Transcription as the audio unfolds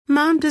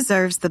Mom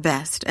deserves the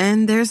best,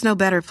 and there's no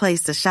better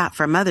place to shop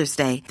for Mother's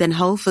Day than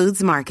Whole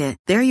Foods Market.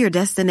 They're your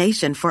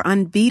destination for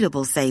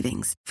unbeatable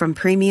savings, from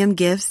premium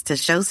gifts to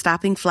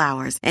show-stopping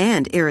flowers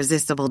and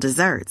irresistible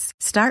desserts.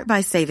 Start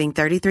by saving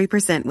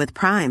 33% with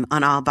Prime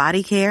on all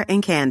body care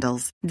and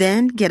candles.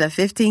 Then get a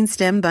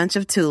 15-stem bunch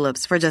of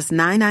tulips for just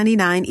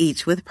 $9.99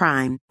 each with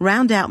Prime.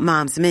 Round out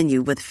Mom's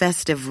menu with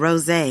festive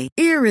rosé,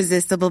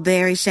 irresistible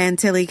berry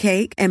chantilly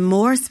cake, and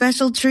more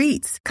special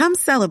treats. Come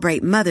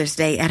celebrate Mother's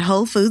Day at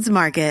Whole Foods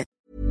Market.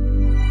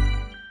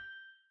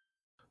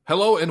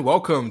 Hello and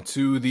welcome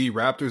to the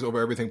Raptors Over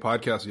Everything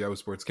podcast of Yahoo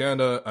Sports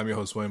Canada. I'm your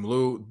host, William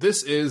Liu.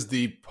 This is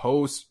the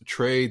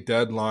post-trade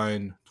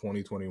deadline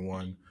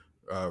 2021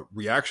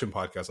 reaction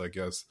podcast, I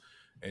guess.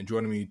 And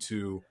joining me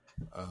to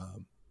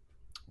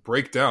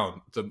break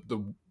down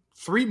the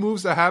three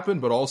moves that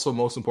happened, but also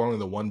most importantly,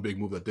 the one big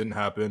move that didn't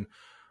happen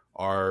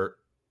are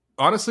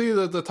honestly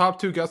the top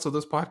two guests of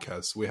this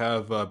podcast. We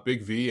have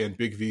Big V and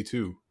Big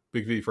V2.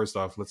 Big V, first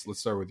off, let's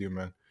start with you,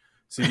 man.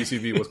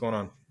 CVCV, what's going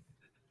on?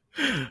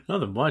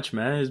 Nothing much,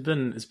 man.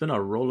 It's been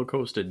a roller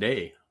coaster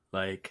day.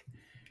 Like,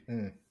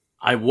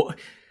 I don't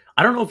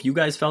know if you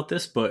guys felt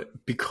this, but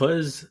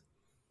because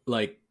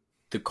like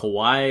the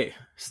Kawhi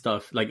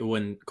stuff, like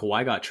when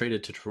Kawhi got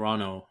traded to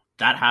Toronto,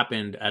 that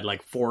happened at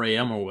like 4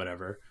 a.m. or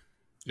whatever.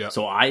 Yeah.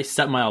 So I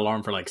set my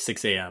alarm for like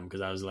 6 a.m.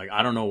 because I was like,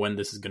 I don't know when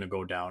this is gonna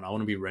go down. I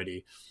want to be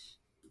ready,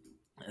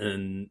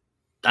 and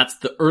that's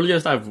the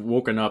earliest I've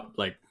woken up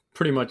like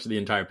pretty much the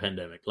entire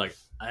pandemic. Like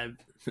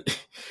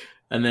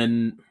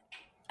and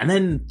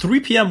then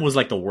 3 p.m. was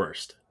like the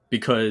worst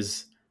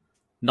because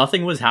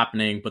nothing was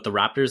happening, but the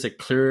Raptors had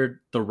cleared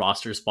the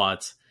roster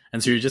spots.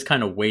 And so you're just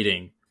kind of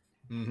waiting.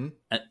 Mm-hmm.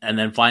 And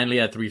then finally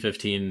at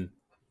 3:15,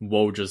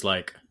 Woj just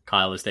like,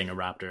 Kyle is staying a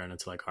Raptor. And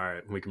it's like, all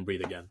right, we can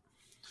breathe again.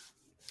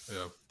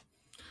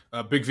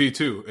 Yeah. Big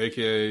V2,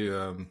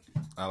 a.k.a.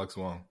 Alex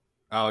Wong.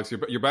 Alex,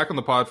 you're back on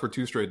the pod for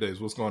 2 straight days.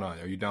 What's going on?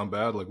 Are you down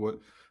bad? Like what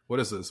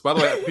is this? By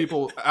the way,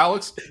 people,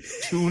 Alex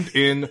tuned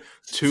in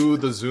to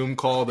the Zoom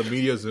call, the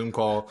media Zoom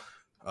call.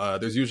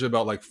 There's usually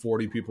about like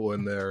 40 people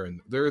in there,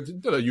 and they're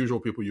the usual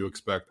people you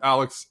expect.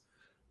 Alex,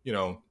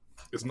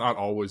 is not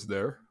always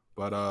there,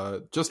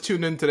 but just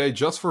tune in today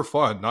just for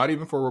fun, not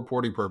even for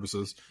reporting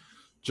purposes,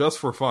 just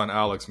for fun.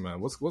 Alex, man,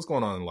 what's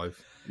going on in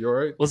life? You all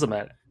right? Listen,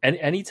 man,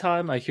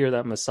 anytime I hear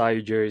that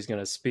Masai Ujiri is going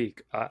to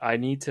speak, I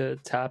need to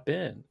tap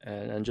in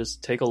and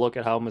just take a look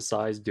at how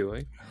Masai is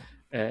doing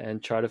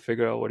and try to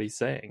figure out what he's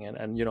saying.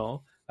 And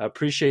I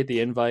appreciate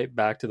the invite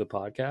back to the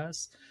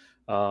podcast.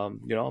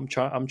 I'm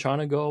trying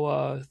to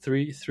go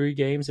three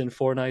games in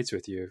 4 nights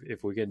with you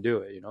if we can do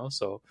it,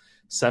 so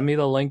send me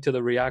the link to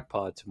the React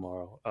pod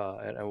tomorrow,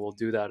 and we'll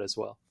do that as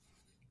well.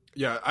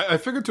 Yeah, I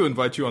figured to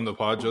invite you on the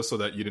pod just so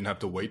that you didn't have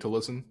to wait to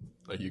listen.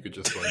 Like you could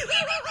just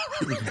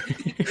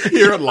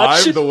hear it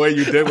live the way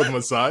you did with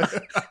Masai.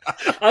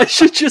 I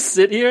should just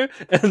sit here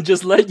and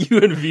just let you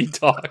and V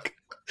talk.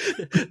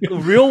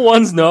 Real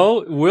ones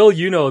know. Will,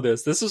 you know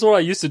this. This is what I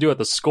used to do at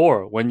the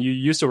Score when you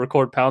used to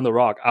record Pound the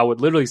Rock. I would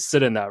literally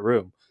sit in that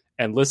room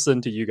and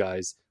listen to you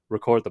guys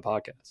record the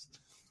podcast.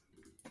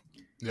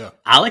 Yeah.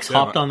 Alex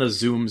hopped on the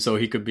Zoom so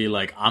he could be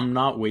like, I'm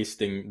not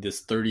wasting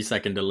this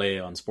 30-second delay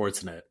on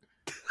Sportsnet.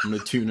 I'm going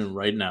to tune in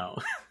right now.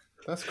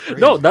 That's crazy.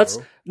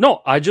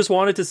 No, I just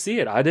wanted to see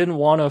it. I didn't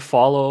want to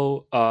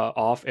follow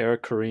off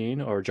Eric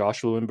Kareen or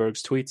Josh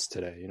Lewenberg's tweets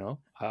today,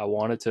 I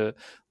wanted to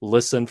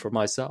listen for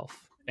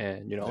myself.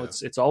 And,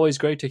 it's always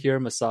great to hear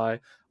Masai.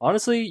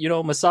 Honestly,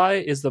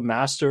 Masai is the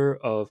master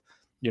of,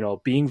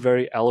 being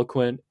very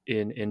eloquent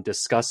in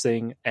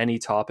discussing any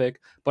topic,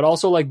 but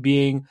also like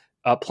being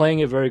playing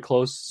it very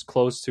close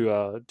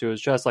to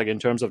his chest, like in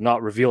terms of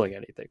not revealing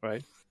anything,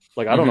 right?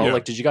 Like, I don't know,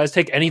 like, did you guys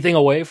take anything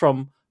away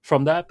from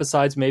that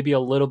besides maybe a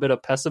little bit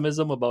of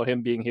pessimism about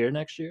him being here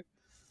next year?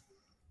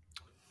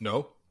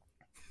 No.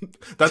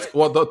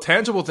 The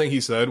tangible thing he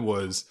said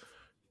was,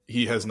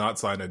 he has not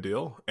signed a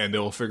deal, and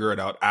they'll figure it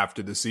out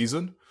after the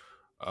season.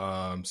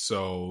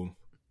 So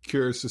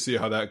curious to see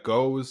how that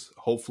goes.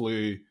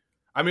 Hopefully,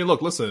 I mean,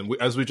 look, listen,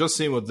 as we just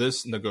seen with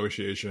this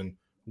negotiation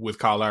with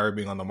Kyle Lowry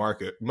being on the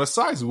market,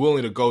 Masai's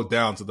willing to go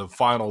down to the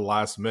final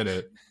last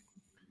minute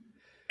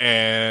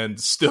and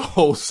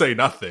still say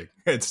nothing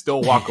and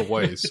still walk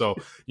away. So,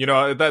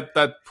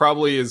 that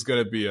probably is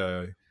going to be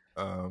a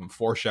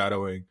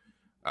foreshadowing,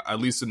 at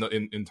least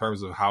in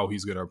terms of how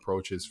he's going to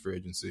approach his free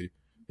agency.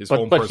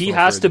 But he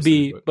has to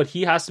be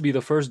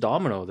the first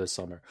domino this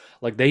summer.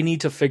 Like, they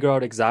need to figure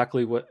out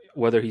exactly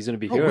whether he's going to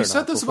be here. We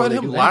said this about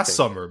him last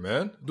summer,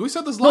 man. We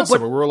said this last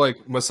summer. We were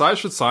like, Masai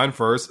should sign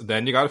first,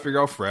 then you got to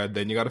figure out Fred,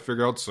 then you got to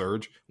figure out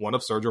Serge, one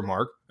of Serge or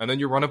Mark, and then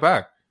you run it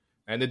back.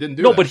 And it didn't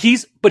do that.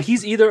 But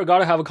he's either got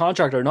to have a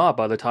contract or not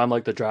by the time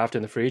like the draft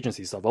and the free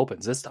agency stuff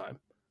opens this time,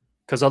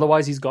 because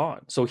otherwise he's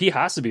gone. So he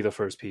has to be the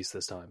first piece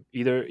this time.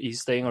 Either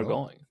he's staying or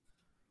going.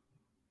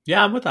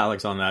 Yeah, I'm with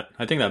Alex on that.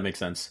 I think that makes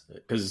sense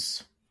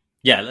because.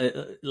 Yeah,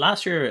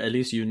 last year, at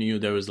least you knew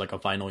there was like a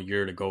final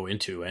year to go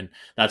into. And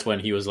that's when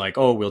he was like,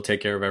 oh, we'll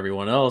take care of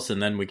everyone else.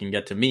 And then we can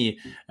get to me.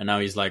 And now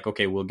he's like,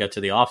 okay, we'll get to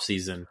the off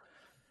season.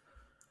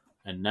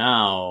 And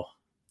now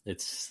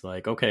It's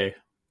like, okay,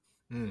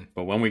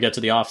 but when we get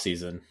to the off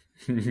season,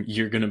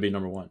 you're going to be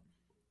number one.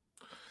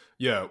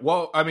 Yeah,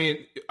 well, I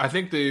mean, I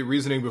think the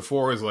reasoning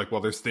before is like,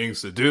 well, there's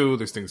things to do,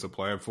 there's things to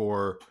plan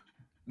for.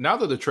 Now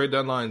that the trade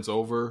deadline's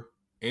over,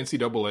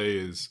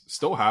 NCAA is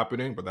still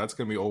happening, but that's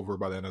going to be over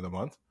by the end of the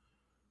month.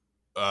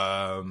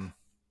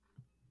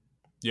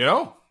 You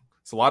know,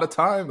 it's a lot of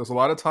time. There's a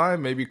lot of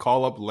time. Maybe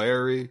call up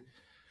Larry,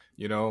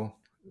 you know,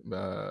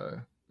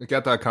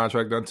 get that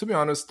contract done. To be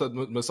honest, the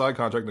Masai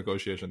contract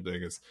negotiation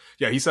thing is,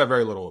 he said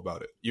very little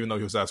about it, even though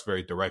he was asked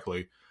very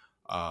directly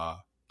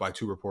by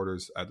two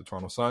reporters at the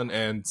Toronto Sun.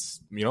 And,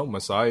 you know,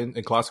 Masai,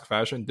 in classic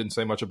fashion, didn't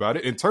say much about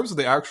it. In terms of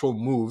the actual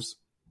moves,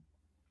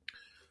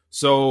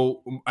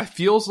 so I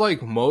feels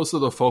like most of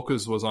the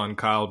focus was on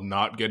Kyle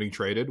not getting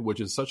traded, which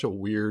is such a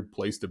weird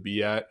place to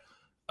be at.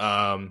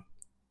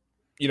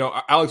 You know,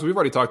 Alex, we've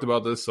already talked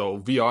about this. So,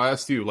 V, I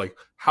asked you, like,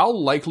 how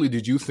likely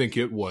did you think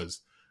it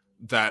was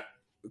that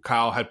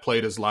Kyle had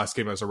played his last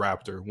game as a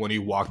Raptor when he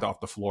walked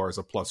off the floor as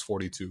a plus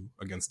 42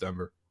 against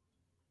Denver?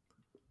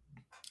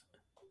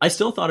 I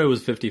still thought it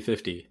was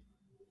 50-50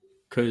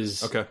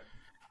 because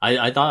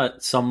I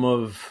thought some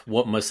of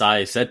what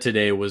Masai said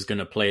today was going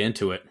to play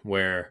into it,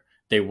 where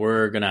they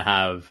were going to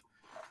have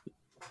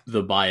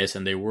the bias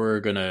and they were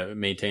going to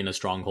maintain a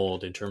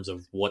stronghold in terms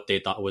of what they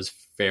thought was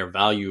fair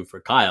value for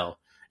Kyle.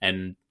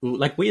 And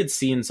like we had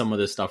seen some of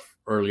this stuff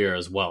earlier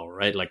as well,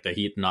 right? Like the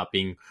Heat not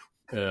being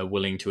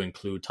willing to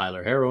include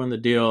Tyler Herro in the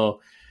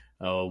deal,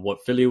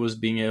 what Philly was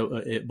being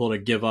able to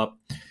give up.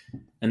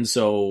 And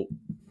so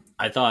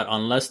I thought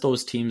unless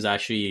those teams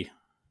actually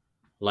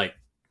like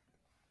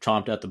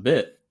chomped at the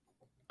bit,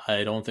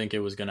 I don't think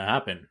it was going to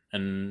happen.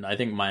 And I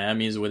think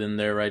Miami's within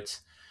their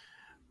rights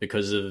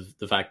because of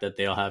the fact that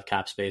they'll have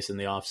cap space in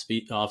the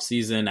off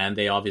season, and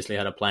they obviously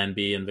had a plan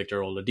B in Victor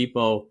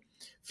Oladipo.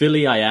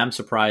 Philly, I am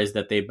surprised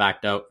that they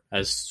backed out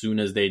as soon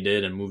as they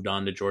did and moved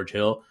on to George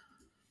Hill.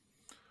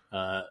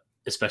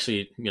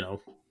 Especially, you know,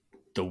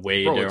 the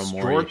way Daryl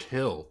Morey. George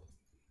Hill.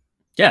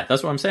 Yeah,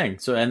 that's what I'm saying.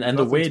 So, and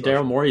the way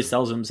Daryl Morey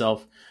sells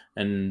himself,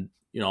 and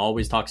you know,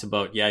 always talks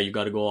about, you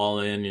got to go all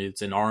in.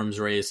 It's an arms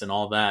race and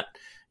all that.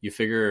 You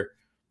figure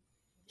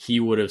he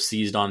would have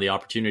seized on the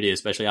opportunity,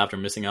 especially after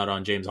missing out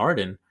on James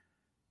Harden.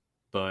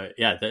 But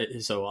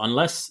so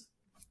unless,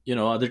 you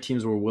know, other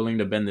teams were willing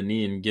to bend the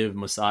knee and give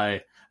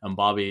Masai and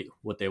Bobby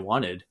what they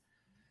wanted,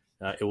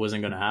 it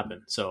wasn't going to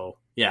happen. So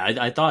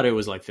I thought it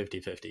was like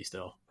 50-50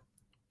 still.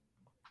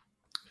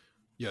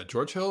 Yeah,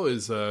 George Hill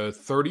is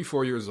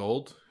 34 years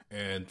old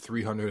and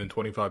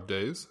 325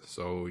 days.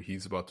 So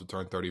he's about to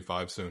turn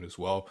 35 soon as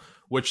well.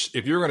 Which,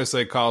 if you're going to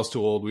say Kyle's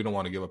too old, we don't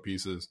want to give up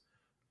pieces.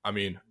 I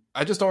mean,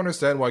 I just don't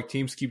understand why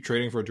teams keep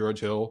trading for George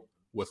Hill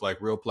with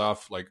like real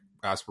playoff like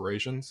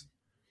aspirations.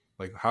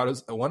 Like,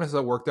 when has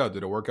that worked out?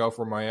 Did it work out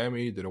for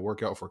Miami? Did it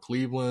work out for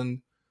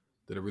Cleveland?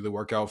 Did it really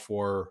work out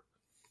for,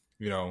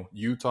 you know,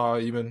 Utah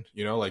even?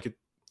 You know, like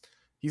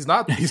he's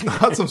not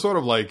some sort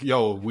of like,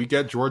 yo, we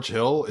get George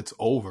Hill, it's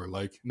over.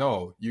 Like,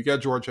 no, you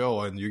get George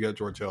Hill and you get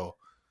George Hill.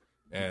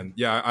 And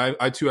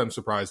I too am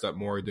surprised that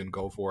Morey didn't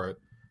go for it,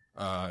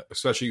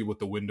 especially with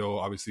the window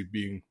obviously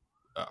being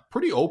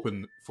pretty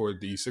open for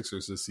the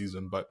Sixers this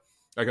season. But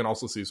I can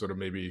also see sort of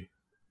maybe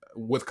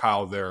with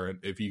Kyle there, and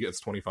if he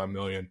gets $25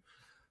 million,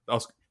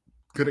 that's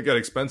going to get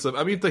expensive.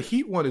 I mean, the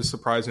Heat one is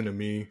surprising to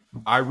me.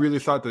 I really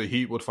thought the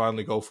Heat would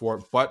finally go for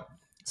it, but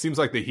it seems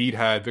like the Heat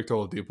had Victor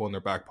Oladipo in their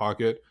back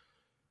pocket.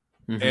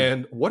 Mm-hmm.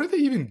 And what did they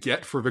even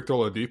get for Victor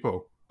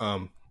Oladipo,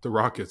 the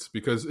Rockets?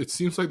 Because it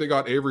seems like they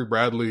got Avery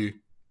Bradley,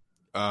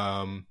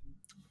 Kelly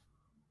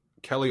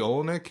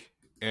Olynyk,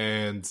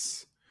 and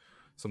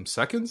some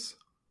seconds.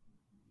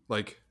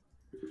 Like,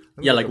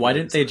 why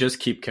didn't they just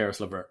keep Karis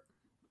LeVert?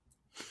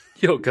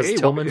 Yo, because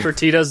Tillman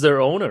Fertitta's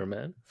their owner,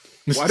 man.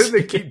 Why did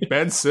they keep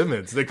Ben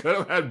Simmons? They could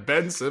have had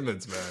Ben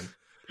Simmons, man.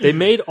 They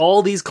made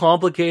all these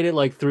complicated,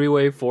 like,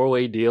 3-way,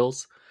 4-way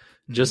deals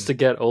just to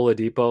get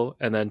Oladipo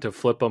and then to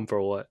flip them for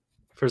what?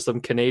 For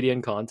some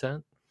Canadian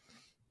content?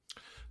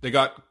 They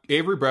got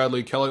Avery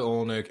Bradley, Kelly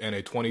Olynyk, and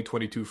a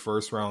 2022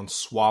 first-round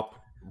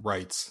swap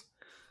rights.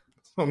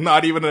 So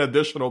not even an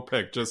additional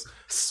pick, just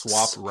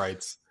swap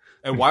rights.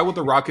 And why would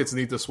the Rockets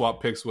need to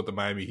swap picks with the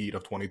Miami Heat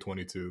of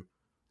 2022?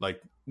 Like,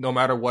 no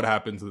matter what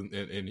happens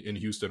in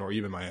Houston or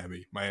even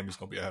Miami's going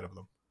to be ahead of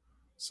them.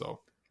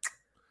 So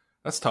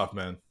that's tough,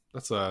 man.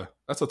 That's a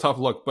tough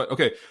look. But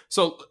okay,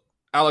 so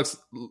Alex,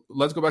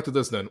 let's go back to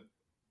this then.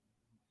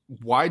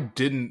 Why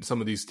didn't some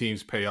of these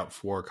teams pay up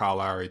for Kyle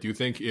Lowry? Do you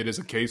think it is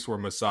a case where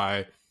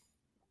Masai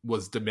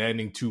was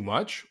demanding too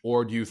much?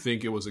 Or do you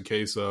think it was a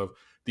case of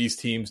these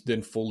teams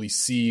didn't fully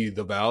see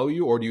the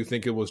value? Or do you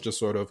think it was just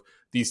sort of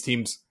these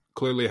teams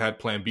clearly had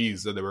plan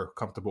Bs that they were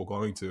comfortable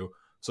going to,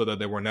 so that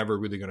they were never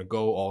really going to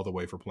go all the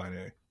way for plan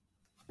A?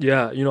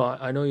 Yeah, you know,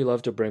 I know you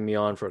love to bring me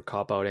on for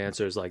cop-out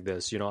answers like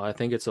this. You know, I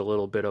think it's a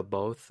little bit of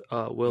both,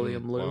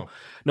 William Lou. Wow.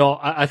 No,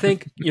 I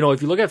think, you know,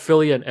 if you look at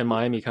Philly and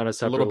Miami kind of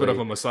separately. A little bit of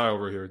a Messiah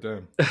over here,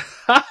 damn.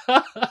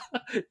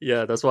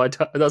 Yeah, that's why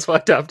I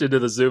tapped into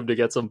the Zoom to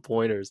get some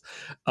pointers.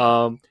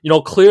 You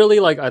know,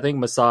 clearly, like, I think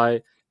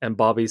Masai and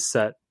Bobby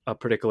set a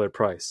particular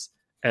price.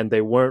 And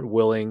they weren't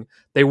willing.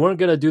 They weren't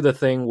going to do the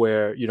thing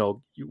where,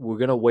 we're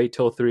going to wait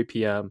till 3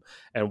 p.m.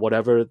 and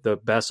whatever the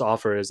best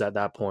offer is at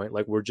that point,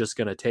 like we're just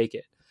going to take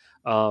it.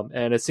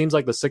 And it seems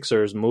like the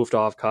Sixers moved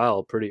off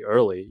Kyle pretty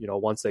early,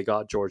 once they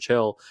got George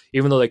Hill,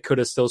 even though they could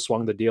have still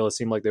swung the deal. It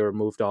seemed like they were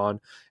moved on.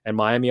 And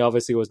Miami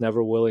obviously was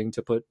never willing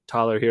to put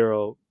Tyler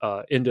Hero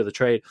into the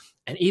trade.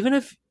 And even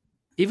if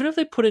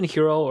they put in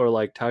Hero or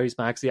like Tyrese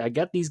Maxey, I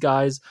get these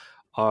guys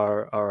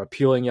are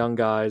appealing young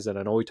guys. And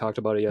I know we talked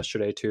about it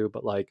yesterday too,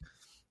 but like,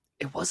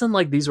 it wasn't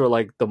like these were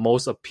like the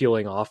most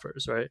appealing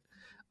offers, right?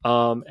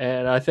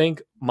 And I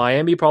think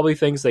Miami probably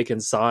thinks they can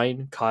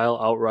sign Kyle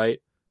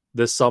outright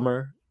this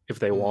summer if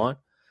they want.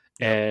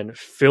 And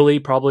Philly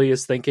probably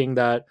is thinking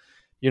that,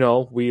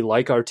 we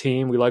like our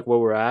team, we like where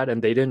we're at,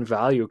 and they didn't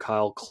value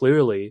Kyle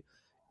clearly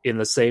in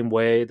the same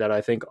way that I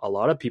think a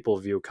lot of people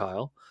view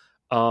Kyle.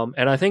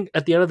 And I think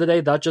at the end of the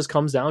day, that just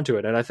comes down to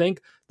it. And I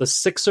think the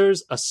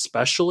Sixers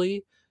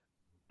especially,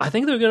 I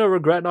think they're going to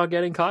regret not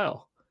getting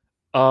Kyle.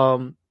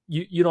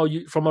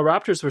 You from a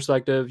Raptors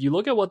perspective, you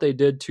look at what they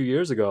did 2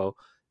 years ago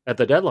at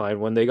the deadline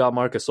when they got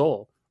Marc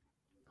Gasol.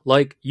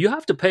 Like, you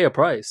have to pay a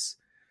price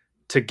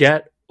to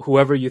get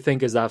whoever you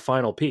think is that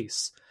final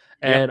piece.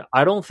 And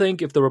I don't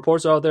think, if the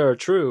reports out there are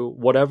true,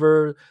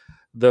 whatever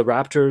the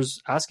Raptors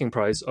asking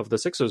price of the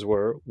Sixers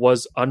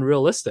was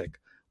unrealistic.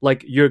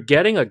 Like, you're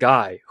getting a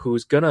guy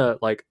who's gonna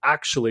like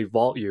actually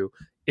vault you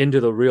into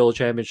the real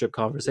championship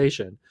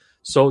conversation.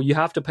 So you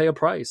have to pay a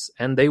price,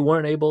 and they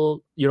weren't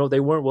able, they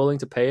weren't willing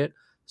to pay it.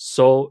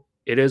 So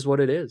it is what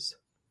it is.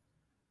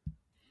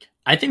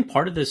 I think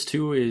part of this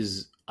too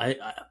is I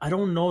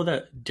don't know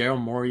that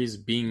Daryl Morey is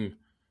being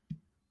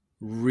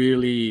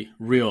really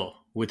real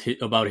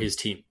about his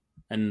team.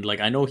 And like,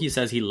 I know he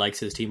says he likes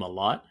his team a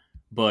lot,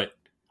 but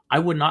I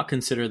would not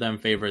consider them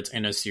favorites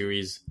in a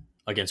series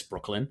against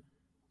Brooklyn.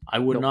 I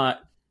would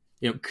not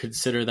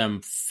consider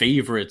them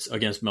favorites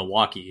against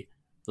Milwaukee.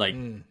 Like,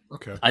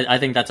 okay. I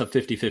think that's a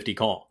 50-50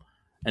 call.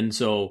 And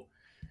so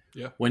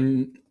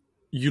when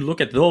you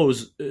look at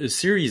those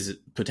series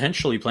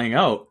potentially playing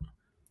out,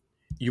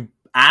 you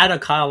add a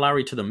Kyle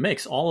Lowry to the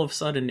mix, all of a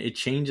sudden it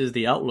changes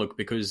the outlook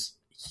because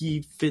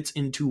he fits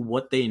into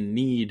what they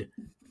need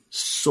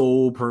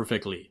so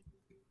perfectly.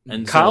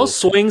 And Kyle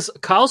swings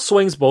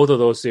both of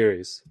those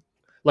series.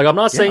 Like, I'm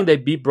not saying they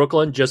beat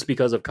Brooklyn just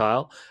because of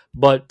Kyle,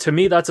 but to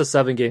me, that's a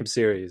 7-game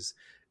series.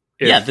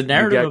 The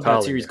narrative of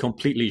that series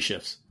completely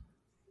shifts.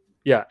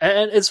 Yeah,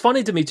 and it's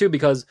funny to me too,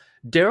 because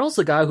Daryl's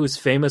the guy who's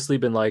famously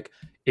been like,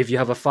 if you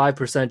have a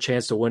 5%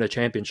 chance to win a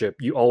championship,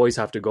 you always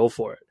have to go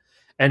for it.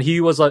 And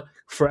he was like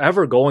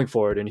forever going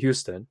for it in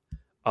Houston,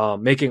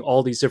 making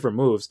all these different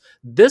moves.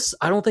 This,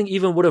 I don't think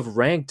even would have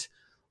ranked,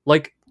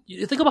 like,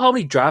 you think about how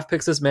many draft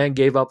picks this man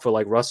gave up for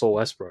like Russell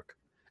Westbrook.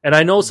 And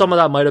I know some of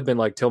that might have been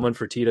like Tillman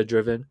Fertitta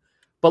driven,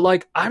 but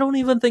like, I don't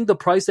even think the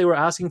price they were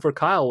asking for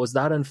Kyle was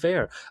that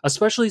unfair,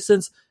 especially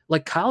since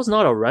like Kyle's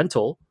not a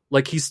rental.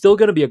 Like, he's still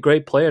going to be a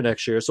great player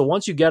next year. So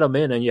once you get him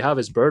in and you have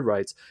his bird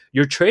rights,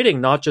 you're trading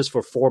not just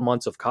for 4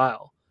 months of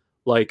Kyle.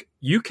 Like,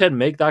 you can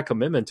make that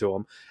commitment to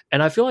him.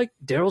 And I feel like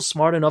Daryl's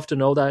smart enough to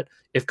know that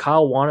if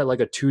Kyle wanted like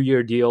a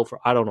 2-year deal for,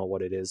 I don't know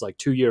what it is, like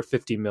 2-year,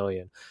 $50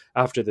 million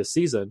after this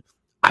season,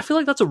 I feel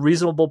like that's a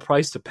reasonable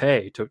price to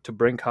pay to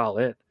bring Kyle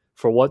in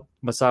for what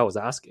Masai was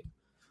asking.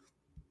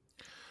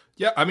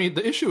 Yeah, I mean,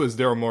 the issue is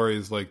Daryl Morey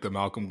is like the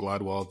Malcolm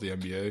Gladwell of the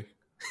NBA.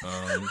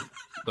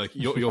 Like,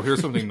 you'll hear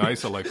something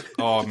nice like,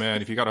 oh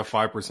man, if you got a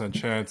 5%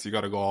 chance, you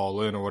got to go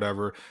all in or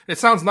whatever. It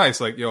sounds nice,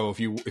 like, if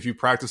you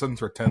practice something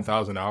for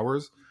 10,000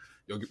 hours,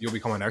 you'll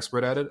become an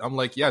expert at it. I'm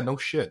like, yeah, no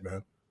shit,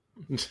 man.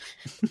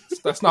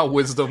 That's not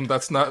wisdom.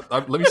 That's not.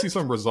 Let me see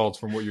some results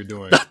from what you're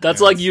doing.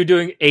 That's like you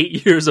doing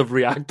 8 years of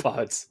React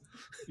Pods.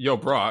 Yo,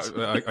 bro,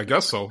 I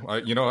guess so.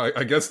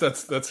 I guess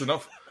that's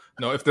enough.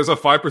 No, if there's a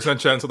 5%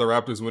 chance of the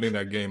Raptors winning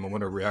that game, I'm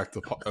going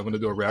to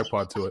do a React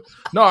Pod to it.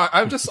 No,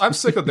 I'm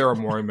sick of Daryl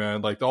Morey,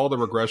 man. Like, all the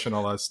regression,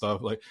 all that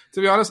stuff. Like,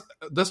 to be honest,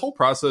 this whole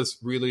process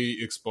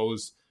really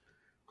exposed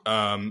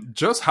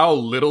just how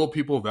little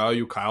people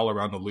value Kyle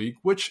around the league,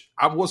 which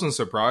I wasn't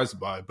surprised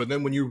by. But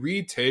then when you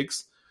read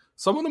takes,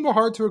 some of them are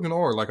hard to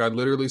ignore. Like, I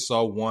literally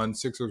saw one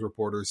Sixers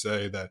reporter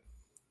say that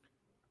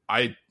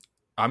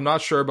I'm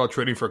not sure about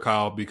trading for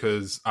Kyle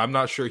because I'm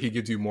not sure he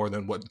gives you more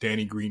than what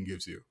Danny Green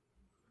gives you.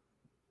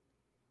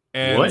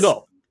 And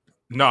what?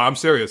 No, I'm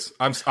serious.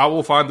 I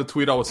will find the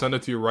tweet. I will send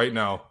it to you right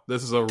now.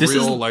 This is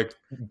real like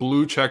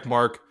blue check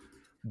mark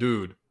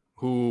dude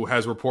who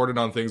has reported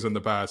on things in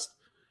the past,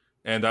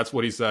 and that's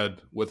what he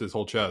said with his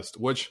whole chest.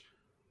 Which,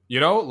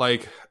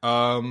 like,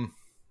 I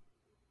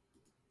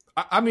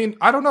mean,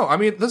 I don't know. I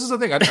mean, this is the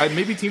thing.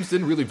 Maybe teams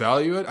didn't really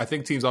value it. I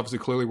think teams obviously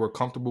clearly were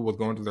comfortable with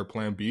going to their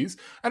plan Bs,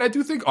 and I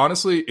do think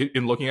honestly,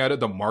 in looking at it,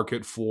 the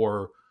market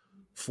for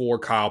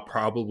Kyle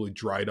probably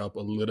dried up a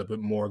little bit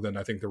more than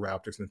I think the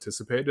Raptors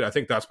anticipated. I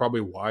think that's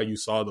probably why you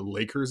saw the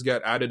Lakers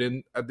get added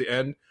in at the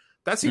end.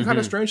 That seemed kind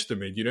of strange to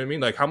me. You know what I mean?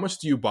 Like, how much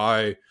do you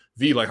buy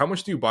how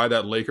much do you buy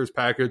that Lakers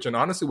package? And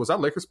honestly, was that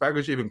Lakers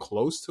package even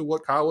close to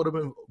what Kyle would have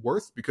been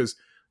worth? Because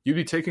you'd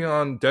be taking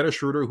on Dennis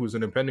Schroeder, who's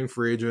an impending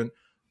free agent,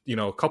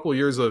 a couple of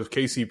years of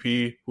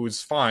KCP,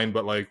 who's fine,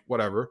 but like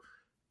whatever.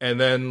 And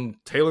then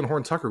Talen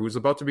Horton-Tucker, who's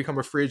about to become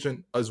a free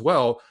agent as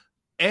well.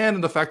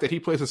 And the fact that he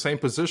plays the same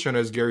position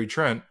as Gary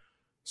Trent.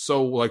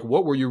 So, like,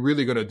 what were you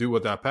really going to do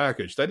with that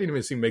package? That didn't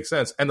even seem to make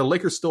sense. And the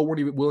Lakers still weren't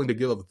even willing to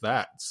give up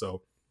that.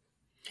 So,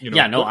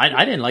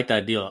 I didn't like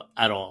that deal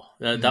at all.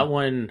 That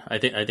one, I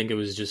think it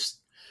was just,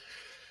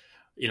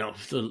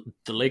 the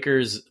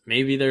Lakers,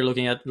 maybe they're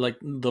looking at like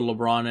the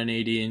LeBron and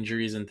AD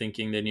injuries and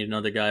thinking they need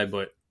another guy.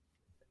 But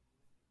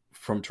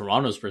from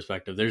Toronto's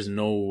perspective, there's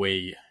no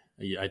way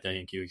I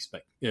think you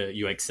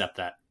accept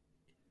that.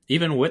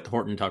 Even with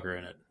Horton-Tucker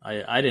in it.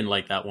 I didn't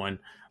like that one.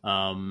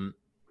 And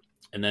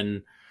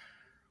then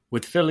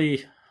with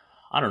Philly,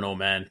 I don't know,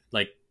 man.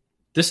 Like,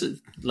 this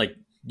is like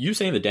you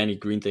saying the Danny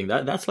Green thing.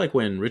 That's like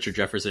when Richard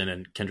Jefferson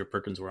and Kendrick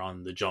Perkins were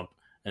on the jump,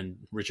 and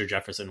Richard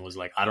Jefferson was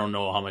like, I don't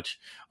know how much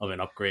of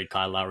an upgrade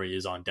Kyle Lowry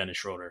is on Dennis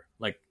Schroeder.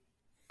 Like,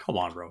 come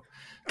on, bro.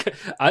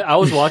 I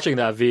was watching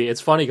that, V.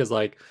 It's funny because,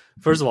 like,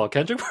 first of all,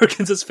 Kendrick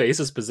Perkins' face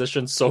is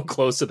positioned so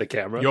close to the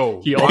camera.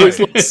 He always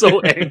looks so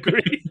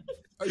angry.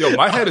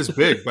 My head is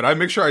big, but I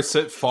make sure I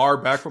sit far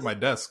back from my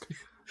desk.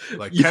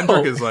 Like,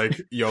 Kendrick is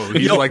like,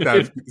 he's like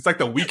that. It's like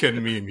the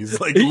Weekend meme. He's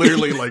like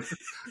literally like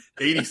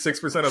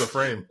 86% of the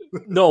frame.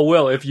 No,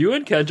 Will, if you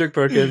and Kendrick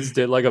Perkins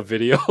did like a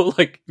video,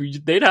 like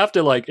they'd have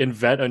to like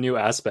invent a new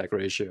aspect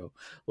ratio.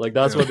 Like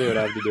that's what they would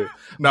have to do.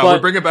 No,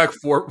 we're bringing back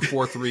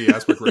 4:3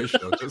 aspect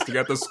ratio just to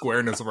get the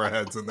squareness of our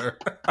heads in there.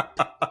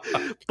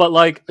 But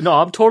like, no,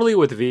 I'm totally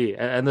with V.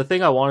 And the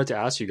thing I wanted to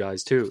ask you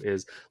guys too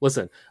is,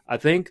 listen, I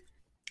think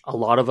a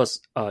lot of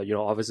us,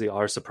 obviously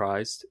are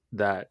surprised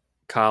that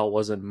Kyle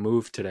wasn't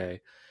moved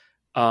today.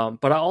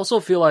 But I also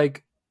feel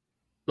like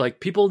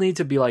people need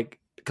to be like,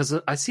 because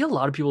I see a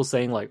lot of people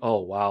saying like,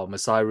 oh, wow,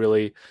 Masai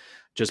really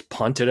just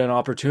punted an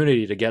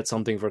opportunity to get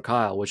something for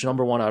Kyle, which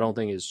number one, I don't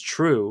think is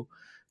true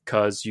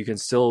because you can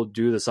still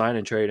do the sign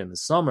and trade in the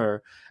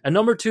summer. And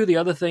number two, the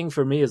other thing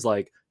for me is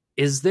like,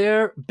 is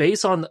there,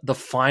 based on the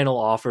final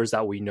offers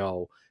that we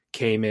know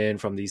came in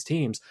from these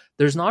teams,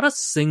 there's not a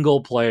single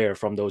player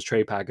from those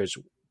trade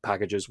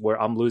packages where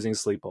I'm losing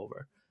sleep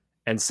over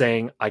and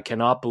saying, I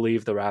cannot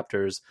believe the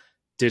Raptors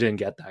didn't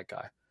get that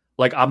guy.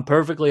 Like, I'm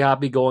perfectly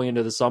happy going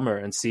into the summer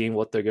and seeing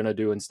what they're going to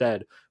do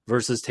instead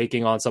versus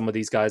taking on some of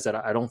these guys that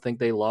I don't think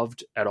they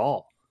loved at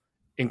all,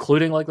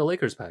 including like the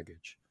Lakers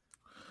package.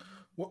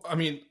 Well, I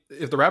mean,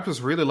 if the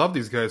Raptors really love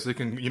these guys, they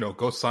can,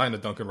 go sign a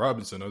Duncan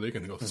Robinson, or they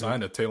can go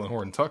sign a Talen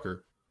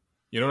Horton-Tucker.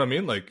 You know what I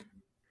mean? Like,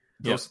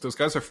 those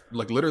guys are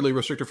like literally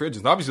restricted free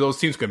agents. Obviously, those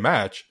teams can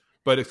match,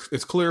 but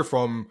it's clear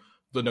from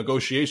the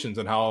negotiations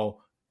and how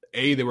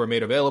they were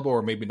made available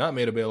or maybe not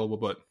made available,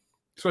 but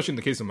especially in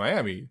the case of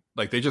Miami,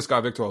 like they just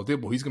got Victor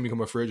Oladipo. He's going to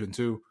become a free agent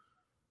too.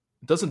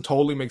 It doesn't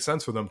totally make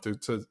sense for them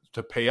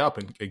to pay up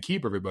and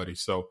keep everybody.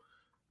 So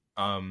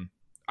I'm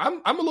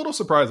a little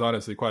surprised,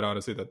 quite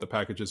honestly, that the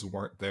packages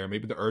weren't there.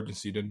 Maybe the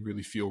urgency didn't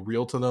really feel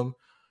real to them.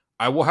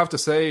 I will have to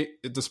say,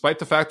 despite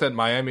the fact that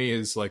Miami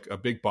is like a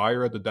big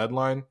buyer at the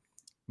deadline,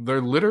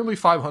 they're literally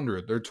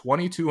 500. They're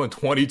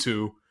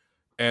 22-22.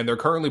 And they're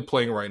currently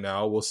playing right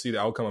now. We'll see the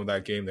outcome of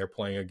that game. They're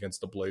playing against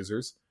the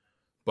Blazers.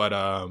 But,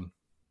 I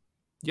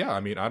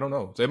mean, I don't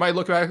know. They might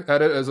look back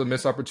at it as a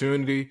missed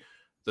opportunity.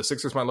 The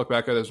Sixers might look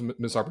back at it as a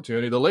missed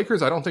opportunity. The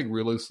Lakers, I don't think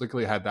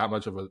realistically had that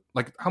much of a...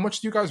 Like, how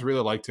much do you guys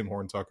really like Tim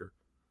Horton-Tucker?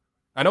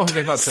 I know his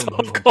name's not Tim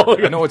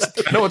Horton-Tucker. I know it's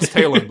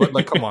Talen, but,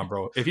 like, come on,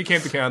 bro. If he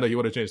came to Canada, he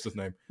would have changed his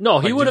name. No,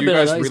 he would have been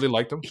you guys a nice, really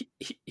liked him?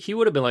 He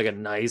would have been, like, a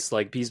nice,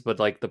 like, piece, but,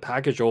 like, the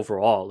package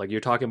overall, like,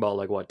 you're talking about,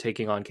 like, what,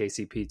 taking on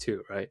KCP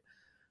too, right?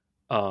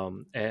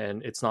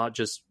 And it's not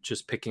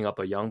just picking up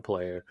a young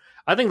player.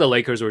 I think the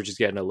Lakers were just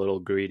getting a little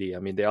greedy. I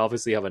mean, they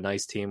obviously have a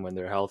nice team when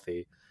they're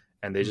healthy,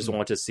 and they just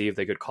want to see if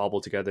they could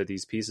cobble together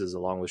these pieces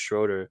along with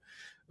Schroeder,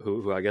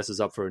 who I guess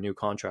is up for a new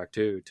contract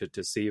too,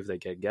 to see if they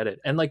can get it.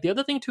 And like the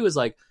other thing too is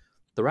like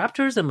the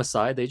Raptors and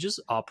Masai, they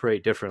just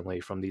operate differently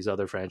from these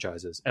other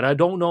franchises. And I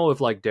don't know if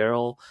like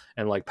Daryl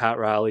and like Pat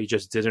Riley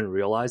just didn't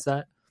realize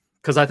that.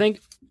 Because I think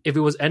if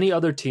it was any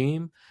other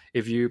team,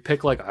 if you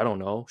pick like, I don't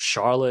know,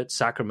 Charlotte,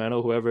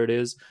 Sacramento, whoever it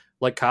is,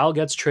 like Kyle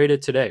gets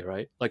traded today,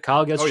 right? Like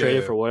Kyle gets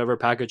traded for whatever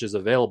package is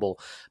available.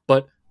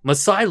 But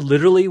Masai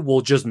literally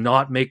will just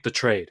not make the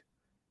trade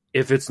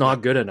if it's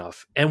not good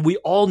enough. And we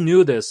all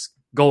knew this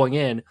going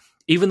in,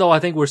 even though I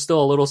think we're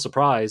still a little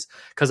surprised.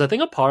 Because I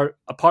think a part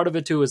of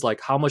it too is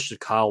like, how much did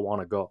Kyle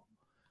want to go?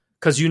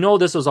 Because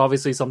this was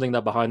obviously something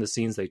that behind the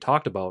scenes they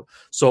talked about.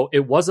 So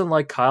it wasn't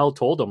like Kyle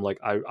told them, like,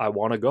 I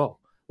want to go.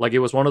 Like, it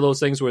was one of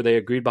those things where they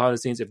agreed behind the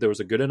scenes, if there was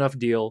a good enough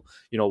deal,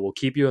 we'll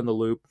keep you in the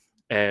loop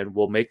and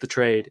we'll make the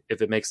trade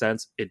if it makes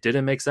sense. It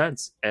didn't make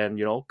sense. And,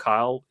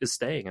 Kyle is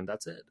staying, and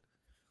that's it.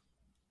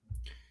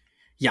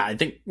 Yeah, I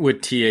think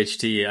with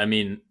THT, I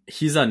mean,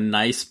 he's a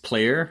nice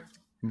player,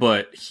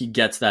 but he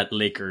gets that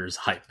Lakers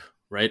hype,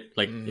 right?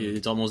 Like,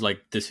 it's almost like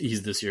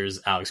he's this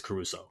year's Alex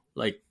Caruso.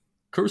 Like,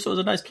 Caruso is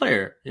a nice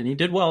player, and he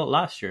did well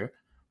last year,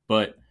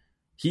 but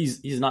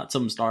he's not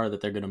some star that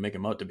they're going to make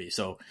him out to be.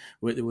 So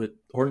with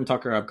Horton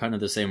Tucker, I'm kind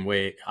of the same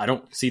way. I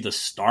don't see the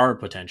star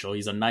potential.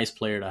 He's a nice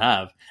player to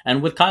have.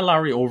 And with Kyle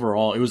Lowry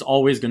overall, it was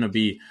always going to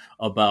be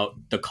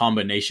about the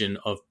combination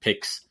of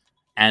picks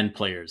and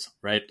players,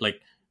 right?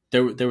 Like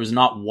there was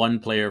not one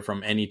player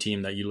from any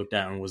team that you looked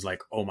at and was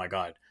like, oh my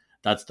God,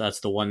 that's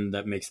the one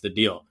that makes the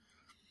deal.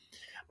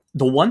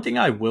 The one thing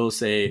I will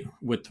say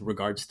with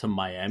regards to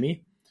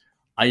Miami,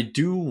 I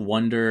do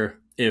wonder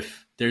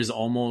if there's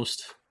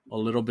almost a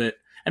little bit,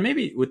 and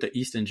maybe with the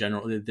East in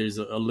general, there's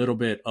a little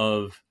bit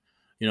of,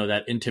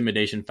 that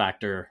intimidation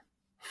factor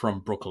from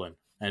Brooklyn.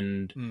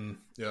 And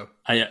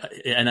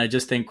I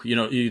just think,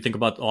 you think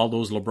about all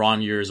those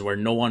LeBron years where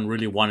no one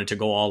really wanted to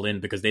go all in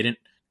because they didn't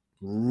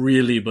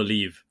really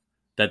believe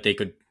that they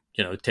could,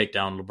 take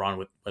down LeBron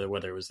with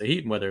whether it was the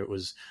Heat and whether it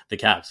was the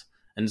Cavs.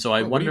 And so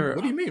I wonder.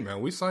 What do you mean,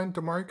 man? We signed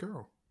DeMarre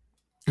Carroll.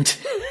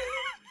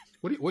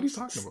 What are you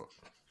talking about?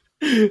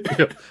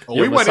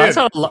 We went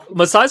in.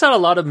 Masai's had a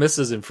lot of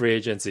misses in free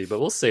agency, but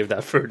we'll save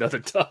that for another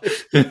time.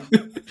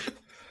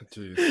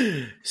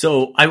 Jeez.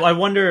 So I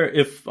wonder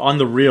if on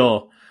the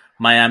real,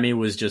 Miami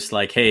was just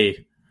like,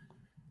 hey,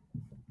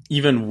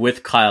 even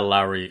with Kyle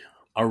Lowry,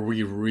 are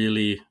we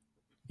really,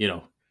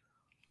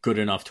 good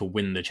enough to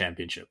win the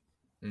championship?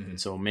 Mm-hmm.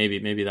 So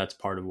maybe that's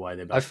part of why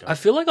they backed up. I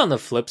feel like on the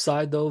flip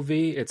side, though,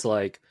 V, it's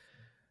like,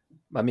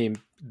 I mean,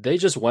 they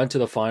just went to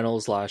the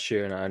finals last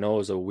year, and I know it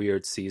was a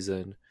weird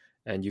season.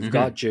 And you've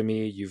got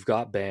Jimmy, you've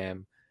got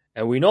Bam,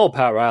 and we know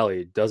Pat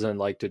Riley doesn't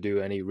like to do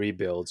any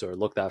rebuilds or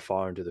look that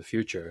far into the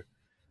future.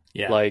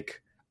 Yeah,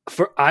 like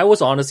I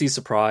was honestly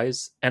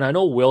surprised, and I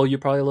know Will, you're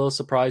probably a little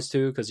surprised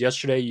too, because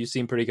yesterday you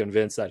seemed pretty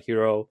convinced that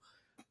Hero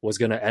was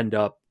going to end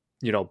up,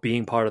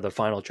 being part of the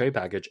final trade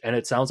package, and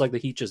it sounds like the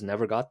Heat just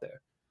never got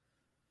there.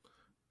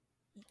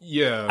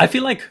 Yeah, I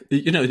feel like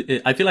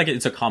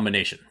it's a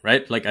combination,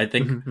 right? Like I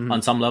think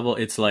on some level,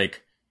 it's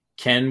like,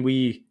 can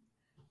we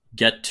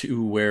get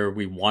to where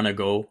we want to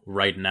go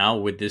right now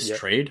with this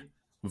trade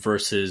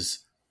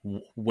versus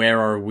where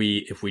are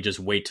we if we just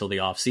wait till the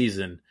off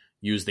season,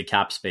 use the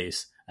cap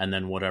space, and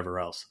then whatever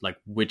else? Like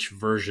which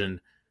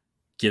version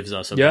gives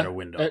us a better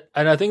window?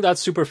 And I think that's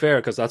super fair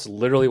because that's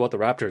literally what the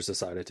Raptors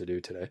decided to do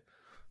today.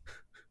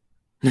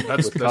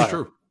 That's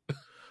true.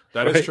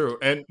 That is true.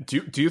 And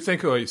do you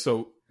think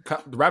so?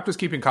 The Raptors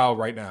keeping Kyle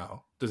right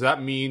now, does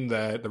that mean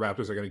that the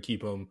Raptors are going to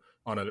keep him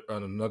on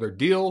another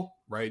deal,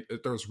 right?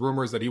 There's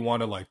rumors that he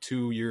wanted like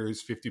 2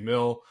 years, $50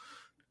 million.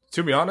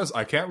 To be honest,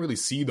 I can't really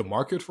see the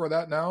market for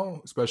that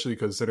now, especially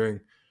considering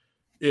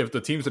if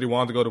the teams that he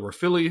wanted to go to were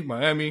Philly,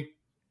 Miami,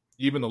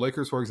 even the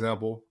Lakers, for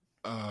example.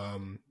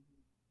 None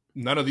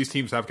of these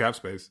teams have cap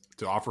space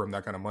to offer him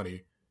that kind of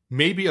money.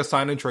 Maybe a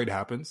sign and trade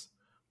happens,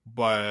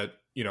 but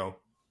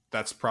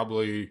that's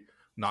probably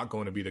not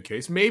going to be the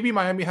case. Maybe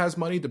Miami has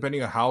money,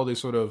 depending on how they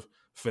sort of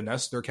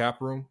finesse their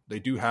cap room. They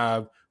do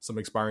have some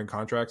expiring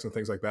contracts and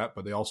things like that,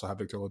 but they also have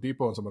Victor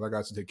Oladipo and some other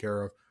guys to take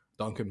care of.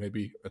 Duncan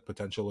maybe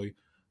potentially.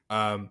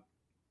 But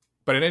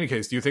in any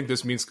case, do you think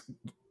this means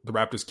the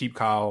Raptors keep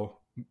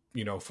Kyle,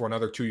 for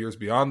another 2 years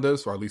beyond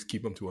this, or at least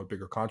keep him to a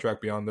bigger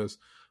contract beyond this?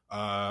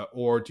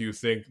 Or do you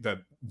think that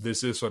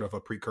this is sort of a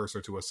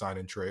precursor to a sign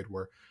and trade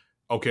where,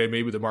 okay,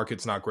 maybe the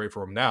market's not great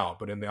for him now,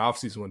 but in the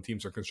offseason when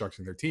teams are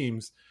constructing their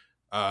teams,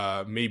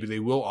 maybe they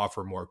will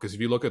offer more? Because if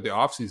you look at the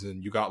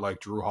offseason, you got like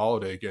Drew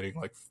Holiday getting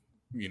like,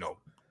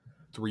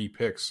 3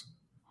 picks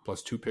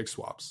plus 2 pick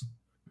swaps.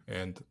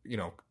 And,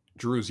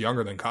 Drew's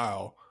younger than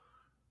Kyle,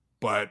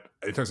 but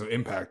in terms of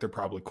impact, they're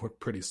probably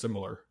pretty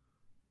similar.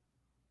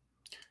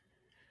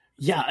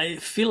 Yeah, I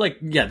feel like,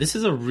 this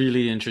is a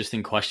really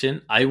interesting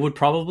question. I would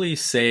probably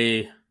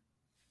say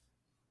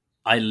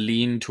I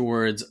lean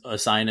towards a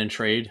sign and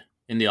trade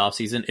in the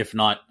offseason, if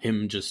not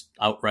him just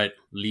outright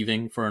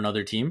leaving for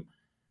another team.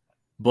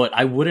 But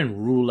I wouldn't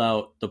rule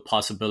out the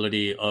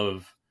possibility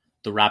of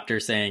the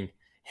Raptors saying,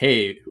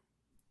 hey,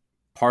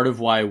 part of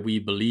why we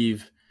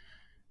believe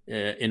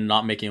in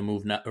not making a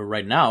move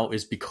right now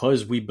is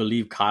because we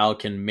believe Kyle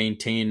can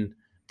maintain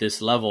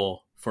this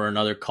level for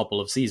another couple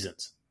of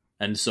seasons.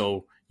 And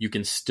so you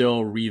can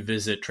still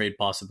revisit trade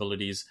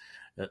possibilities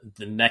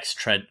the next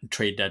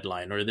trade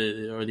deadline or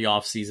the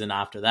off season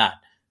after that.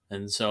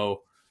 And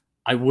so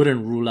I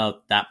wouldn't rule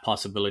out that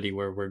possibility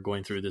where we're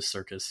going through this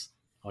circus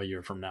a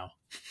year from now.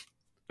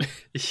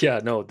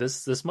 Yeah, no,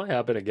 this might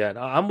happen again.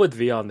 I'm with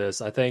V on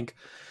this. I think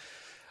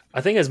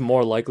it's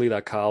more likely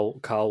that Kyle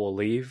will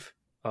leave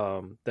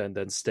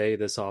than stay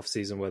this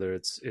offseason, whether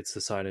it's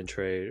the sign and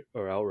trade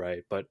or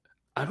outright. But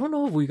I don't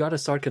know if we got to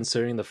start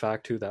considering the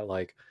fact too that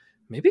like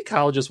maybe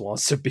Kyle just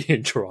wants to be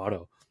in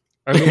Toronto.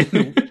 I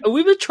mean,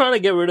 we've been trying to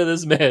get rid of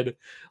this man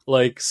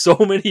like so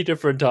many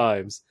different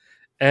times.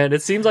 And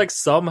it seems like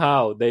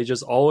somehow they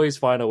just always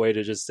find a way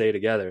to just stay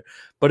together.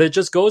 But it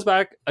just goes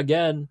back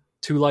again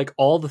to like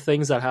all the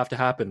things that have to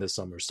happen this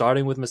summer,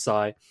 starting with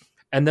Masai.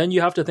 And then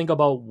you have to think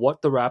about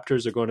what the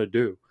Raptors are going to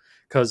do.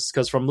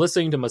 Because from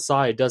listening to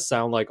Masai, it does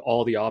sound like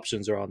all the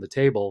options are on the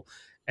table.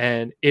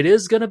 And it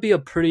is going to be a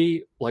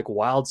pretty like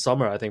wild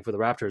summer, I think, for the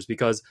Raptors.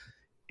 Because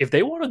if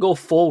they want to go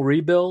full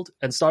rebuild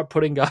and start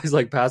putting guys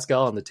like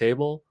Pascal on the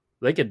table,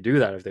 they can do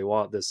that if they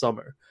want this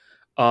summer.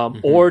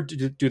 Or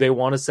do they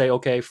want to say,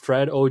 okay,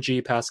 Fred,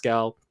 OG,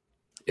 Pascal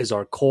is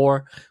our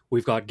core.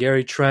 We've got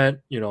Gary Trent,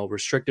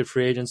 restricted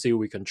free agency.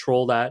 We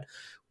control that.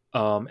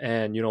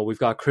 And, we've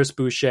got Chris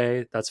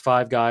Boucher. That's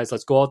 5 guys.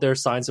 Let's go out there,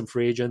 sign some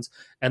free agents.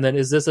 And then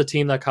is this a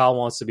team that Kyle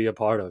wants to be a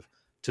part of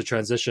to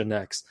transition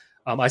next?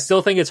 I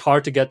still think it's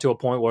hard to get to a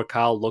point where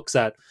Kyle looks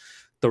at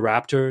the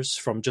Raptors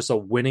from just a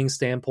winning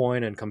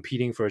standpoint and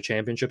competing for a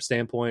championship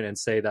standpoint and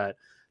say that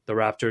the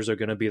Raptors are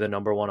going to be the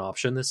number one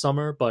option this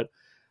summer. But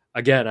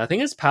again, I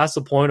think it's past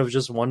the point of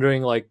just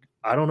wondering, like,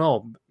 I don't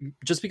know,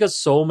 just because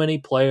so many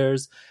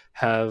players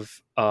have,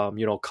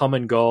 come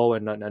and go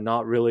and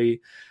not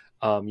really,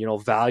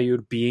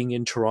 valued being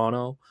in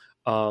Toronto.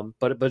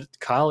 But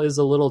Kyle is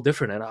a little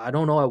different. And I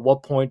don't know at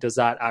what point does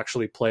that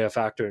actually play a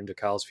factor into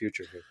Kyle's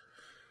future here.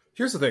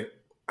 Here's the thing.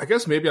 I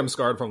guess maybe I'm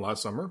scarred from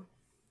last summer,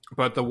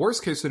 but the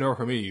worst case scenario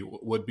for me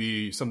would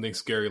be something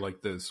scary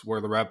like this, where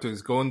the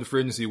Raptors go into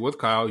free agency with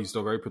Kyle. He's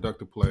still a very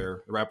productive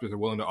player. The Raptors are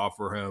willing to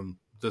offer him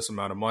this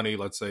amount of money.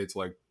 Let's say it's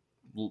like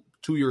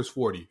 2 years,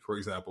 40, for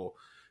example.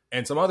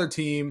 And some other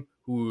team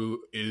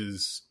who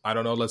is, I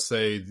don't know, let's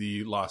say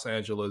the Los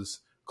Angeles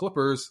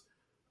Clippers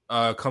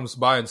comes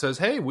by and says,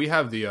 hey, we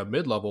have the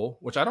mid-level,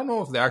 which I don't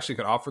know if they actually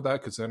could offer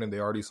that considering they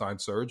already signed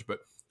Serge, but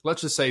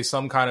let's just say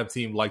some kind of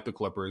team like the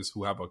Clippers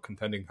who have a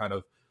contending kind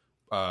of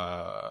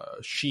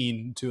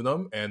sheen to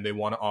them, and they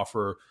want to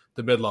offer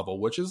the mid-level,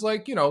 which is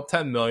like,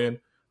 $10 million.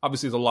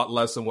 Obviously, it's a lot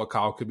less than what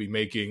Kyle could be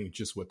making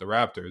just with the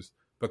Raptors.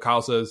 But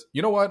Kyle says,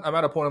 you know what? I'm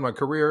at a point in my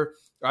career.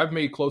 I've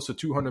made close to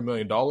 $200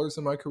 million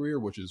in my career,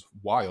 which is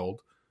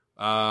wild.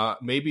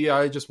 Maybe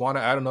I just want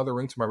to add another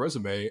ring to my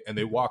resume, and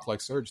they walk like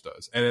Serge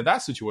does. And in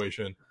that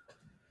situation,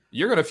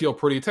 you're going to feel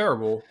pretty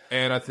terrible.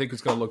 And I think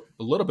it's going to look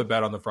a little bit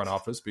bad on the front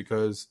office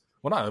because,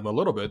 well, not a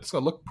little bit. It's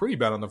going to look pretty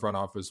bad on the front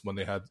office when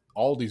they had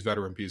all these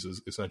veteran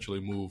pieces essentially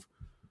move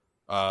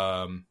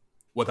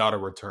without a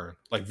return.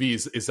 Like, V,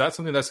 is that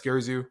something that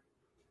scares you?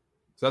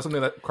 Is that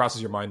something that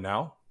crosses your mind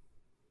now?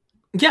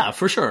 Yeah,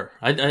 for sure.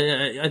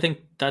 I think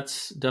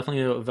that's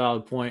definitely a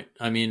valid point.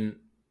 I mean,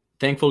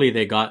 thankfully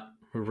they got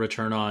a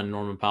return on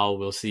Norman Powell.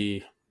 We'll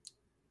see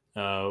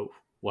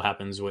what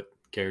happens with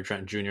Gary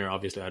Trent Jr.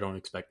 Obviously, I don't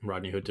expect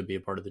Rodney Hood to be a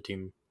part of the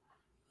team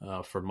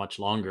for much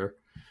longer.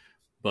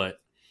 But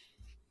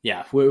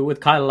yeah,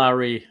 with Kyle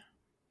Lowry,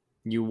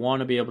 you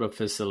want to be able to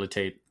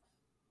facilitate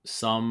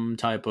some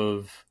type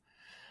of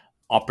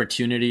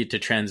opportunity to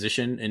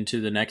transition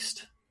into the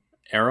next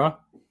era.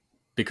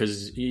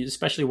 Because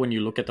especially when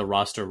you look at the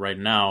roster right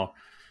now,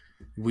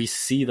 we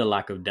see the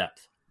lack of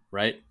depth,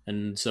 right?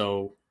 And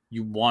so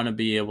you want to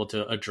be able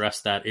to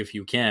address that if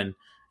you can.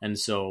 And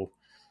so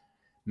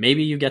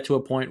maybe you get to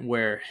a point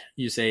where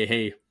you say,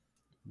 hey,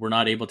 we're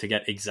not able to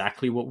get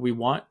exactly what we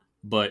want,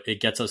 but it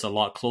gets us a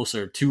lot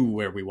closer to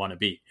where we want to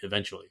be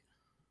eventually.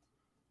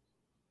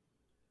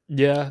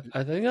 Yeah,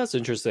 I think that's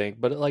interesting.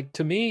 But like,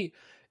 to me,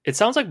 it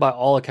sounds like by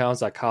all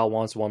accounts that Kyle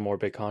wants one more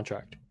big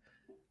contract.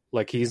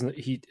 Like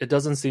it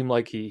doesn't seem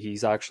like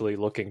he's actually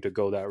looking to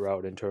go that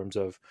route in terms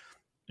of,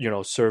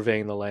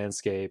 surveying the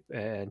landscape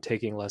and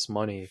taking less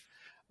money.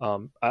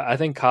 I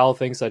think Kyle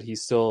thinks that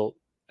he's still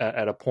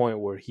at a point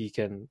where he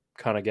can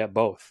kind of get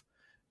both,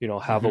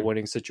 have a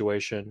winning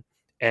situation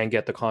and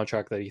get the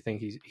contract that he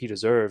thinks he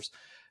deserves.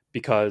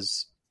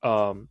 Because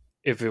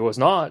if it was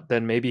not,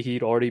 then maybe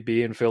he'd already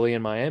be in Philly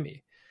and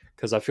Miami.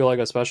 Because I feel like,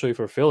 especially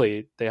for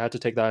Philly, they had to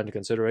take that into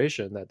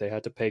consideration, that they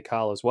had to pay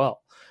Kyle as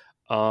well.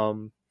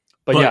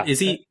 But yeah, is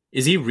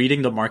he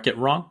reading the market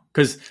wrong?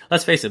 Because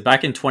let's face it,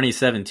 back in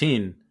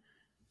 2017,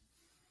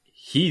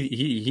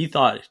 he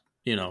thought,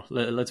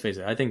 let's face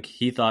it, I think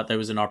he thought there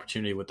was an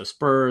opportunity with the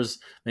Spurs,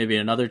 maybe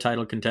another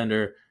title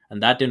contender,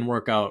 and that didn't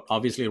work out.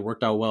 Obviously, it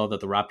worked out well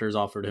that the Raptors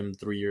offered him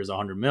 3 years,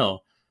 $100 million.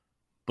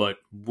 But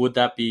would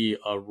that be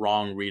a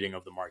wrong reading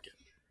of the market?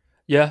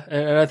 Yeah,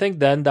 and I think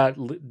then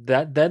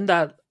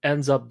that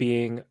ends up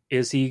being,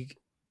 does he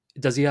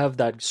have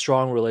that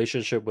strong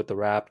relationship with the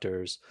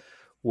Raptors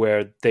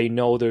where they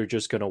know they're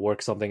just going to work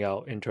something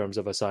out in terms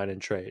of a sign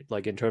and trade,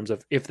 like in terms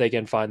of if they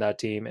can find that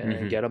team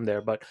and get them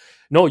there. But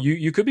no,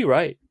 you could be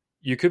right.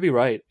 You could be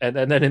right. And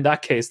then in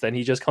that case, then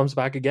he just comes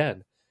back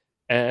again.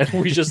 And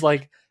we just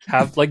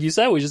have, like you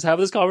said, we just have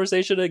this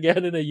conversation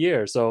again in a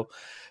year. So,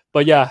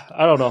 but yeah,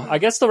 I don't know. I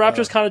guess the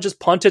Raptors kind of just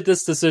punted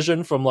this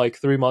decision from like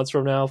 3 months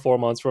from now, 4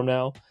 months from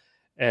now.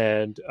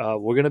 And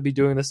we're going to be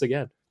doing this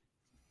again.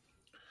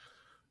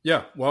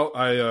 Yeah, well,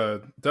 I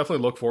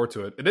definitely look forward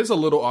to it. It is a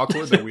little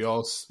awkward that we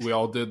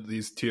all did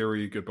these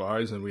teary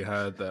goodbyes, and we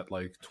had that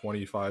like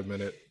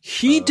 25-minute.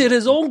 He did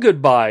his own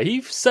goodbye.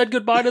 He said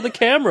goodbye to the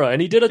camera,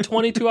 and he did a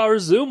 22-hour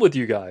Zoom with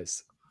you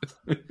guys.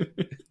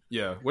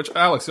 Yeah, which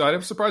Alex,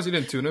 I'm surprised you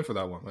didn't tune in for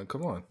that one. Like,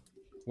 come on.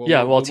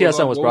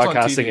 TSN was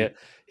broadcasting it.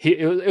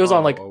 It was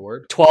on like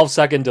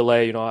 12-second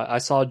delay. I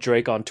saw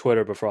Drake on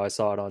Twitter before I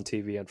saw it on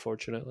TV.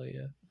 Unfortunately,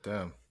 yeah.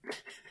 Damn.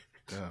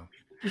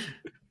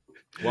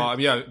 Well,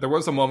 yeah, there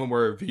was a moment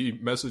where he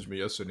messaged me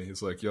yesterday.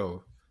 He's like,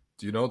 "Yo,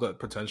 do you know that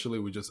potentially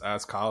we just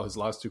asked Kyle his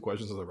last 2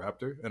 questions as a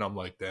Raptor? And I'm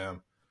like,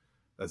 damn,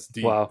 that's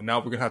deep. Wow. And now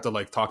we're going to have to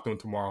like talk to him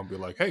tomorrow and be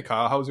like, hey,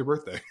 Kyle, how was your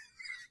birthday?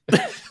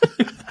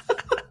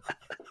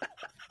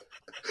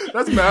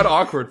 That's mad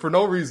awkward for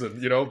no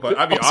reason, you know? But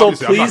I mean, Also,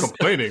 obviously, I'm please- not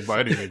complaining by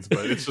any means,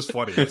 but it's just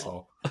funny. That's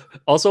all.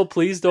 Also,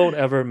 please don't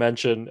ever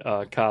mention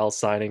Kyle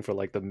signing for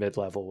like the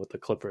mid-level with the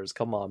Clippers.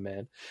 Come on,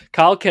 man.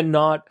 Kyle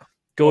cannot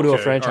go to a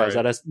Okay, franchise all right.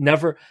 that has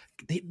never.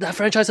 That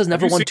franchise has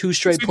never you won seen- 2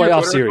 straight seen your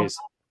playoff Twitter series.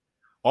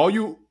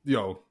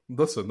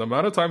 Listen, the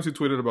amount of times you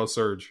tweeted about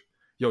Serge,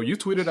 you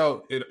tweeted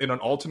out in an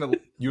alternate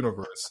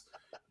universe,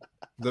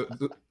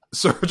 the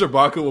Serge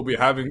Ibaka will be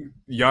having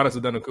Giannis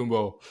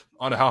Antetokounmpo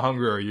on How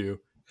Hungry Are You?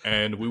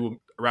 And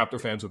Raptor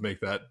fans would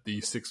make that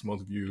the 6th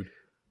most viewed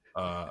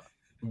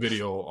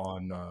video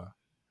on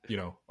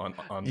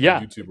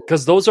YouTube.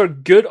 Because those are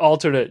good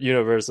alternate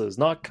universes,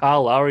 not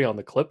Kyle Lowry on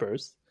the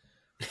Clippers.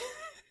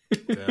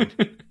 Damn.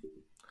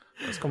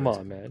 Come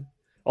on, man.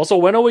 Also,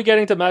 when are we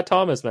getting to Matt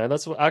Thomas, man?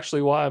 That's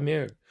actually why I'm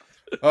here.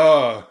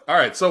 All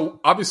right. So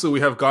obviously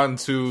we have gotten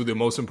to the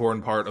most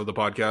important part of the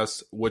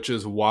podcast, which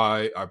is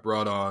why I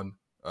brought on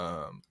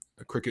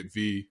Cricket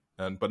V,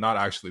 but not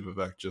actually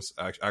Vivek, just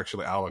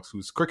actually Alex,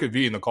 who's Cricket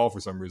V in the call for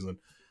some reason.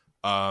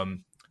 But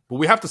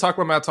we have to talk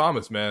about Matt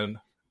Thomas, man.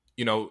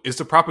 You know, is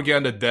the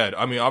propaganda dead?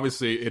 I mean,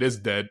 obviously it is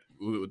dead.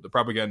 The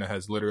propaganda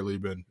has literally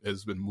been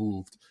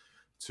moved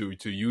to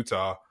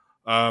Utah.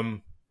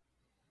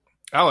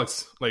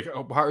 Alex, like,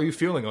 how are you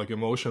feeling, like,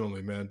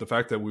 emotionally, man? The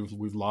fact that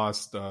we've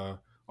lost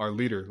our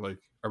leader, like,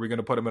 are we going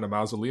to put him in a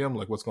mausoleum?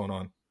 Like, what's going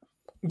on?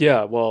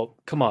 Yeah, well,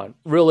 come on.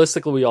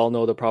 Realistically, we all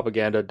know the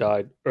propaganda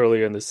died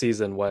earlier in the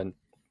season when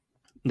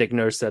Nick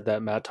Nurse said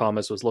that Matt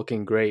Thomas was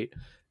looking great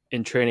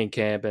in training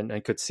camp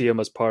and could see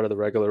him as part of the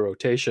regular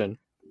rotation.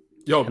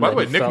 Yo, And by the then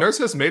way, he Nick felt- Nurse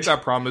has made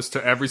that promise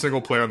to every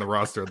single player on the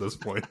roster at this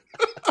point.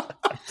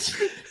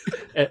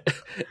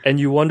 And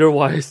you wonder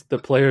why the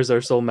players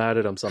are so mad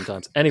at him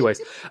sometimes.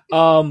 Anyways,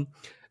 that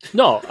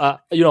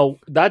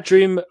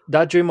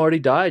dream already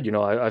died. You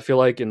know, I feel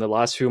like in the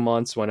last few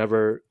months,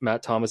 whenever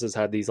Matt Thomas has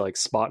had these like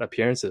spot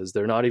appearances,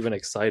 they're not even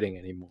exciting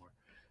anymore.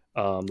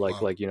 Wow.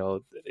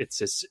 It's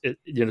just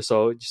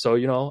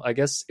so I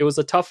guess it was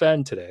a tough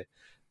end today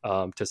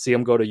to see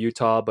him go to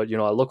Utah, but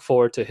I look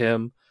forward to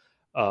him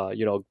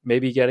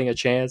maybe getting a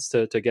chance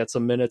to get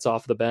some minutes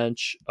off the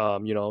bench.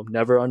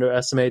 Never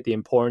underestimate the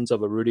importance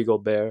of a Rudy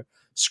Gobert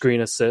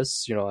screen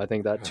assists. I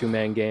think that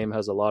 2-man game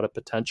has a lot of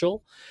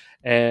potential.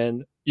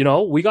 And,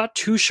 we got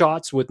 2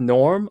 shots with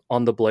Norm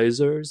on the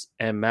Blazers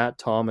and Matt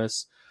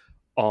Thomas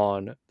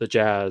on the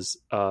Jazz.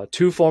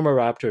 2 former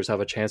Raptors have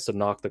a chance to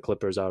knock the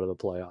Clippers out of the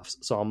playoffs.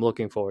 So I'm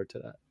looking forward to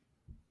that.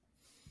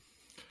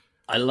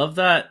 I love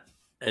that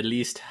at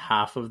least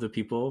half of the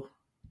people,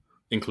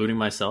 including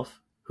myself,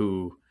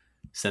 who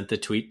sent the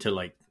tweet to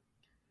like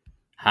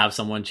have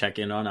someone check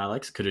in on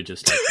Alex could have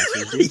just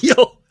messaged you.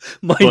 Yo,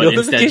 but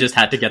instead just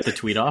had to get the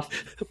tweet off.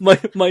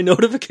 My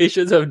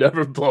notifications have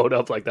never blown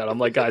up like that. I'm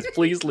like, guys,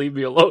 please leave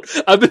me alone.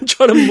 I've been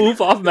trying to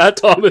move off Matt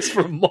Thomas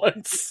for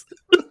months.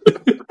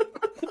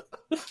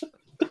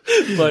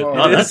 But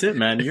Oh, that's it,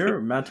 man. You're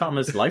Matt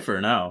Thomas lifer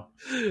now.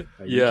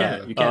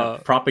 You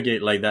can't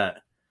propagate like that.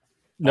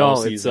 No,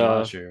 all it's season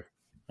last year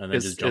and then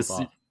just jump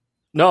off.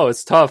 No,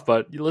 it's tough,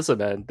 but listen,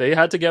 man, they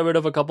had to get rid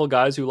of a couple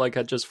guys who like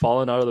had just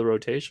fallen out of the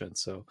rotation.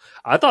 So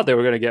I thought they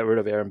were going to get rid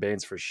of Aaron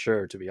Baines for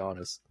sure, to be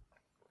honest.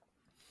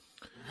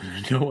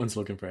 No one's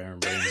looking for Aaron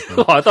Baines.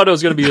 I thought it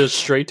was going to be a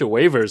straight to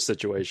waivers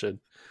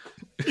situation.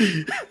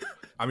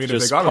 I mean,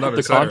 Just if they got pump another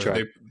the center,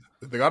 contract.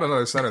 if they got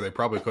another center, they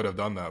probably could have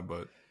done that.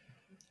 But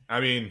I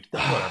mean,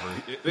 whatever.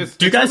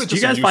 Do you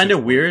guys find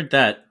it weird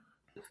that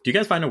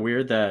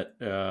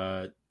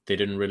they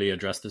didn't really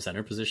address the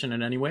center position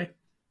in any way?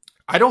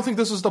 I don't think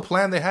this was the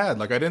plan they had.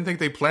 Like, I didn't think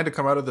they planned to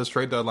come out of this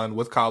trade deadline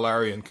with Kyle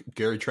Lowry and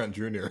Gary Trent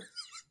Jr.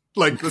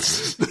 Like,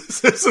 this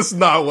is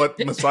not what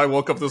Masai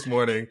woke up this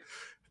morning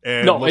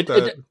and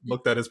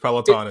looked at his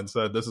Peloton and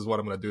said, "This is what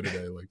I'm going to do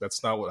today." Like,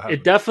 that's not what happened.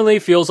 It definitely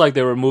feels like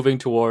they were moving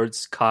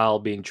towards Kyle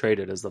being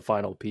traded as the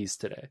final piece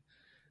today.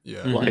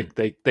 Yeah, Like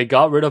they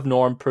got rid of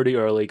Norm pretty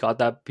early, got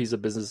that piece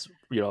of business,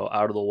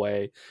 out of the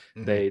way.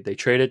 Mhm. They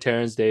traded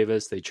Terrence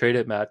Davis, they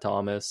traded Matt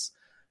Thomas,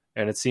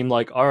 and it seemed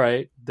like, all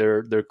right,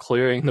 they're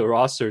clearing the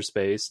roster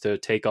space to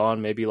take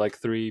on maybe like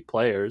 3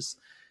 players,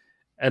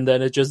 and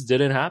then it just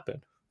didn't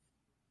happen.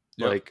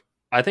 Yeah. Like,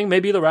 I think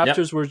maybe the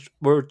Raptors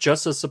were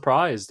just as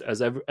surprised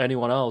as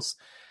anyone else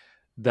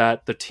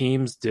that the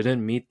teams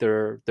didn't meet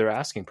their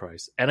asking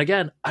price. And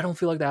again, I don't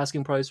feel like the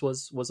asking price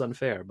was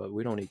unfair, but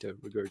we don't need to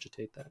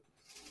regurgitate that.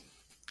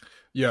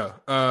 Yeah.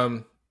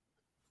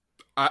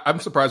 I'm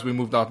surprised we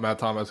moved off Matt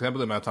Thomas. I can't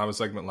believe the Matt Thomas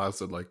segment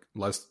lasted like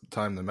less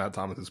time than Matt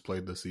Thomas has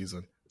played this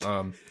season.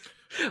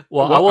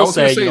 Well, I will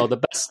say,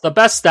 the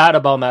best stat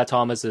about Matt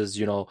Thomas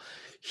is,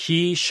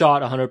 he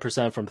shot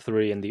 100% from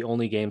 3 in the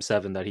only Game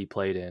 7 that he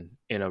played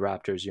in a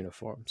Raptors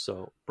uniform.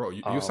 So, bro,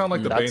 you sound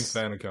like the that's- Baines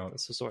fan account.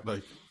 that's the sort.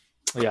 Like,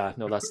 Yeah,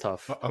 no, that's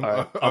tough. All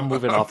right, I'm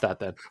moving off that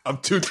then. I'm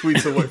 2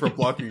 tweets away from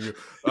blocking you.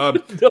 No.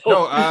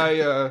 No,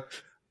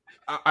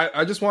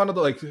 I just wanted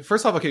to, like,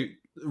 first off, okay,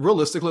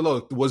 realistically,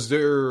 look, was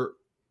there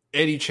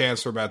any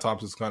chance for Matt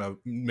Thompson to kind of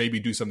maybe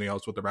do something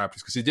else with the Raptors?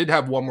 Because he did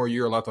have one more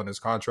year left on his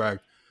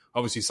contract.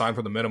 Obviously, signed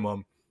for the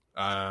minimum.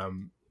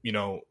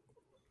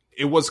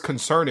 It was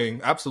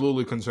concerning,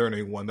 absolutely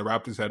concerning, when the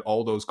Raptors had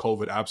all those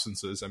COVID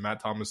absences and Matt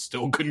Thomas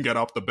still couldn't get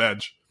off the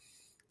bench.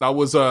 That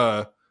was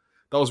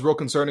real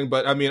concerning.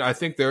 But I mean, I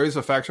think there is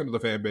a faction of the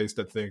fan base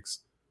that thinks,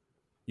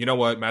 you know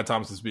what, Matt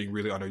Thomas is being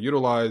really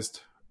underutilized.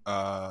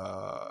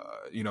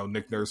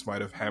 Nick Nurse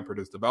might have hampered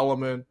his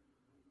development.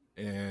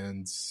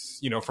 And,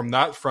 from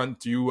that front,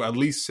 do you at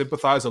least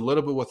sympathize a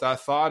little bit with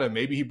that thought? And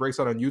maybe he breaks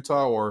out on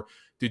Utah? Or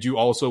did you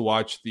also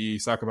watch the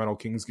Sacramento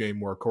Kings game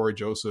where Corey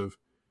Joseph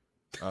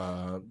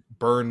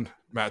burned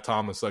Matt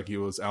Thomas like he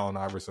was Allen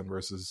Iverson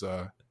versus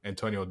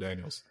Antonio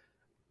Daniels?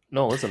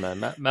 No, listen,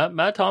 man.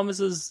 Matt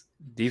Thomas's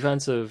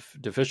defensive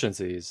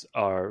deficiencies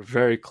are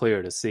very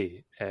clear to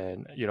see.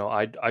 And,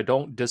 I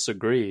don't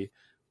disagree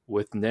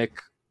with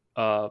Nick,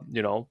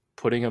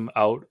 putting him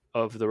out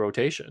of the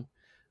rotation.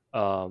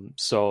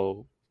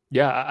 So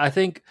yeah, I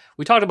think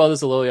we talked about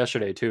this a little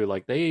yesterday too.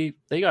 Like they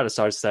got to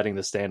start setting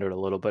the standard a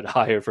little bit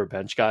higher for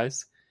bench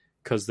guys,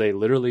 because they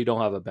literally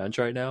don't have a bench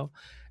right now.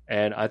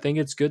 And I think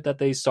it's good that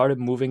they started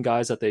moving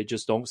guys that they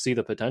just don't see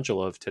the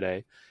potential of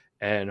today.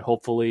 And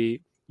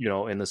hopefully,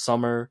 in the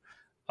summer,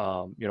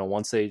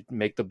 once they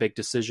make the big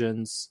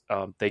decisions,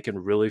 they can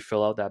really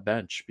fill out that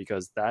bench,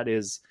 because that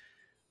is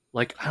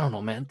like, I don't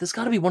know, man, this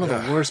got to be one of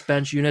the worst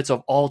bench units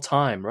of all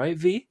time, right,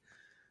 V?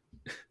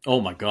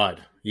 Oh my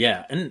God.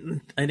 Yeah.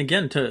 And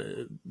again,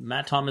 to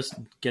Matt Thomas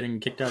getting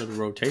kicked out of the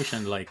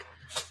rotation, like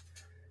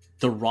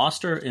the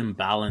roster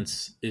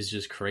imbalance is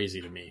just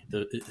crazy to me.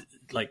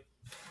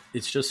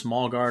 It's just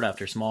small guard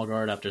after small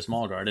guard after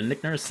small guard. And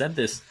Nick Nurse said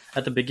this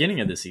at the beginning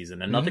of the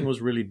season, and nothing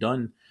was really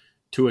done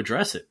to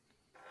address it.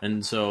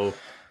 And so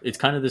it's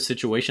kind of the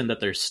situation that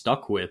they're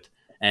stuck with.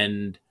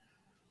 And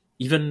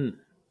even,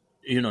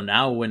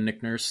 now when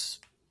Nick Nurse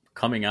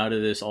coming out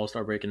of this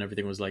All-Star break and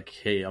everything was like,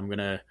 hey, I'm going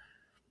to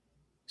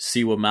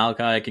see what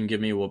Malachi can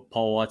give me, what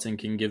Paul Watson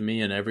can give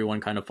me, and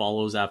everyone kind of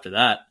follows after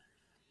that.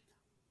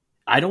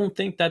 I don't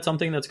think that's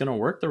something that's going to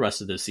work the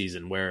rest of the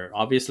season, where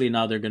obviously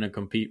now they're going to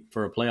compete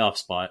for a playoff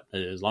spot.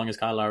 As long as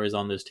Kyle Lowry is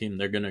on this team,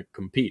 they're going to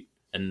compete.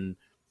 And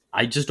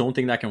I just don't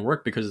think that can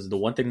work, because the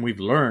one thing we've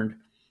learned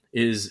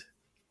is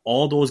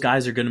all those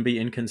guys are going to be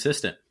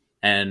inconsistent.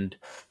 And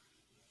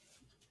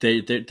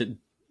there's going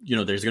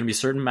to be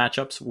certain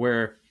matchups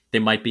where they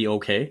might be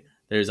okay.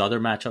 There's other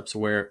matchups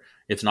where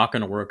it's not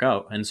going to work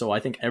out. And so I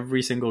think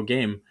every single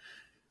game,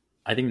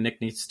 I think Nick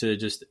needs to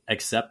just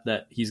accept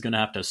that he's going to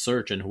have to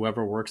search, and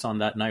whoever works on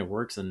that night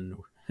works, and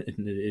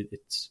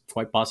it's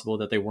quite possible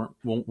that they won't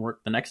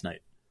work the next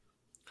night.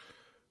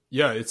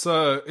 Yeah, it's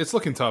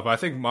looking tough. I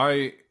think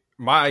my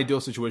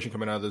ideal situation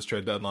coming out of this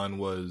trade deadline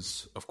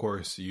was, of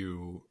course,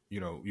 you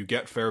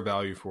get fair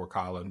value for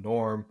Kyle and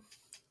Norm,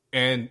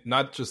 and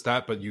not just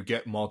that, but you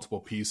get multiple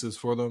pieces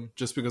for them.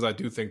 Just because I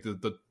do think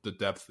that the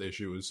depth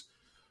issue is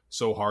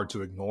so hard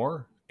to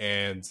ignore,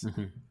 and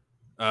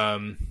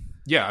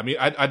yeah, I mean,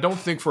 I don't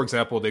think, for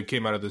example, they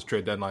came out of this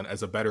trade deadline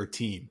as a better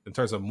team in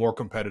terms of more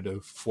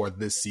competitive for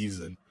this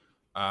season.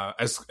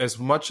 As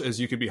much as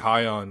you could be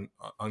high on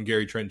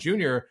Gary Trent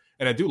Jr.,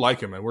 and I do like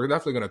him, and we're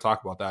definitely going to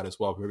talk about that as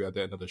well, maybe at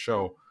the end of the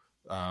show.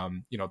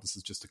 This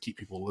is just to keep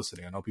people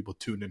listening. I know people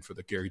tuned in for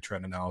the Gary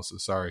Trent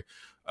analysis. Sorry.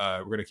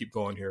 We're going to keep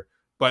going here.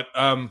 But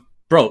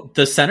bro,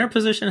 the center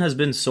position has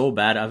been so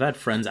bad. I've had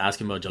friends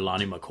asking about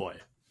Jelani McCoy.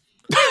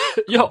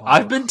 Yo,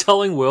 I've been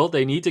telling Will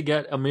they need to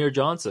get Amir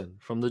Johnson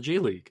from the G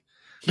League.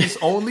 He's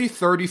only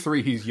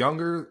 33. He's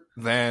younger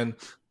than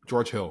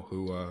George Hill,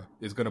 who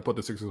is going to put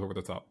the Sixers over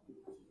the top.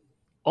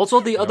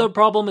 Also, the other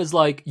problem is,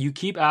 like, you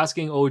keep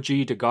asking OG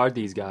to guard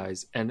these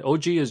guys, and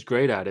OG is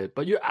great at it,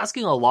 but you're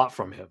asking a lot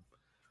from him.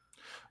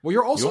 Well,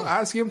 you're also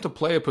asking him to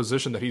play a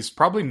position that he's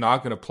probably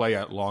not going to play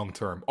at long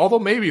term. Although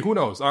maybe, who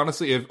knows?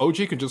 Honestly, if OG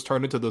can just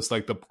turn into this,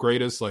 like, the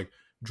greatest, like,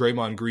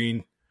 Draymond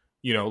Green,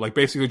 like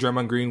basically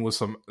Draymond Green with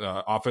some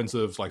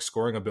offensive, like,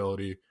 scoring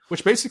ability,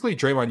 which basically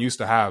Draymond used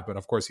to have, but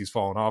of course he's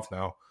fallen off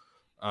now,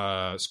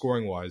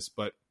 scoring wise.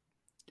 But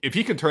if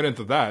he can turn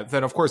into that,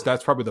 then of course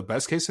that's probably the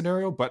best case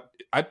scenario. But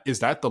is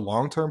that the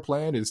long term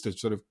plan? Is to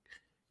sort of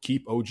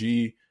keep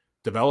OG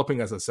developing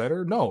as a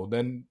center? No.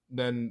 Then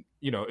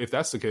if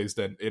that's the case,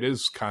 then it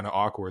is kind of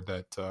awkward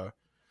that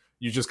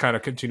you just kind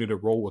of continue to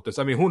roll with this.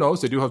 I mean, who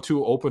knows? They do have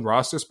 2 open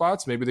roster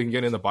spots. Maybe they can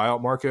get in the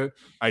buyout market.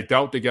 I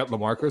doubt they get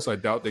LaMarcus. I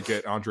doubt they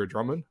get Andre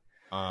Drummond.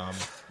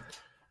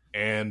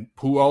 And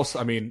who else?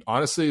 I mean,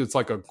 honestly, it's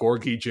like a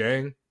Gorgie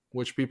Jang,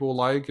 which people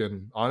like.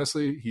 And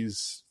honestly,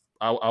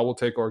 I will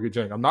take Gorgie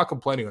Jang. I'm not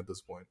complaining at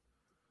this point.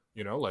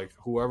 Like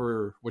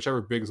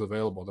whichever big is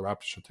available, the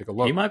Raptors should take a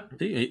look. He might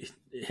be.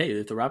 Hey,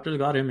 if the Raptors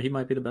got him, he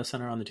might be the best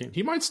center on the team.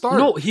 He might start.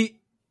 No, he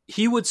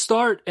would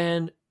start,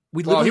 and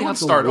he would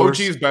start. OG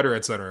is better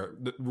at center,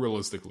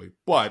 realistically,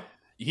 but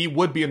he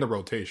would be in the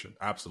rotation.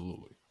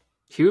 Absolutely,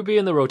 he would be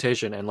in the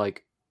rotation, and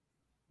like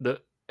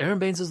Aaron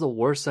Baines is the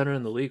worst center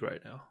in the league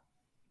right now.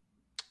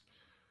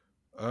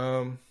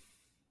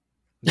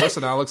 Worse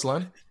than Alex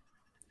Len.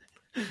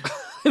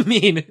 I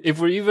mean, if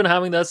we're even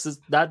having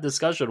that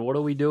discussion, what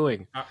are we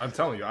doing? I'm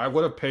telling you, I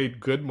would have paid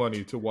good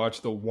money to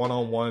watch the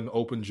one-on-one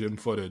open gym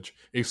footage,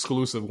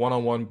 exclusive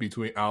one-on-one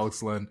between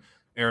Alex Len,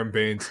 Aaron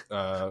Baines,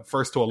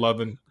 first to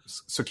 11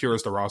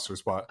 secures the roster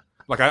spot.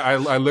 Like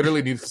I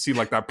literally need to see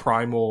like that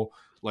primal,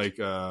 like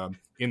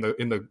in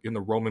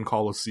the Roman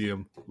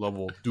Colosseum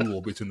level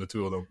duel between the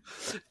two of them.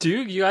 Do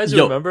you guys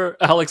remember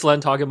Alex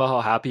Len talking about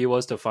how happy he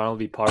was to finally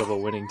be part of a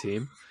winning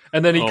team?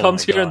 And then he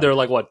comes here and they're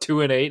like, what,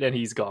 2-8 and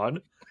he's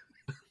gone?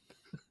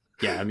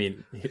 Yeah, I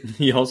mean,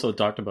 he also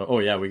talked about,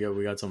 we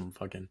got some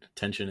fucking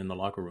tension in the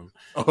locker room.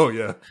 Oh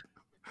yeah,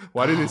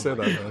 why did he say that?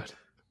 Man?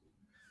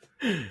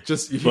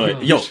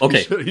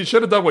 He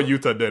should have done what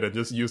Utah did and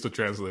just used the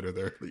translator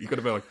there. You could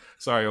have been like,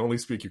 "Sorry, I only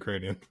speak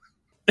Ukrainian."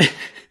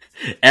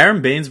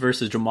 Aaron Baines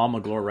versus Jamal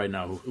Magloire right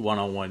now,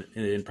 1-on-1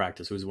 in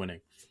practice. Who's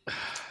winning?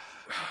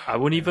 I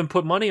wouldn't even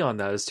put money on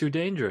that. It's too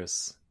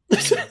dangerous.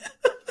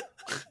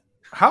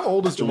 How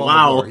old is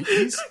Jamal Magloire?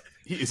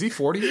 Is he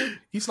 40?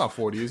 He's not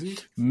 40, is he?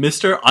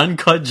 Mr.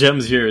 Uncut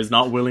Gems here is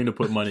not willing to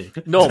put money.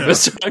 No,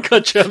 Mr.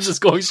 Uncut Gems is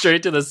going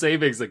straight to the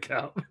savings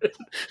account.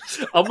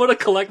 I'm going to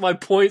collect my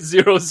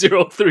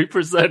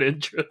 0.003%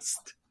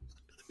 interest.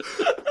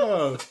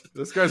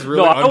 This guy's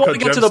really Uncut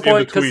Gems in the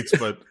tweets,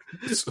 but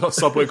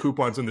Subway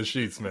coupons in the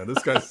sheets, man.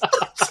 This guy's...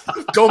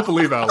 Don't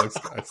believe Alex,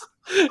 guys.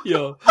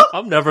 Yo,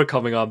 I'm never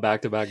coming on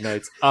back-to-back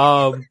nights.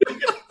 No,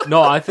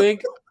 I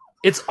think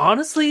it's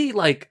honestly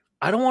like,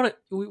 I don't want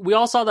to. We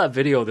all saw that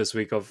video this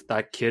week of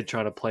that kid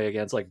trying to play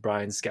against like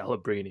Brian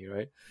Scalabrine,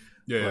 right?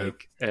 Yeah.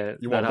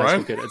 You want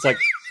Brian? Kid. It's like,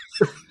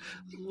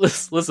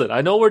 listen.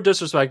 I know we're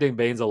disrespecting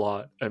Baines a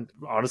lot, and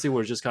honestly,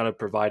 we're just kind of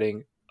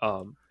providing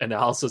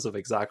analysis of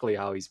exactly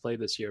how he's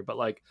played this year. But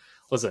like,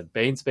 listen,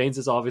 Baines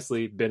has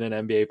obviously been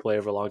an NBA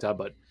player for a long time,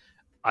 but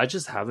I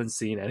just haven't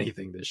seen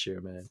anything this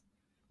year, man.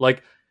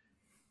 Like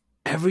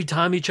every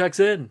time he checks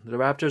in, the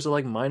Raptors are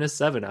like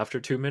 -7 after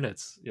 2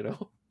 minutes. You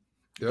know.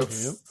 Yep.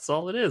 That's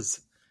all it is.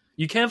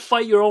 You can't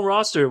fight your own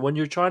roster when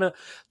you're trying to...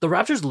 The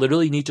Raptors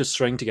literally need to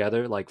string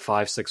together like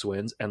 5-6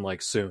 wins and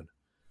like soon.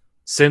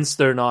 Since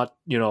they're not,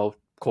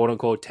 quote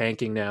unquote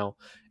tanking now,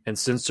 and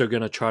since they're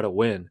going to try to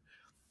win,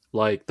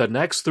 like the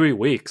next 3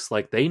 weeks,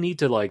 like they need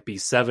to like be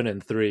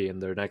 7-3 in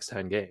their next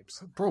 10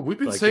 games. Bro, we've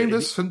been saying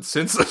this since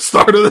the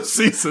start of the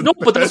season. No,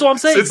 but that's what I'm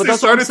saying. Since they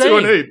started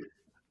 2-8.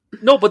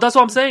 No, but that's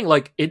what I'm saying.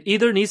 Like it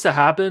either needs to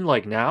happen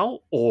like now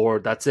or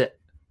that's it.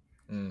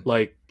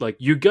 Like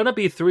you're gonna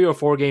be 3 or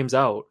 4 games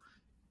out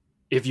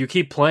if you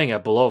keep playing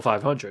at below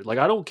 500. Like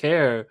I don't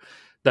care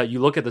that you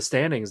look at the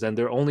standings and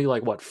they're only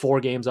like 4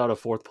 games out of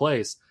 4th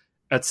place.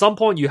 At some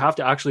point you have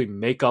to actually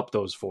make up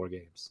those 4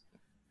 games.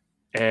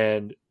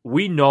 And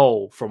we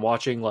know from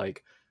watching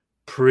like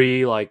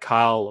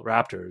Kyle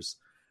Raptors,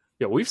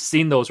 we've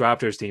seen those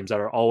Raptors teams that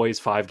are always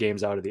 5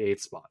 games out of the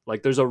 8th spot.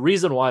 Like there's a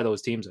reason why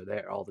those teams are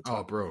there all the time.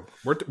 Oh, bro,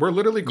 we're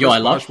literally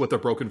Chris Bosh with a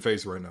broken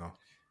face right now.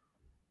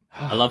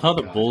 I love how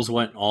the Bulls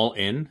went all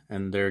in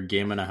and they're 1.5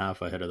 games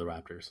ahead of the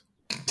Raptors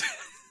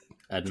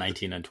at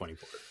 19 and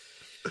 24.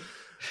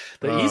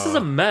 The East is a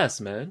mess,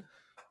 man.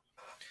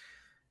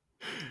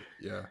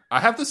 Yeah, I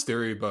have this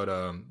theory, but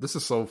this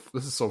is so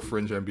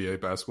fringe NBA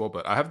basketball.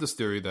 But I have this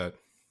theory that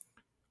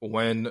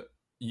when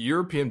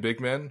European big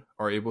men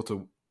are able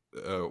to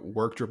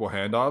work dribble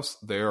handoffs,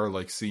 they are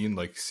like seen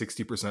like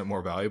 60%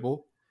 more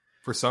valuable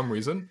for some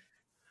reason.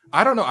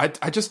 I don't know.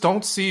 I just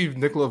don't see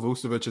Nikola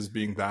Vucevic as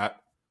being that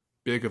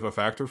big of a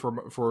factor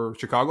for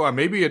Chicago. And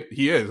maybe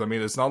he is. I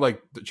mean, it's not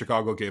like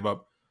Chicago gave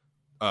up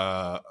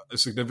a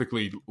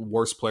significantly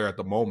worse player at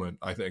the moment.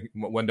 I think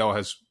Wendell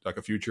has like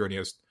a future, and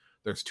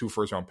there's 2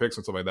 first-round picks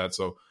and stuff like that.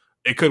 So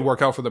it could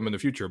work out for them in the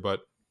future. But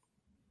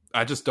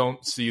I just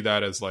don't see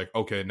that as like,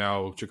 okay,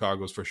 now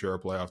Chicago's for sure a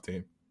playoff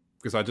team,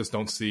 because I just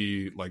don't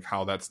see like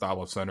how that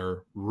style of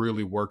center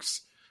really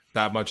works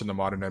that much in the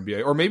modern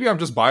NBA. Or maybe I'm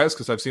just biased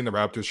because I've seen the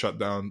Raptors shut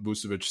down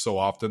Vucevic so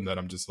often that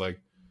I'm just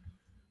like,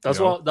 that's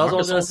what I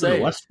was going to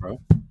say. West,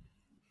 bro.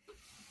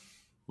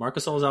 Marc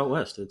Gasol's out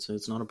west.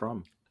 It's not a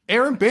problem.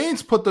 Aaron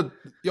Baines put the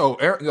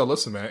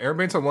listen, man. Aaron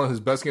Baines had one of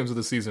his best games of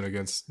the season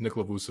against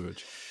Nikola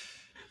Vucevic.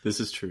 This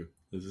is true.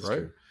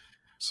 True.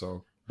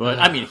 So, but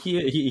I mean,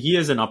 he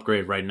is an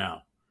upgrade right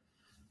now.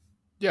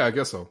 Yeah, I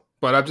guess so.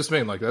 But I'm just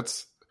saying, like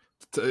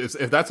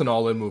if that's an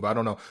all-in move, I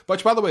don't know.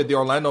 But by the way, the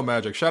Orlando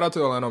Magic. Shout out to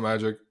the Orlando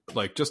Magic.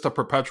 Like just a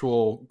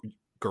perpetual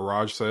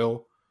garage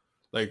sale.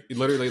 Like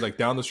literally, like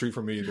down the street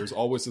from me, there's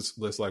always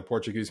this like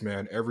Portuguese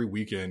man. Every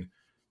weekend,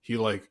 he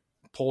like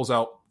pulls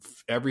out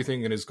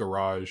everything in his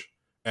garage,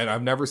 and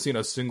I've never seen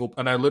a single.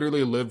 And I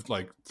literally lived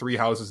like 3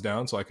 houses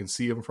down, so I can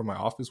see him from my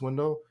office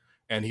window.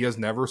 And he has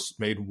never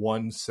made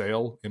one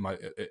sale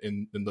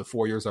in the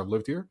 4 years I've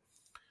lived here.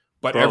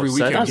 But every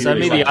weekend, send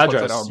me the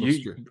address.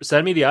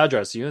 Send me the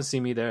address. You're gonna see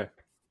me there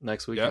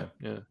next weekend.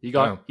 Yeah. You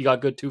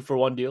got good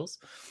 2-for-1 deals.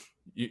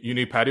 You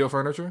need patio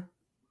furniture?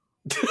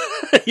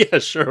 Yeah,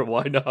 sure.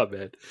 Why not,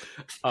 man?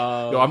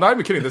 No, I'm not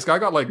even kidding. This guy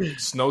got like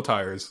snow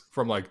tires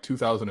from like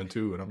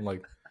 2002, and I'm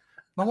like,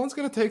 no one's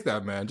gonna take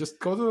that, man. Just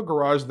go to the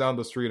garage down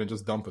the street and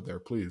just dump it there,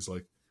 please.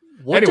 Like,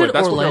 Anyway,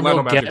 that's what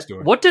Orlando Magic's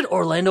doing. What did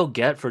Orlando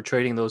get for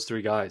trading those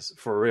 3 guys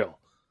for real?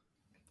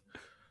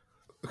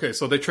 Okay,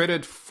 so they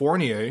traded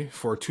Fournier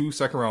for 2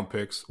 second-round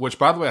picks, which,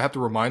 by the way, I have to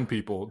remind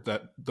people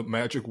that the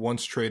Magic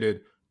once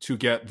traded to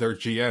get their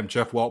GM,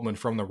 Jeff Weltman,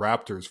 from the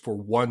Raptors for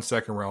 1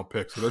 second-round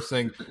pick. So they're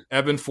saying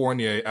Evan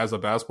Fournier, as a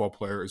basketball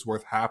player, is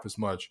worth half as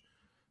much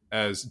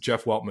as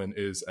Jeff Weltman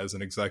is as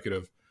an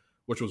executive,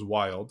 which was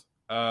wild.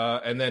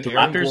 And then the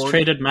Raptors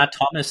traded Matt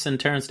Thomas and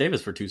Terrence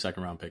Davis for 2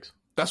 second-round picks.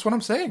 That's what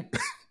I'm saying.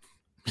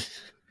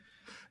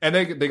 And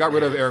they got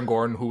rid of Aaron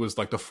Gordon, who was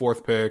like the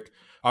 4th pick.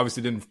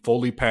 Obviously didn't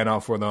fully pan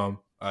out for them.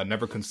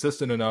 Never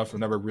consistent enough and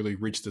never really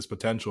reached his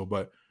potential.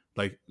 But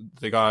like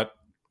they got,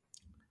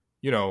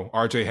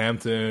 RJ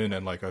Hampton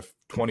and like a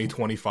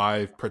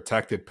 2025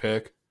 protected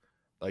pick.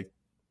 Like,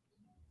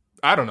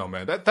 I don't know,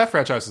 man. That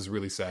franchise is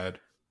really sad.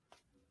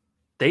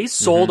 They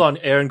sold on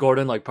Aaron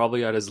Gordon like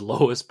probably at his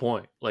lowest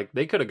point. Like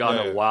they could have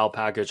gotten a wild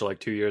package like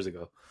 2 years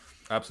ago.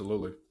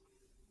 Absolutely.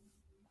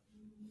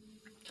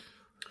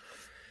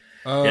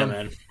 Yeah,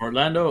 man.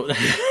 Orlando,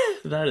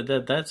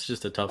 that's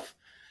just a tough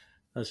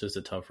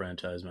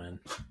franchise, man.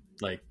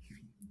 Like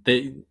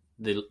they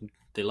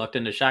lucked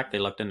into Shaq, they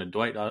lucked into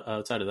Dwight.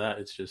 Outside of that,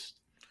 it's just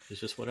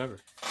whatever.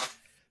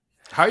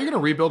 How are you going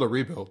to rebuild a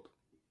rebuild?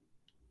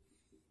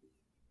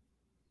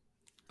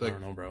 Like, I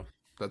don't know, bro.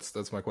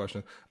 That's my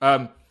question.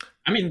 I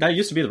mean, that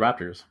used to be the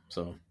Raptors,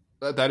 so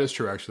that is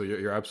true. Actually,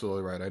 you're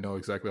absolutely right. I know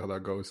exactly how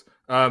that goes.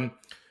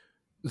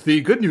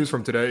 The good news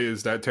from today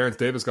is that Terrence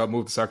Davis got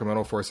moved to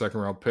Sacramento for a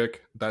second-round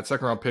pick. That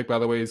second-round pick, by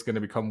the way, is going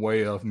to become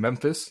way of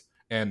Memphis,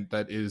 and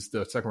that is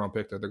the second-round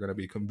pick that they're going to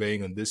be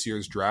conveying in this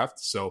year's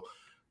draft. So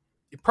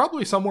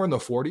probably somewhere in the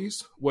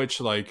 40s, which,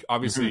 like,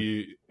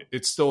 obviously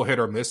it's still hit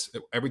or miss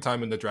every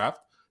time in the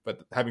draft.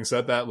 But having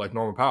said that, like,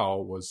 Norman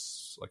Powell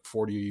was like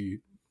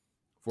 42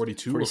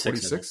 or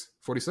 46?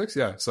 46,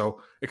 yeah.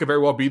 So it could very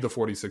well be the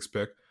 46th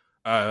pick.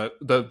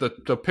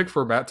 The pick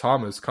for Matt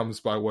Thomas comes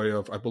by way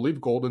of, I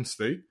believe, Golden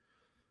State.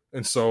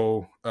 And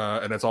so,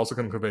 and it's also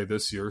going to convey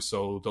this year.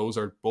 So those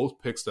are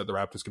both picks that the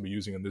Raptors can be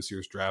using in this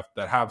year's draft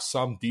that have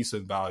some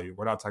decent value.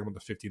 We're not talking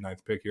about the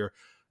 59th pick here.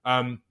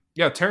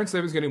 Yeah, Terrence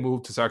Davis getting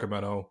moved to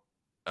Sacramento.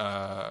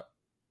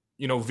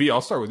 V,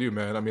 I'll start with you,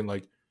 man. I mean,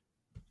 like,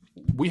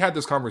 we had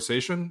this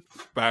conversation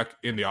back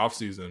in the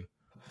offseason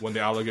when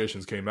the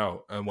allegations came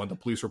out and when the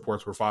police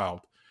reports were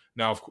filed.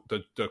 Now,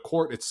 the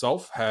court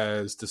itself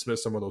has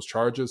dismissed some of those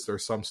charges.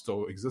 There's some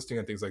still existing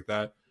and things like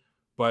that.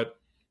 But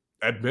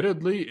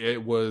admittedly,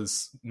 it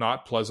was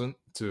not pleasant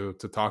to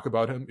talk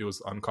about him. It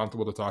was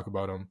uncomfortable to talk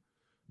about him.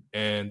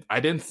 And I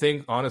didn't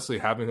think, honestly,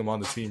 having him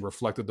on the team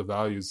reflected the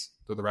values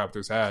that the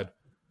Raptors had.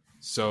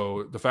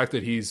 So the fact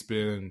that he's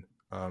been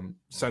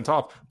sent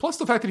off, plus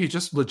the fact that he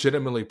just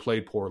legitimately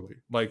played poorly,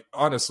 like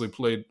honestly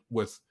played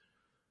with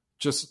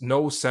just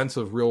no sense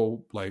of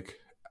real like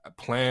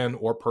plan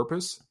or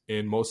purpose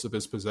in most of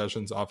his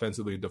possessions,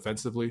 offensively and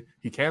defensively.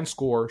 He can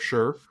score,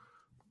 sure,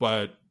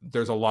 but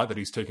there's a lot that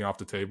he's taking off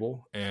the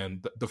table.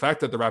 And the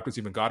fact that the Raptors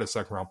even got a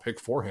second-round pick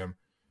for him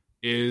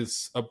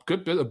is a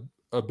good bit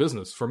of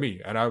business for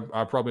me. And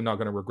I'm probably not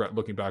going to regret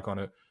looking back on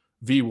it.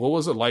 V, what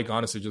was it like,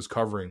 honestly, just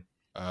covering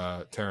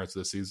Terrence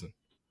this season?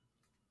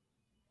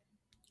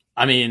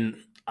 I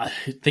mean,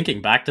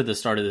 thinking back to the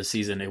start of the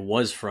season, it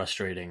was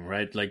frustrating,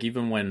 right? Like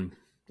even when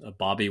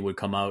Bobby would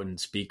come out and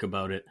speak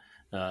about it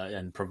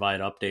and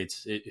provide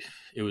updates,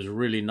 it was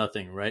really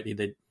nothing, right?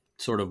 They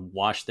sort of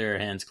washed their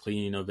hands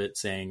clean of it,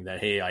 saying that,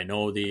 hey, I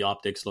know the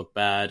optics look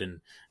bad and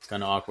it's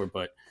kind of awkward,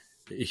 but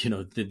the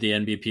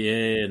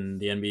NBPA and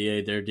the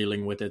NBA, they're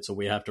dealing with it, so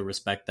we have to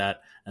respect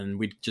that. And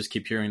we just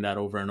keep hearing that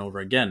over and over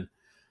again.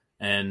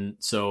 And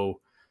so,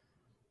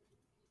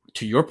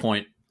 to your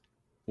point,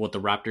 what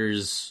the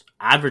Raptors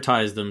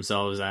advertised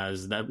themselves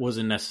as, that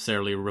wasn't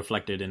necessarily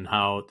reflected in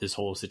how this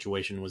whole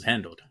situation was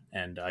handled.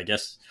 And I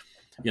guess,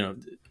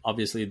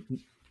 obviously,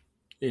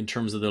 in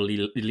terms of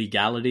the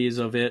legalities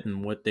of it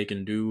and what they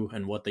can do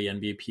and what the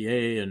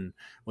NBPA and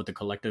what the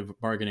collective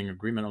bargaining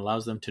agreement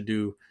allows them to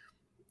do,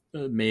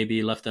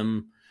 maybe left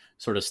them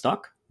sort of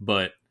stuck.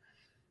 But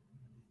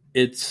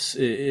it's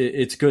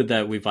good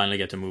that we finally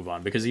get to move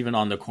on, because even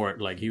on the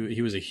court, like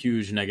he was a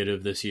huge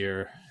negative this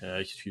year.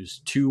 He was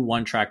too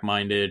one-track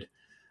minded,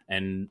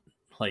 and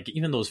like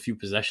even those few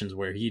possessions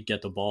where he'd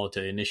get the ball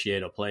to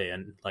initiate a play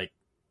and like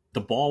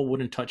the ball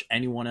wouldn't touch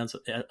anyone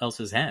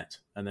else's hands.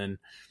 And then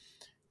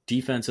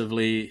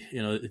defensively,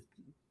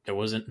 there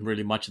wasn't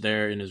really much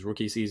there in his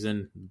rookie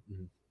season.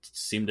 It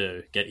seemed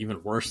to get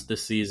even worse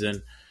this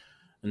season.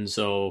 And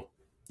so,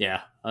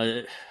 yeah,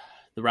 the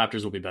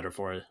Raptors will be better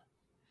for it.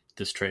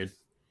 This trade.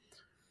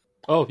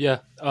 Oh yeah.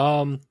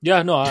 No,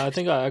 I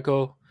think I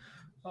echo,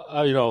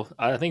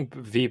 I think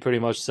V pretty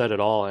much said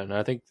it all. And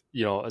I think,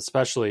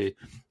 especially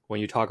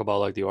when you talk about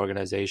like the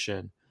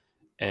organization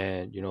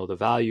and, the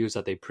values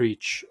that they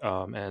preach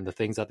and the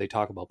things that they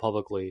talk about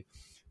publicly.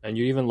 And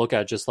you even look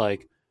at just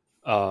like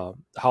how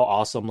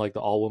awesome like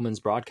the all women's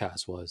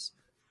broadcast was.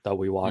 that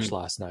we watched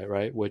last night,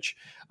 right? Which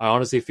I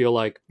honestly feel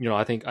like,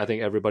 I think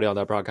everybody on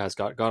that broadcast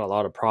got a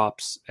lot of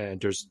props, and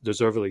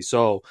deservedly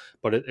so.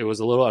 But it was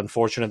a little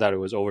unfortunate that it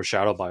was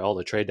overshadowed by all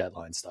the trade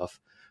deadline stuff.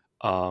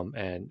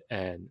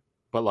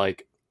 But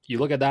like, you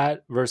look at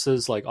that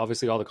versus like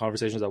obviously all the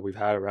conversations that we've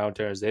had around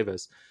Terrence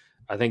Davis.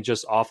 I think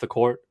just off the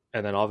court,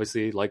 and then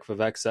obviously like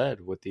Vivek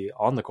said with the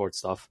on the court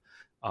stuff,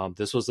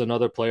 this was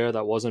another player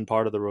that wasn't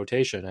part of the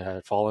rotation and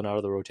had fallen out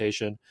of the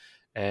rotation.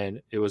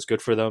 And it was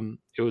good for them.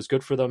 It was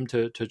good for them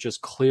to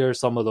just clear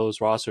some of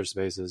those roster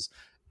spaces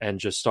and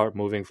just start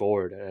moving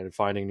forward and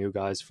finding new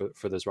guys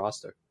for this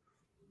roster.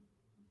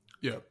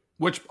 Yeah,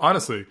 which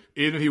honestly,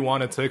 even if you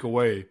want to take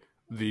away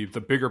the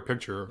bigger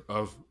picture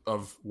of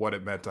what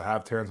it meant to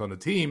have Terrence on the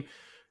team,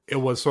 it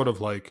was sort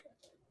of like,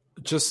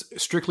 just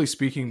strictly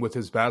speaking, with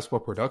his basketball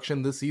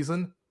production this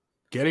season,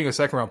 getting a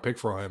second round pick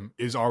for him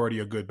is already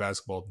a good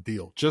basketball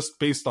deal. Just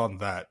based on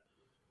that.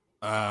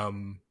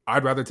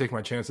 I'd rather take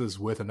my chances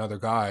with another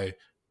guy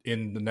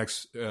in the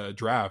next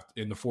draft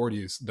in the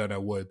 40s than I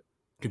would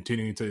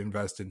continuing to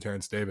invest in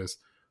Terrence Davis.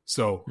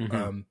 So,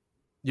 that's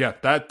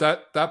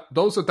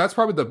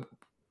probably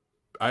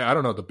I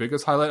don't know, the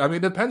biggest highlight. I mean,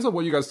 it depends on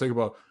what you guys think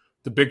about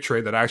the big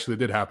trade that actually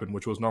did happen,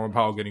 which was Norman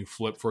Powell getting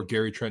flipped for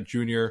Gary Trent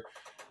Jr.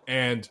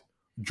 and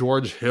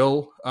George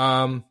Hill.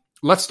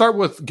 Let's start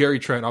with Gary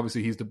Trent.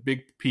 Obviously, he's the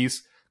big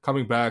piece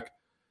coming back.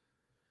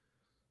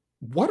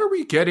 What are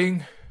we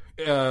getting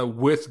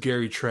with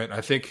Gary Trent?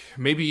 I think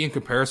maybe in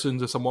comparison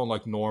to someone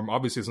like Norm,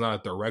 obviously it's not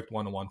a direct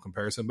one-on-one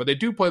comparison, but they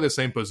do play the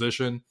same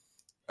position.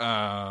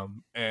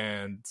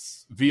 And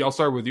V, I'll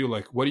start with you.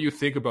 Like, what do you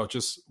think about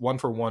just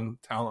one-for-one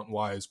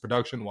talent-wise,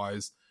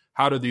 production-wise?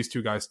 How do these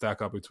two guys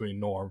stack up between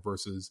Norm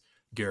versus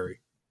Gary?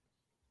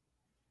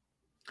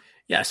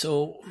 Yeah,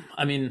 so,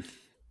 I mean,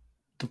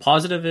 the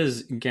positive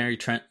is Gary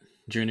Trent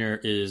Jr.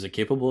 is a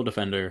capable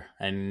defender,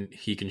 and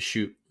he can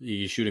shoot.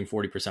 He's shooting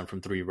 40%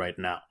 from three right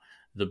now.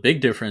 The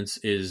big difference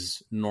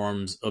is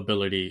Norm's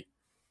ability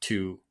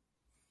to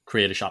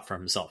create a shot for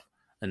himself.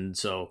 And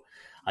so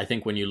I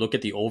think when you look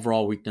at the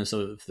overall weakness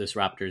of this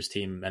Raptors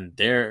team and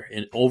their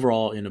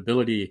overall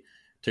inability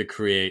to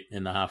create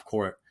in the half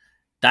court,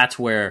 that's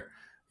where,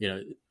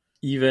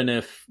 even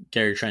if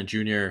Gary Trent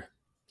Jr.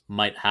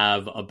 might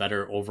have a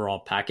better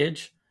overall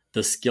package,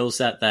 the skill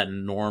set that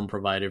Norm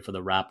provided for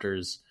the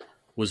Raptors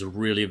was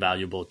really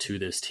valuable to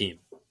this team.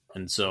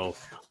 And so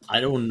I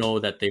don't know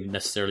that they've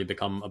necessarily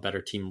become a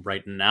better team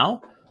right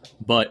now,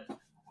 but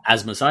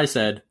as Masai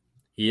said,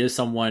 he is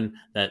someone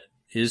that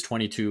is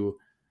 22,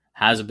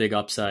 has a big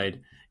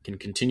upside, can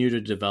continue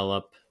to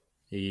develop.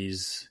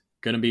 He's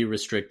going to be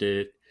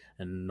restricted,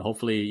 and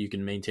hopefully you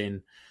can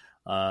maintain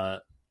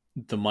the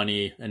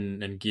money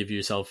and give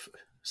yourself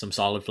some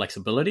solid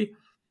flexibility.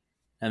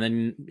 And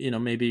then,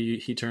 maybe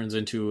he turns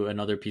into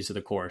another piece of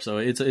the core. So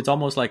it's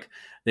almost like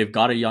they've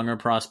got a younger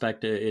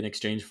prospect in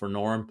exchange for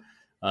Norm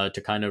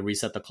to kind of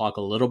reset the clock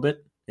a little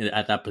bit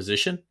at that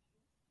position.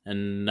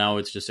 And now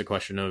it's just a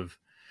question of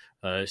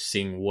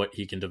seeing what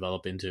he can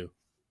develop into.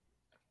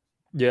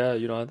 Yeah,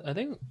 I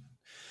think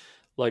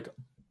like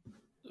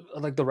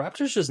the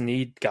Raptors just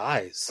need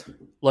guys.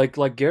 Like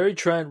Gary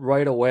Trent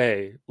right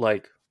away,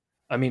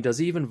 does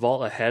he even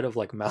vault ahead of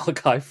like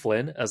Malachi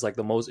Flynn as like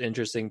the most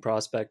interesting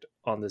prospect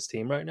on this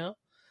team right now?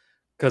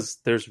 Because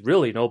there's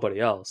really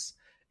nobody else.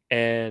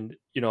 And,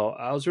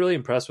 I was really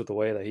impressed with the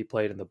way that he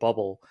played in the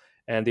bubble.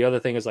 And the other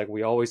thing is, like,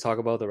 we always talk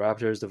about the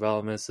Raptors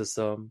development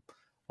system,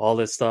 all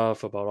this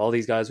stuff about all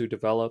these guys who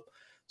develop.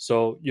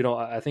 So,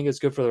 I think it's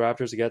good for the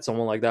Raptors to get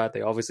someone like that.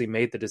 They obviously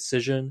made the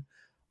decision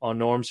on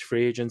Norm's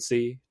free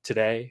agency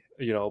today,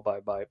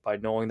 by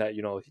knowing that,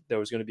 there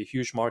was going to be a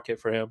huge market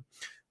for him,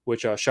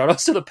 which shout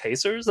outs to the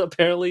Pacers,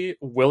 apparently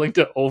willing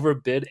to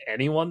overbid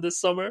anyone this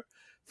summer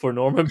for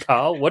Norman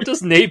Powell. What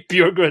does Nate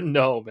Bjorkgren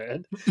know,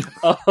 man?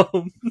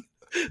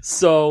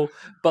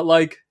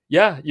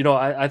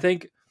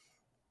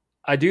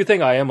 I do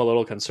think I am a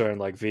little concerned,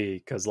 like V,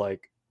 because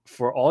like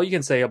for all you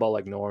can say about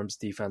like Norm's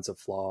defensive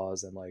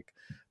flaws and like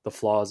the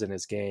flaws in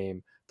his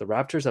game, the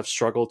Raptors have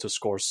struggled to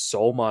score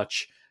so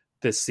much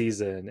this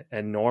season,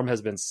 and Norm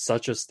has been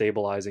such a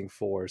stabilizing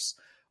force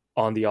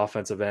on the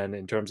offensive end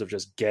in terms of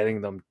just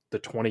getting them the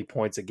 20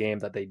 points a game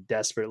that they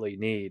desperately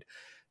need.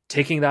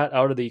 Taking that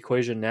out of the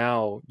equation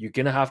now, you're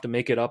going to have to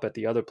make it up at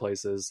the other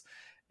places.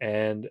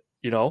 And,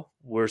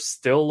 we're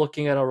still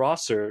looking at a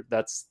roster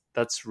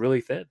that's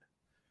really thin.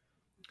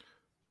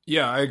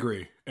 Yeah, I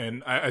agree.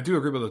 And I do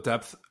agree with the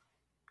depth.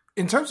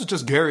 In terms of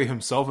just Gary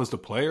himself as the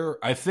player,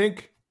 I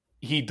think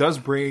he does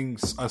bring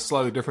a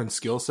slightly different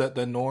skill set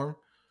than Norm.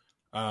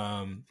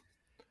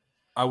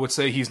 I would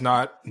say he's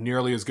not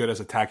nearly as good as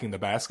attacking the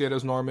basket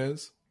as Norm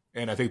is.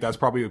 And I think that's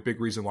probably a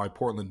big reason why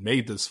Portland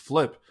made this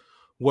flip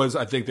was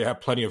I think they have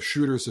plenty of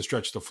shooters to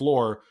stretch the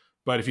floor.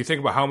 But if you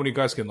think about how many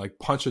guys can like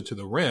punch it to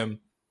the rim,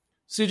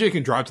 CJ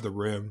can drive to the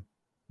rim.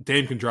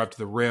 Dame can drive to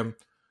the rim.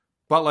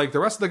 But like the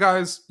rest of the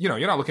guys, you're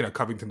not looking at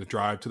Covington to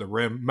drive to the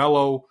rim.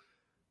 Melo,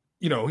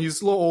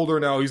 he's a little older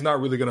now. He's not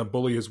really going to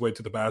bully his way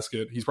to the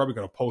basket. He's probably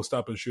going to post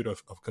up and shoot a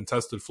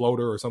contested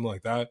floater or something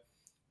like that.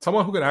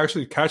 someone who can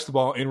actually catch the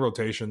ball in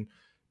rotation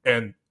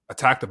and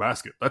attack the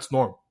basket. That's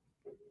Norm.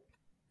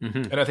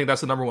 And I think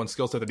that's the number one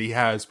skill set that he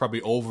has,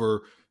 probably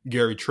over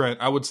Gary Trent.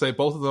 I would say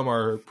both of them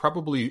are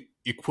probably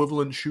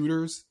equivalent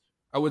shooters,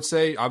 I would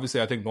say. Obviously,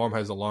 I think Norm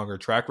has a longer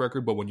track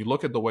record, but when you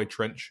look at the way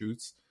Trent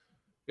shoots,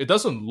 it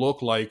doesn't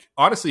look like,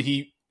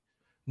 honestly,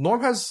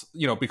 Norm has,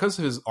 because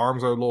his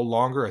arms are a little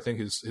longer, I think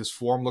his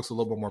form looks a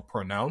little bit more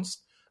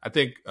pronounced. I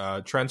think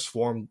Trent's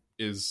form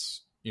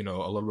is, a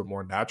little bit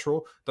more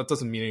natural. That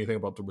doesn't mean anything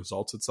about the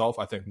results itself.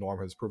 I think Norm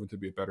has proven to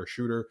be a better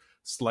shooter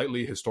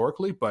slightly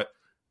historically, but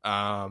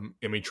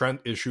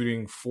Trent is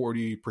shooting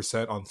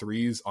 40% on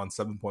threes on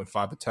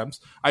 7.5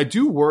 attempts. I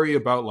do worry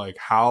about like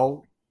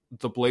how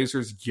the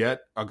Blazers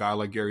get a guy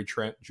like Gary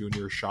Trent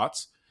Jr.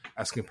 shots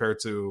as compared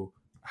to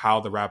how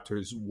the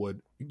Raptors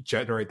would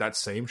generate that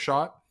same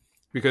shot.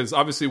 Because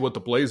obviously with the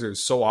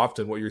Blazers, so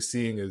often what you're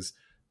seeing is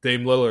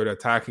Dame Lillard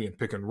attacking and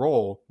pick and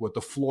roll with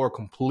the floor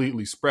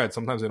completely spread.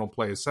 Sometimes they don't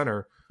play a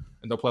center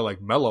and they'll play like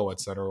Melo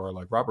at center or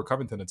like Robert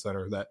Covington at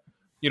center that,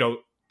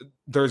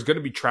 there's going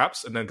to be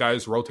traps, and then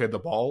guys rotate the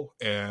ball,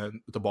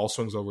 and the ball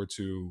swings over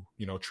to,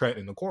 Trent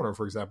in the corner,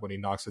 for example, when he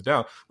knocks it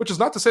down, which is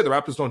not to say the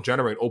Raptors don't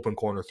generate open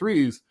corner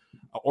threes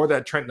or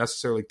that Trent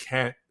necessarily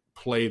can't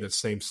play the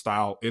same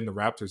style in the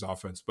Raptors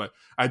offense. But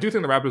I do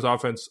think the Raptors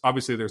offense,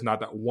 obviously there's not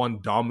that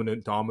one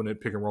dominant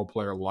pick and roll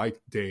player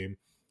like Dame.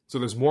 So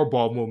there's more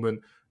ball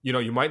movement.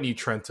 You might need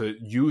Trent to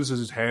use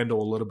his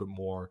handle a little bit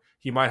more.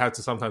 He might have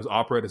to sometimes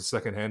operate as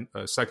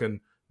a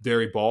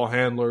secondary ball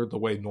handler the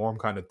way Norm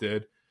kind of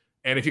did.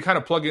 And if you kind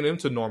of plug it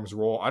into Norm's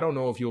role, I don't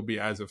know if he'll be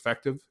as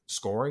effective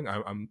scoring.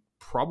 I'm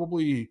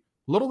probably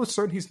a little bit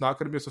certain he's not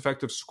going to be as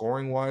effective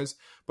scoring-wise.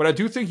 But I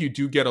do think you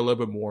do get a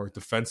little bit more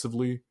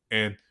defensively.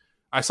 And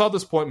I saw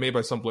this point made by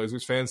some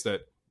Blazers fans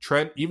that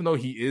Trent, even though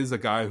he is a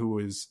guy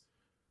who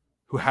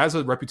has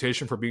a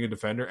reputation for being a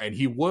defender, and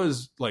he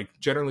was, like,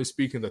 generally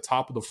speaking, the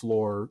top of the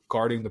floor,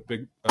 guarding the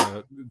big,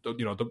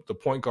 the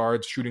point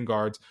guards, shooting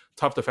guards,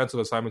 tough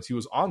defensive assignments. He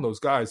was on those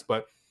guys,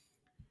 but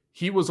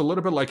he was a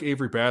little bit like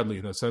Avery Bradley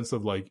in the sense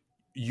of like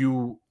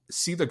you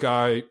see the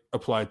guy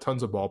apply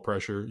tons of ball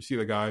pressure. You see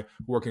the guy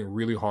working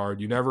really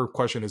hard. You never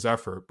question his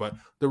effort, but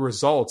the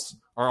results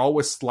are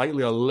always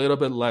slightly a little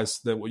bit less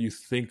than what you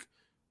think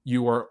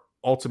you are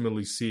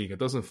ultimately seeing. It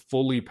doesn't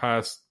fully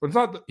pass. It's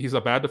not that he's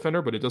a bad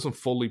defender, but it doesn't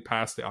fully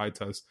pass the eye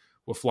test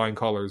with flying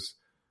colors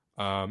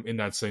in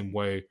that same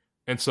way.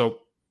 And so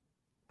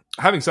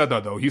having said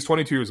that, though, he's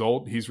 22 years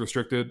old. He's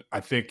restricted. I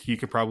think he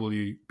could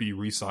probably be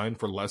re-signed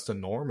for less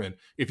than Norm. And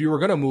if you were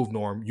going to move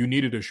Norm, you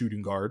needed a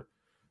shooting guard.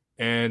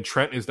 And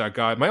Trent is that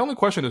guy. My only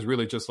question is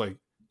really just like,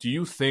 do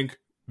you think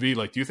there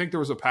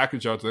was a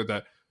package out there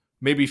that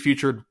maybe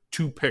featured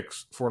 2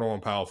 picks for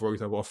Norman Powell, for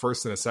example, a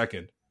first and a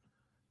second?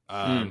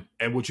 And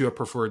would you have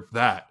preferred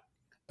that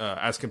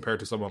as compared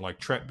to someone like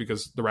Trent?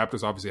 Because the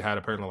Raptors obviously had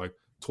apparently like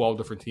 12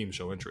 different teams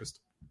show interest.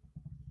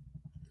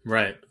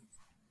 Right.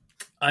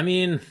 I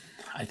mean,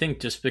 I think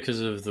just because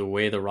of the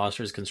way the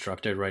roster is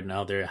constructed right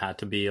now, there had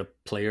to be a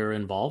player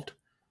involved.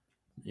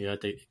 You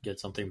had to get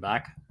something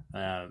back.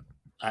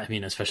 I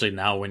mean, especially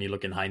now when you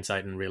look in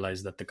hindsight and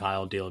realize that the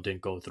Kyle deal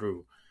didn't go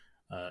through.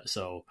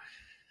 So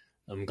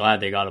I'm glad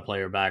they got a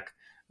player back.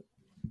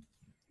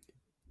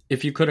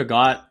 If you could have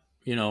got,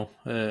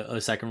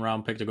 a second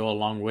round pick to go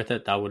along with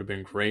it, that would have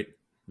been great.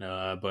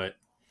 But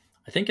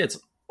I think it's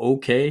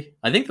okay.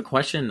 I think the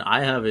question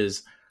I have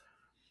is,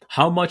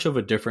 how much of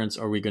a difference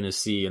are we going to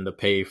see in the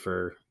pay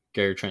for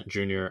Gary Trent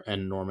Jr.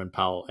 and Norman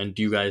Powell? And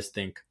do you guys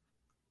think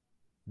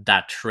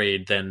that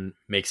trade then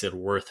makes it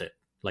worth it?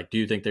 Like, do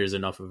you think there's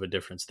enough of a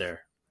difference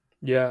there?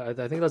 Yeah,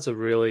 I think that's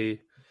I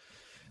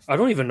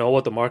don't even know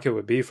what the market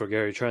would be for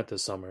Gary Trent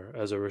this summer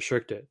as a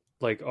restricted.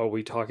 Like, are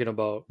we talking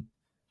about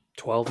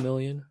 12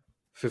 million,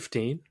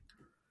 15?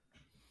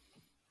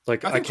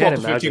 Like, I can't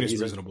imagine is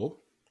reasonable.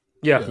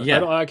 Yeah.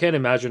 I can't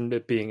imagine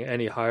it being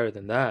any higher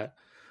than that.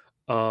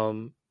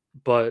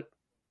 But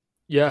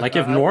yeah, like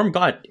if Norm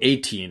got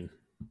 18,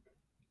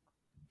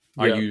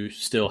 are you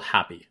still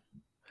happy?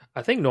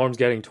 I think Norm's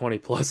getting 20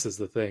 plus is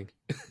the thing.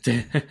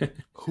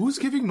 Who's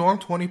giving Norm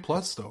 20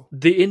 plus though?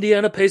 The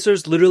Indiana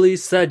Pacers literally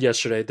said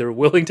yesterday they're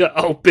willing to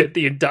outbid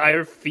the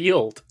entire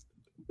field.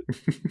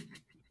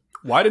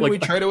 Why didn't we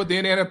trade it with the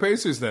Indiana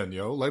Pacers then,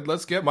 yo? Like,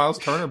 let's get Miles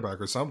Turner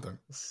back or something.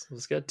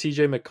 Let's get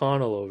TJ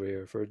McConnell over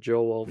here for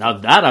Joe Wolf. Now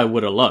that I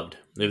would have loved.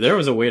 If there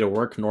was a way to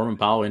work Norman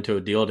Powell into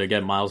a deal to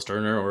get Miles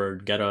Turner or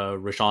get a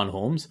Rashawn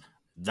Holmes,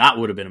 that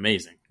would have been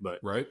amazing. But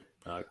right,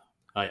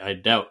 I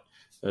doubt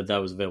that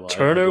was available.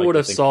 Turner would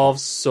have solved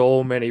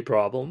so many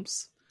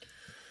problems.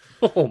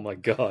 Oh my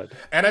god!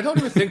 And I don't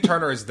even think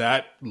Turner is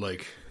that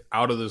like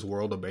out of this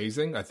world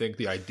amazing. I think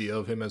the idea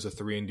of him as a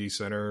 3-and-D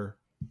center,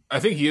 I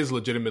think he is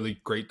legitimately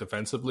great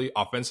defensively.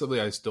 Offensively,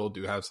 I still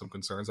do have some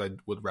concerns. I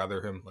would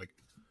rather him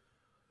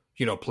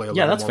play a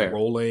lot more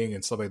rolling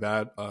and stuff like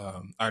that.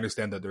 I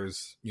understand that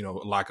there's a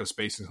lack of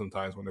spacing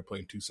sometimes when they're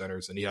playing 2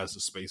 centers, and he has to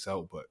space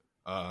out. But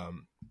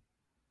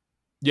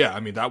yeah,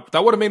 I mean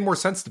that would have made more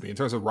sense to me in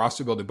terms of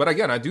roster building. But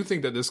again, I do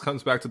think that this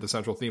comes back to the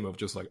central theme of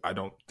just like I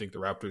don't think the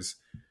Raptors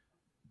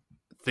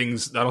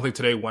I don't think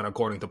today went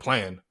according to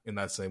plan in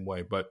that same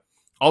way. But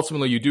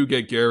ultimately, you do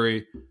get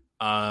Gary.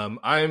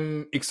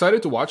 I'm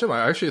excited to watch him.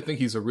 I actually think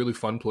he's a really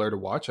fun player to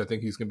watch. I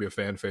think he's going to be a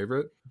fan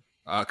favorite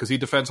because he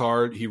defends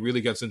hard. He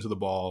really gets into the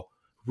ball.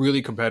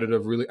 Really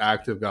competitive, really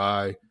active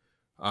guy.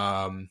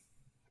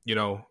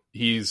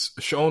 He's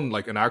shown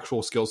like an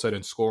actual skill set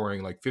in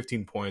scoring, like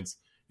 15 points.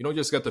 You don't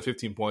just get the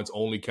 15 points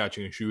only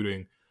catching and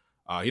shooting.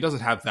 He doesn't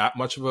have that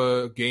much of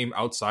a game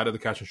outside of the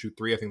catch and shoot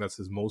three. I think that's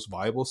his most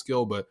viable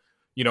skill, but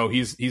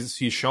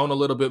he's shown a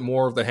little bit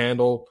more of the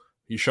handle.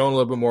 He's shown a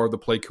little bit more of the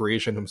play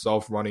creation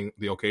himself, running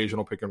the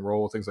occasional pick and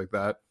roll, things like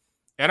that.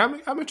 And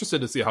I'm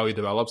interested to see how he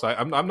develops.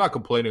 I'm not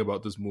complaining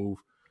about this move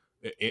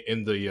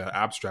in the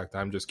abstract.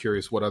 I'm just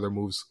curious what other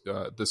moves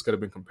this could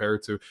have been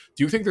compared to.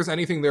 Do you think there's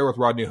anything there with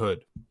Rodney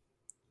Hood?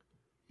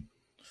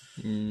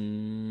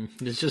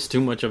 It's just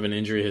too much of an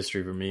injury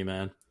history for me,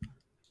 man.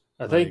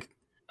 I think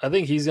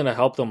he's gonna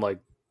help them like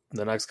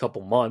the next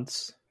couple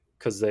months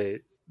because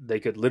they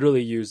could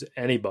literally use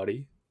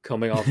anybody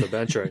coming off the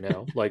bench right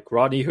now. Like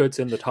Rodney Hood's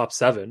in the top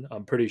 7,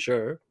 I'm pretty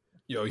sure.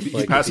 Yo,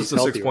 he passes the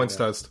 6 points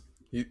test.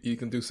 He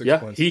can do 6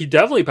 points. Yeah, he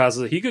definitely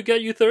passes it. He could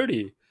get you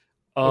 30.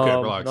 Okay,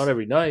 relax. Not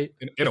every night.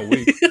 In a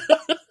week.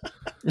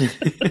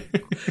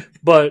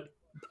 But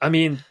I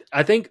mean,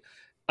 I think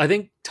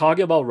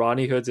talking about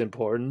Rodney Hood's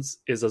importance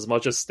is as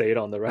much a state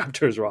on the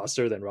Raptors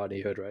roster than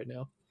Rodney Hood right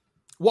now.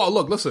 Well,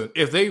 look, listen,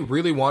 if they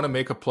really want to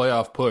make a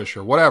playoff push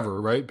or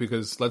whatever, right?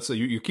 Because let's say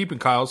you're keeping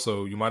Kyle,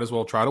 so you might as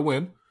well try to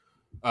win.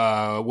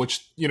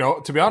 Which,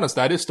 to be honest,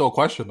 that is still a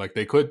question. Like,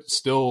 they could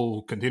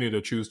still continue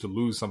to choose to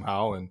lose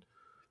somehow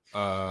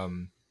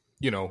and,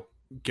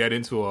 get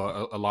into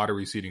a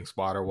lottery seeding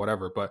spot or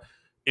whatever. But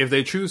if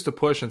they choose to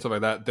push and stuff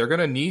like that, they're going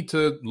to need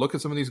to look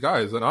at some of these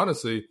guys. And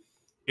honestly,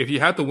 if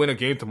you had to win a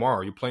game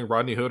tomorrow, you're playing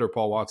Rodney Hood or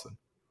Paul Watson?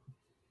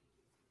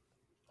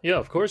 Yeah,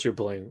 of course you're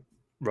playing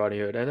Rodney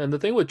Hood. And the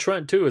thing with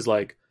Trent, too, is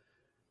like,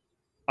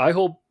 I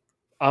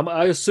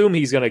assume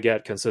he's going to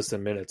get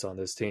consistent minutes on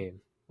this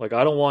team. Like,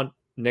 I don't want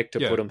Nick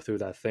to put him through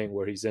that thing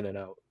where he's in and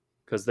out.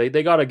 Because they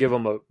got to give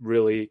him a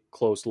really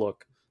close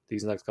look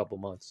these next couple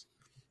months.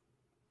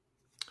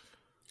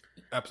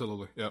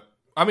 Absolutely, yeah.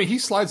 I mean, he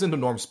slides into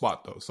Norm's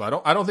spot, though. So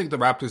I don't think the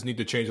Raptors need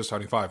to change the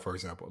starting 5, for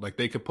example. Like,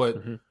 they could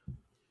put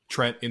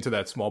Trent into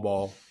that small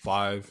ball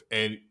 5.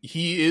 And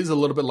he is a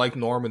little bit like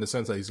Norm in the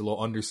sense that he's a little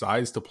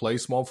undersized to play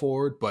small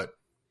forward, but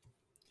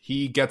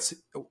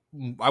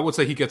I would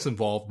say he gets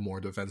involved more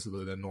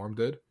defensively than Norm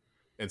did.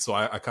 And so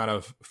I kind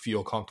of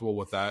feel comfortable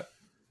with that.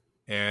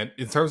 And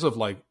in terms of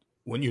like,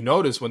 when you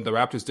notice when the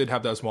Raptors did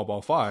have that small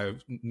ball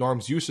 5,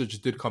 Norm's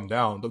usage did come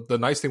down. The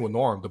nice thing with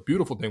Norm, the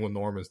beautiful thing with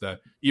Norm is that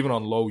even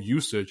on low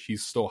usage,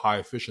 he's still high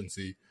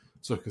efficiency.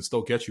 So it can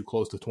still get you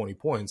close to 20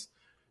 points.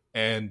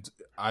 And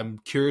I'm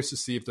curious to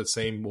see if the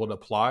same would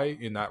apply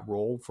in that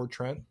role for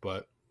Trent.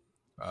 But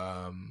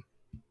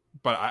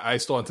I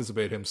still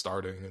anticipate him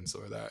starting and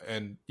stuff like that.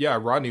 And yeah,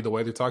 Rodney, the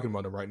way they're talking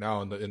about him right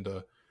now in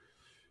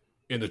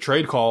the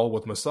trade call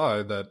with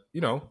Masai, that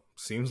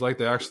seems like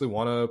they actually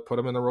want to put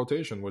him in the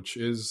rotation, which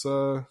is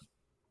of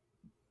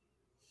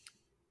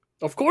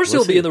course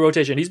he'll be in the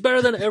rotation. He's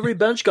better than every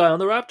bench guy on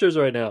the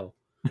Raptors right now,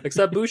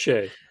 except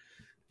Boucher.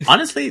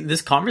 Honestly,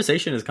 this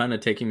conversation is kind of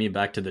taking me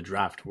back to the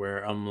draft,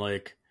 where I'm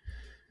like,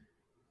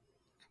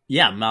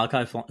 yeah,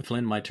 Malachi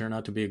Flynn might turn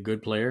out to be a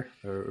good player,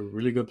 or a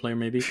really good player,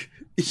 maybe.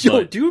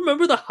 Yo, do you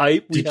remember the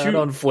hype we had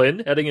on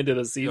Flynn heading into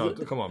the season?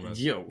 Yo, come on, man.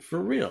 Yo, for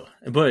real.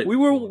 But we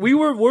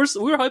were worse.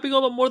 We were hyping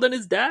on him more than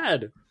his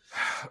dad.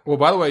 Well,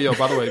 by the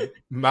way,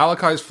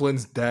 Malachi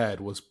Flynn's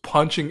dad was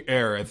punching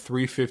air at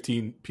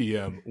 3:15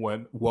 p.m.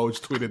 when Woj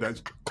tweeted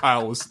that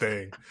Kyle was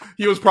staying.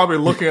 He was probably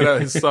looking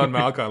at his son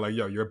Malachi like,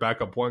 "Yo, you're a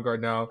backup point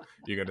guard now.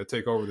 You're gonna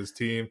take over this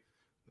team."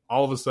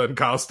 All of a sudden,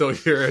 Kyle's still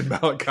here, and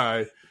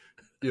Malachi,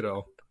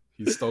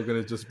 he's still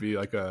gonna just be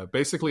like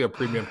basically a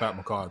premium Pat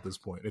McCaw at this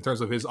point in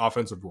terms of his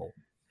offensive role.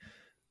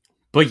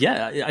 But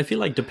yeah, I feel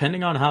like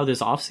depending on how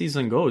this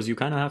offseason goes, you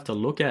kind of have to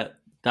look at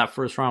that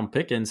first round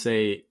pick and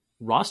say,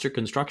 roster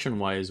construction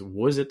wise,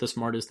 was it the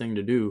smartest thing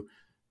to do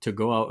to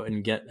go out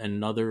and get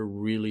another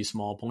really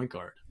small point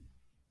guard?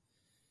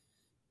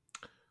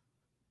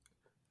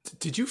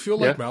 Did you feel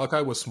like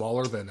Malachi was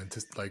smaller than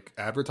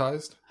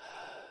advertised?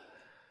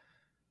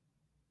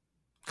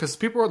 Because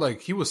people were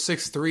like, he was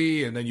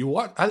 6'3", and then you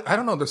watch. I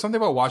don't know. There's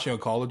something about watching a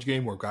college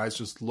game where guys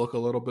just look a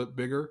little bit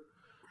bigger,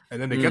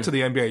 and then they get to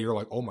the NBA, you're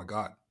like, oh my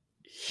god.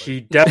 He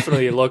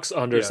definitely looks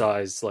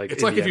undersized. Like,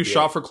 it's like if you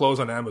shop for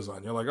clothes on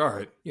Amazon, you're like, all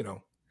right,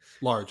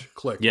 large,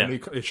 click. Yeah. And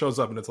it shows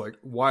up and it's like,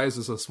 why is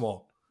this so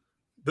small?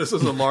 This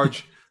is a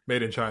large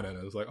made in China. And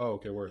it was like, oh,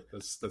 okay,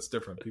 that's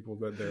different. People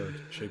get their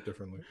shape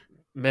differently.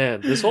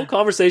 Man, this whole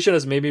conversation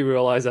has made me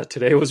realize that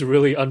today was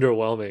really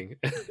underwhelming.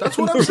 That's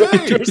what I'm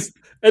saying.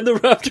 And the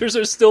Raptors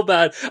are still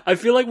bad. I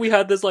feel like we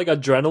had this like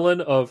adrenaline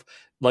of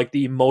like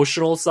the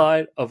emotional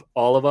side of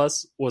all of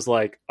us was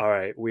like, all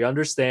right, we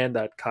understand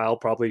that Kyle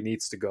probably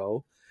needs to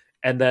go.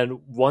 And then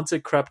once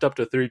it crept up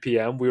to 3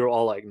 p.m., we were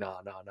all like,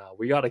 nah,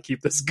 we got to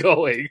keep this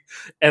going.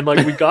 And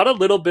like, we got a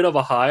little bit of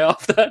a high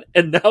off that.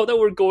 And now that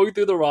we're going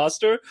through the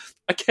roster,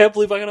 I can't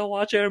believe I'm going to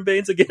watch Aaron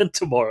Baines again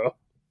tomorrow.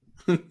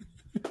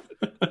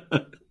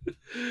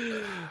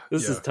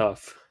 This is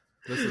tough.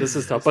 This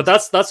is tough. But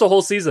that's the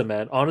whole season,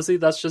 man. Honestly,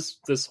 that's just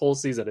this whole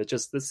season.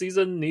 This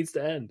season needs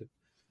to end.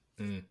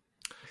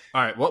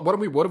 All right, what do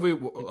we?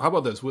 How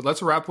about this?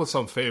 Let's wrap with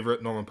some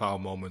favorite Norman Powell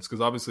moments, because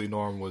obviously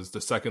Norm was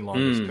the second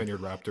longest tenured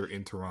Raptor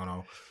in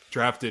Toronto,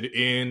 drafted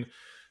in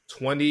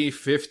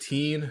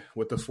 2015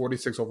 with the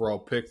 46th overall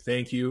pick.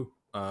 Thank you,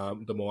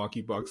 the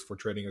Milwaukee Bucks, for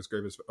trading us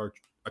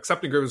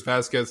accepting Greivis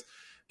Vasquez,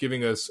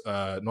 giving us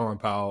Norman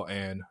Powell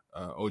and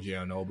OG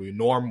Anunoby.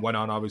 Norm went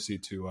on obviously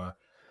to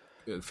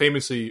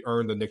famously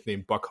earn the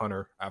nickname Buck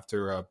Hunter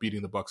after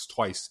beating the Bucks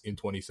twice in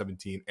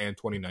 2017 and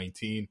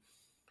 2019.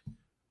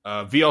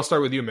 V, I'll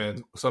start with you,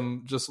 man.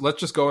 Let's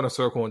just go in a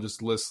circle and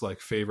just list like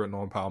favorite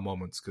Norman Powell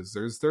moments, because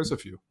there's a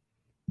few.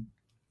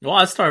 Well,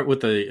 I'll start with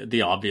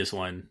the obvious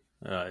one.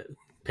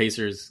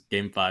 Pacers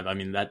Game 5. I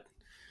mean,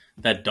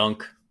 that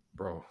dunk,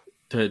 bro.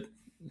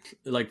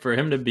 For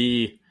him to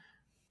be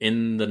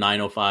in the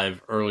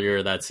 905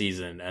 earlier that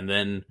season and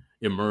then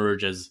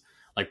emerge as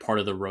like part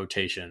of the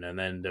rotation and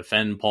then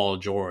defend Paul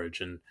George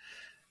and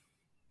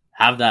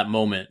have that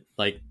moment,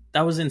 like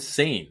that was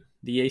insane.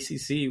 The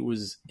ACC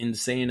was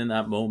insane in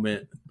that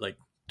moment. Like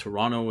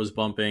Toronto was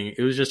bumping.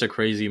 It was just a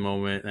crazy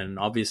moment. And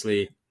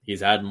obviously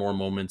he's had more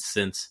moments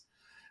since.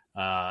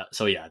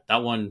 So yeah, that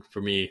one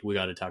for me, we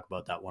got to talk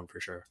about that one for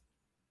sure.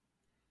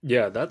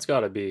 Yeah, that's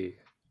gotta be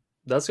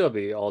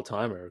all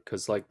timer.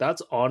 Cause like,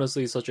 that's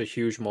honestly such a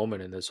huge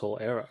moment in this whole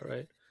era,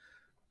 right?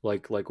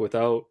 Like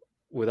without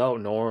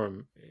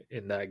Norm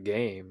in that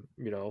game,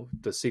 you know,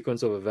 the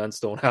sequence of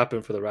events don't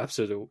happen for the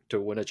Raptors to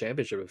win a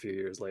championship a few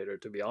years later,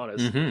 to be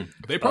honest.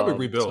 They probably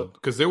rebuild,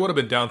 because they would have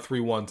been down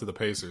 3-1 to the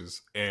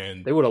Pacers,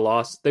 and they would have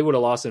lost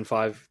in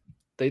 5.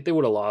 They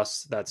would have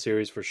lost that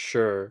series for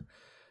sure.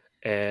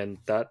 And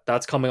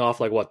that's coming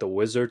off like what, the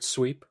Wizards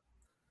sweep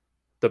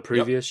the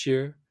previous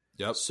year.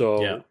 Yep.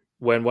 So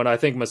when I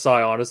think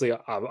Masai, honestly,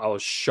 I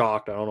was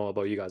shocked. I don't know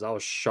about you guys. I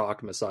was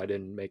shocked Masai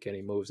didn't make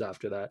any moves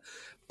after that.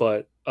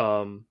 But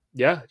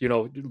yeah, you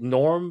know,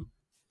 Norm,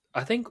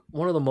 I think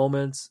one of the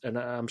moments, and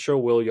I'm sure,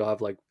 Will, you'll have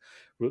like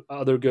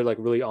other good, like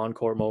really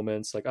on-court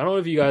moments. Like, I don't know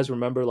if you guys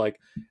remember, like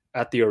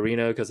at the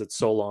arena, because it's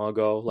so long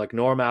ago, like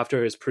Norm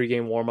after his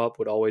pregame warm-up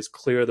would always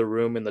clear the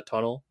room in the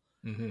tunnel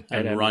and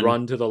then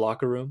run to the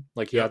locker room.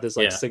 Like he had this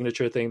like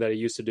signature thing that he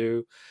used to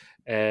do.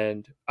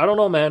 And I don't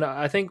know, man,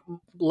 I think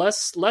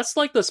less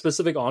like the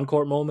specific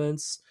on-court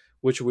moments,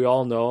 which we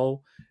all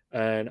know.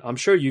 And I'm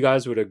sure you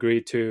guys would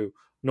agree too.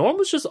 Norm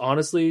was just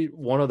honestly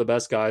one of the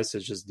best guys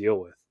to just deal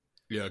with.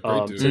 Yeah,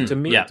 great dude.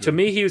 To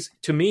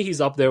me,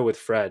 he's up there with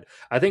Fred.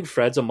 I think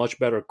Fred's a much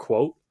better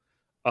quote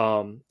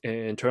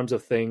in terms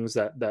of things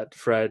that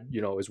Fred,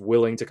 you know, is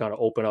willing to kind of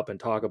open up and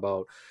talk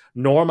about.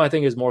 Norm, I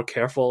think, is more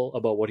careful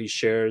about what he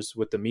shares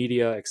with the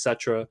media,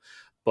 etc.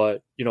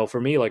 But, you know, for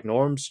me, like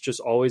Norm's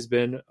just always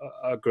been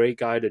a great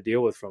guy to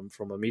deal with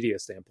from a media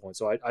standpoint.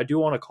 So I do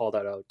want to call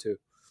that out too.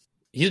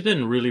 He's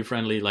been really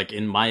friendly, like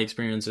in my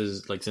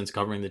experiences, like since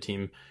covering the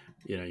team.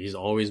 You know, he's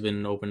always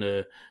been open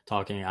to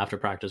talking after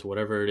practice,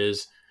 whatever it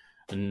is.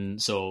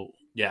 And so,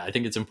 yeah, I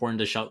think it's important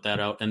to shout that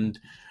out. And,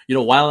 you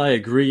know, while I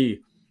agree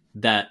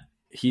that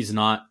he's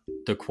not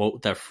the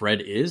quote that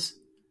Fred is,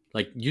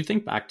 like you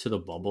think back to the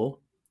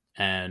bubble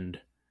and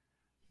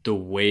the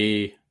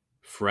way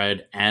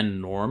Fred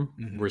and Norm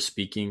were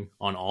speaking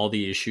on all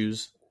the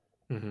issues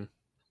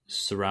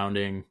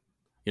surrounding,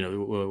 you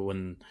know,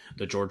 when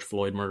the George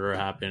Floyd murder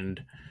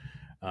happened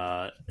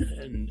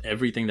and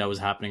everything that was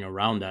happening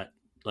around that.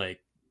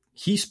 Like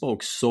he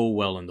spoke so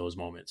well in those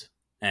moments,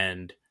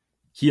 and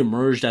he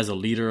emerged as a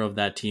leader of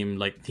that team.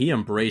 Like he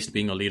embraced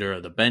being a leader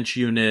of the bench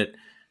unit,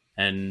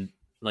 and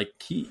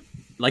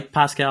like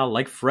Pascal,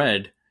 like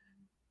Fred,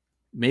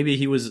 maybe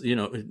he was, you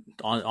know,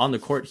 on the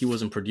court, he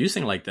wasn't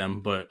producing like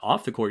them, but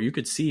off the court, you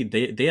could see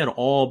they had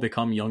all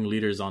become young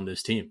leaders on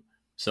this team.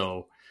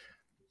 So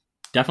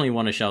definitely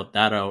want to shout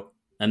that out.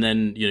 And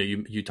then, you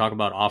know, you talk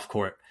about off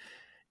court.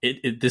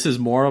 This is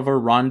more of a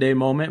Rondé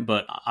moment,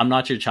 but I'm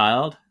not your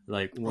child.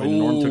 Like when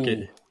Norm took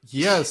it.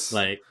 Yes.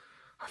 Like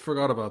I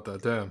forgot about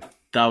that. Damn.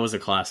 That was a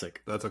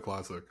classic. That's a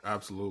classic.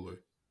 Absolutely.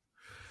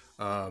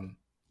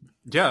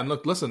 Yeah, and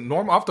look, listen,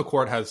 Norm off the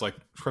court has like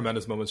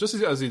tremendous moments, just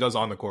as he does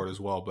on the court as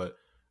well. But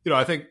you know,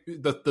 I think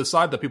the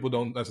side that people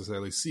don't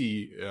necessarily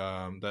see,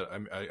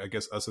 that I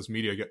guess us as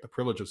media get the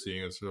privilege of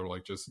seeing, is sort of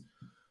like just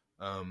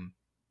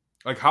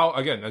like how,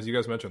 again, as you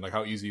guys mentioned, like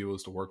how easy he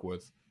was to work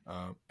with,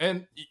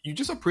 and you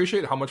just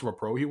appreciate how much of a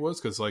pro he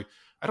was, because like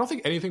I don't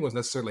think anything was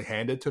necessarily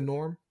handed to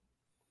Norm.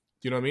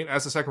 Do you know what I mean?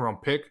 As a second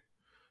round pick,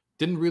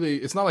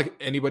 it's not like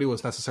anybody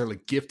was necessarily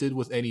gifted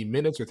with any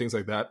minutes or things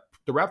like that.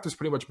 The Raptors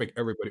pretty much make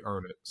everybody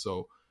earn it.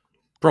 So,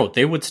 bro,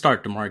 they would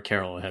start DeMar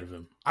Carroll ahead of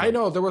him. I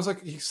know there was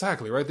like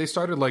exactly right. They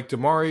started like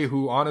DeMar,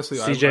 who honestly,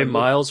 CJ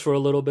Miles for a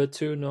little bit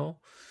too. No,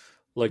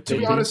 like to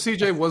be honest,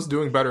 CJ was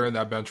doing better in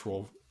that bench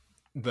role.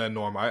 than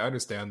Norm. I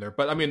understand there,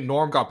 but I mean,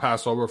 Norm got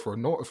passed over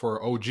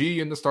for OG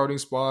in the starting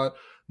spot.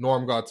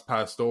 Norm got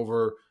passed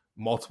over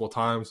multiple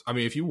times. I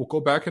mean, if you go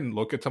back and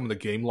look at some of the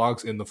game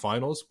logs in the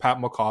finals, Pat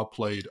McCaw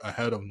played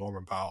ahead of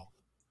Norman Powell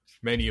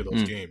many of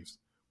those games,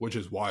 which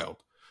is wild.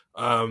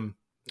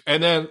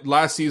 And then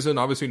last season,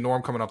 obviously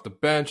Norm coming off the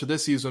bench.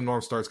 This season,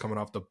 Norm starts coming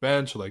off the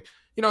bench, like,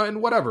 you know,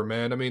 and whatever,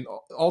 man. I mean,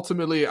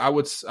 ultimately, I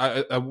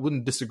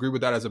wouldn't disagree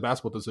with that as a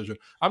basketball decision.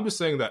 I'm just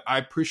saying that I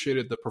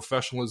appreciated the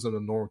professionalism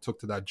that Norm took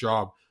to that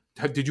job.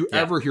 Did you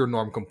ever hear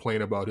Norm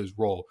complain about his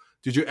role?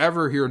 Did you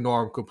ever hear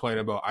Norm complain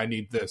about, I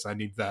need this, I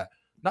need that?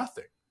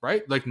 Nothing,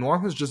 right? Like,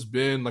 Norm has just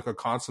been like a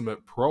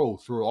consummate pro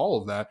through all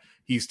of that.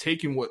 He's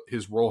taken what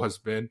his role has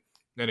been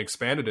and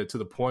expanded it to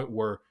the point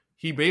where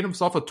he made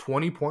himself a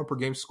 20-point per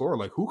game scorer.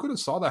 Like, who could have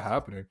saw that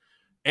happening?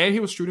 And he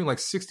was shooting like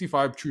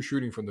 65 true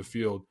shooting from the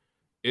field.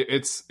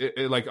 It's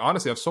like,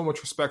 honestly, I have so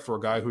much respect for a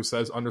guy who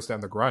says,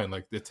 understand the grind.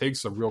 Like, it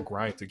takes a real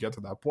grind to get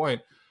to that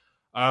point.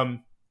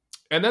 And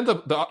then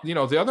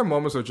the other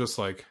moments are just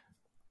like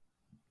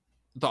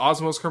the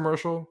Osmos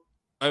commercial.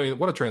 I mean,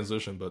 what a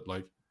transition, but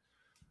like,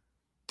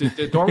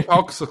 did Norm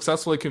Powell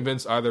successfully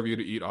convince either of you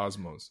to eat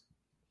Osmos?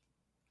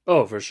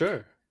 Oh, for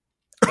sure.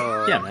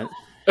 Yeah, man.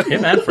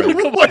 Him and Fred.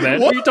 Come on,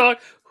 man. Who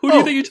do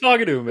you think you're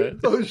talking to, man?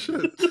 Oh,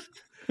 shit.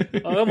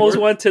 I almost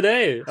went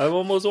today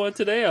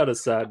out of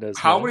sadness.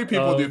 How man. many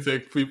people do you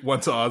think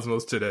went to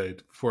Osmos today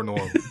for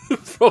Norm?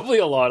 Probably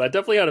a lot. I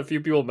definitely had a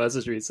few people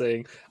message me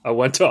saying, I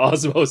went to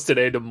Osmos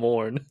today to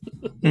mourn.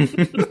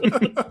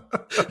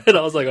 And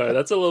I was like, all right,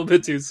 that's a little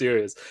bit too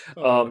serious.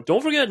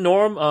 Don't forget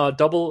Norm,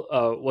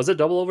 was it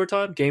double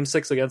overtime? Game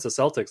 6 against the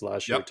Celtics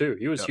last year, too.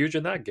 He was huge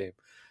in that game.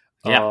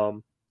 Yeah.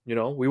 You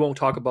know, we won't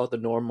talk about the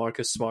Norm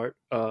Marcus Smart,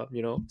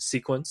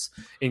 sequence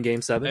in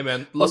Game 7. Hey,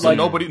 man, listen,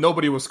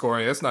 nobody was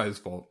scoring. It's not his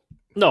fault.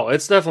 No,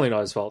 it's definitely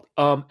not his fault.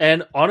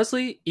 And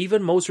honestly,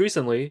 even most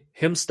recently,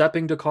 him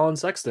stepping to Colin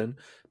Sexton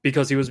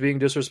because he was being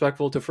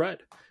disrespectful to Fred.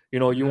 You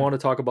know, you want to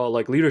talk about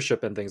like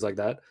leadership and things like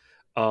that.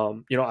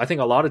 I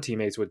think a lot of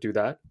teammates would do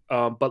that.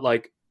 But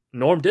like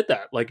Norm did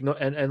that. Like, no,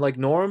 and like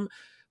Norm,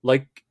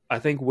 like I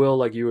think Will,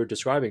 like you were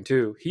describing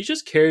too, he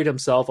just carried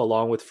himself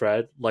along with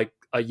Fred like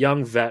a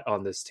young vet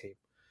on this team.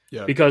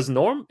 Yeah. Because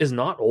Norm is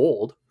not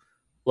old.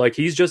 Like,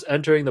 he's just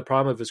entering the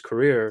prime of his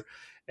career.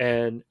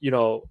 And, you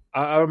know,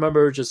 I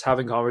remember just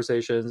having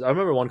conversations. I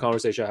remember one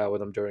conversation I had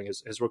with him during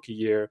his rookie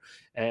year.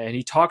 And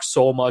he talked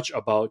so much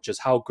about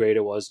just how great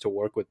it was to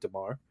work with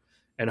DeMar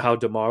and how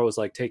DeMar was,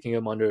 like, taking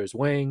him under his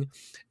wing.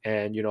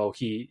 And,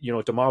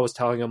 DeMar was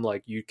telling him,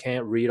 like, you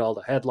can't read all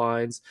the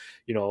headlines,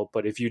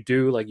 but if you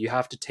do, like, you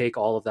have to take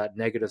all of that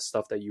negative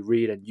stuff that you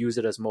read and use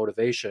it as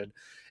motivation.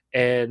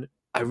 And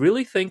I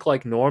really think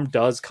like Norm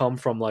does come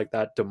from like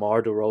that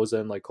DeMar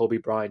DeRozan, like Kobe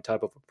Bryant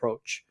type of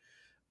approach,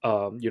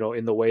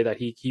 in the way that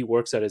he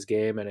works at his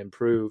game and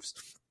improves.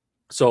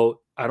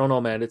 So I don't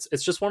know, man, it's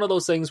just one of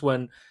those things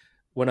when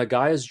a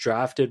guy is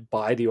drafted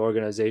by the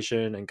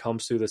organization and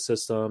comes through the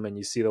system and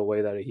you see the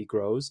way that he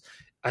grows,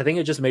 I think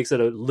it just makes it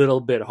a little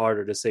bit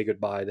harder to say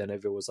goodbye than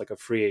if it was like a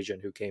free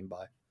agent who came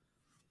by.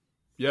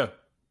 Yeah.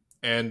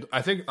 And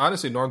I think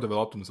honestly, Norm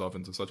developed himself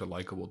into such a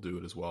likable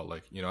dude as well.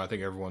 Like, I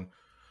think everyone,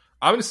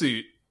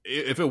 honestly,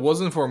 if it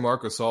wasn't for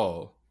Marc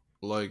Gasol,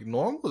 like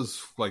Norm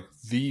was like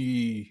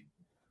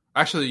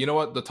actually, you know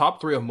what? The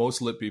top 3 of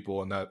most lit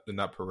people in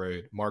that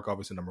parade. Mark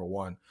obviously number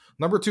 1.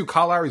 Number 2,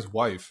 Kyle Lowry's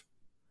wife.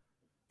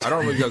 I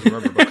don't know if you guys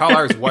remember, but Kyle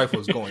Lowry's wife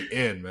was going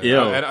in, man.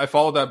 And I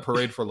followed that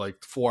parade for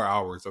like 4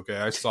 hours. Okay,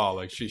 I saw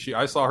like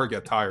I saw her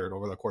get tired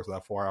over the course of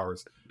that 4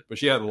 hours, but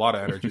she had a lot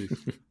of energy.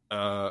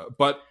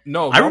 But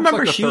no, I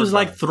remember she was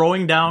like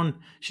throwing down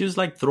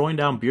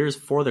beers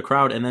for the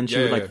crowd, and then she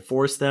would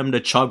force them to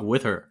chug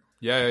with her.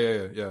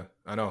 Yeah.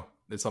 I know.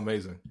 It's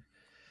amazing.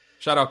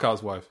 Shout out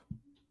Kyle's wife.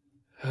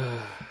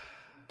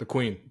 The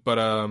queen. But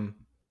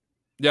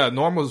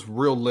Norm was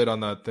real lit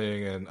on that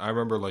thing. And I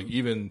remember like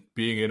even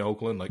being in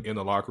Oakland, like in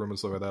the locker room and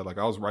stuff like that, like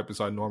I was right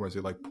beside Norm as he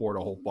like poured a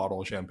whole bottle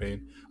of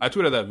champagne. I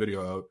tweeted that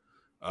video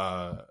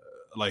out.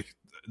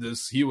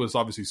 He was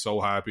obviously so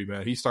happy,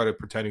 man. He started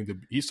pretending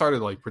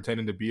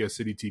to be a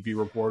City TV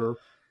reporter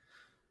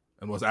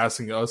and was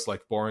asking us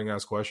like boring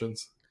ass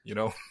questions,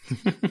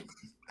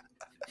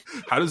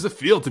 How does it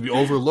feel to be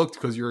overlooked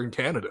because you're in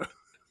Canada?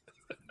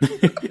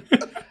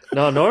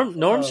 No,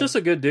 Norm's just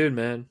a good dude,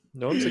 man.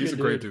 He's a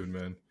great dude,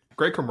 man.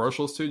 Great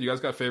commercials too. You guys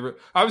got favorite?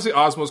 Obviously,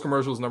 Osmos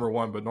commercials number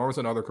 1, but Norm's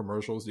in other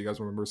commercials. Do you guys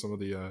remember some of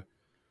the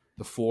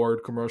Ford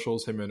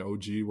commercials him and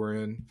OG were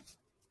in?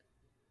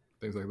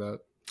 Things like that.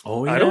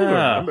 Oh yeah, I don't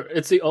remember.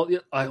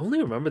 I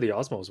only remember the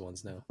Osmos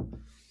ones now.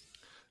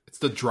 It's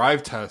the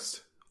drive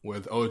test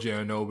with OG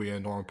Anunoby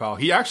and Norman Powell.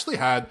 He actually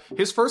had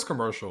his first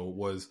commercial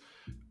was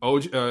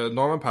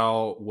Norman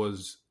Powell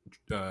was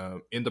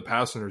in the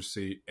passenger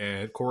seat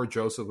and Corey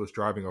Joseph was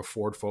driving a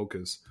Ford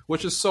Focus,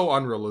 which is so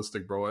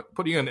unrealistic, bro.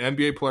 Putting an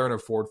NBA player in a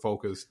Ford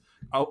Focus,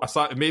 I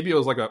saw maybe it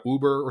was like an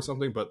Uber or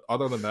something, but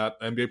other than that,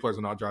 NBA players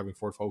are not driving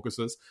Ford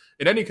Focuses.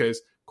 In any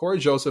case, Corey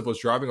Joseph was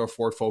driving a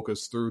Ford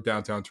Focus through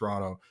downtown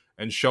Toronto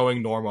and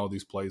showing Norm all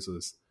these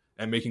places.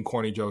 and making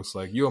corny jokes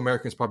like, you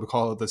Americans probably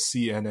call it the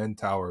CNN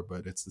Tower,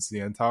 but it's the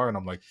CN Tower. And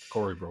I'm like,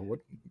 Corey, bro, what?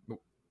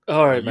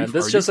 All right, man.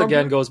 This just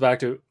again goes back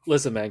to,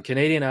 listen, man,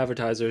 Canadian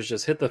advertisers,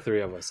 just hit the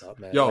three of us up,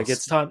 man. Yo, like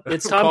it's time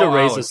to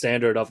raise the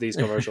standard of these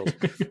commercials.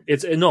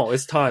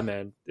 It's time,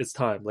 man. It's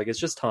time. Like, it's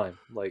just time.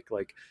 Like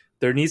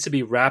there needs to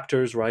be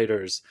Raptors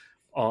writers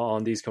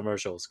on these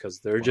commercials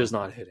because they're just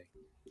not hitting.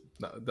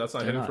 No, that's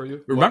not hitting for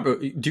you. Remember,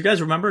 do you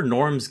guys remember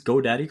Norm's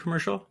GoDaddy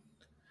commercial?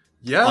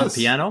 Yes. On the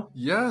piano?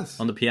 Yes.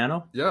 On the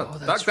piano? Yeah. Oh,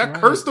 that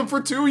cursed him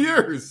for 2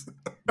 years.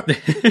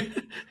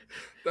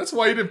 That's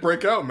why he didn't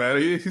break out,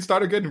 man. He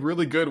started getting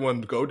really good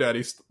when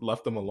GoDaddy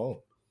left him alone.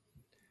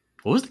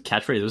 What was the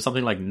catchphrase? It was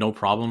something like "no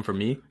problem for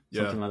me,"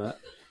 something like that.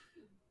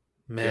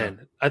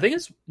 Man, I think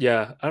it's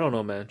I don't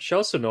know, man.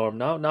 Shouts to Norm.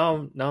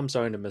 Now I'm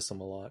starting to miss him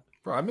a lot.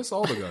 Bro, I miss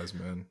all the guys,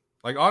 man.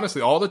 Like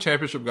honestly, all the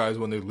championship guys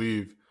when they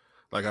leave,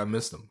 like I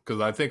miss them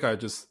because I think it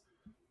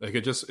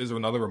just is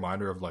another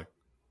reminder of like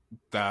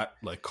that,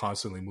 like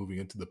constantly moving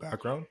into the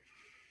background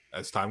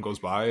as time goes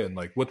by. And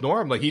like with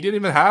Norm, like he didn't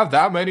even have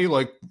that many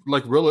like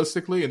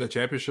realistically in the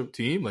championship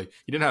team, like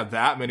he didn't have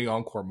that many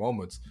on-court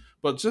moments,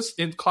 but just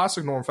in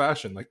classic Norm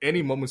fashion, like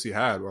any moments he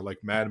had were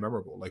like mad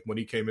memorable. Like when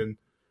he came in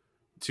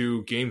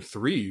to game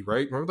 3,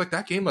 right? Remember like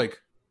that game,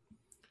 like,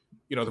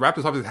 you know, the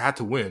Raptors obviously had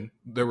to win.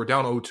 They were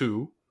down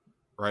 0-2,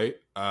 right?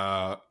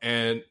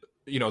 And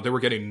you know, they were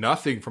getting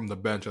nothing from the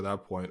bench at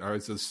that point. All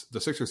right, it's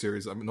the Sixers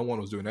series. I mean, no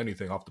one was doing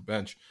anything off the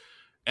bench.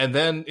 And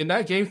then in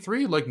that game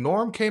 3, like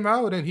Norm came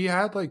out and he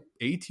had like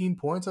 18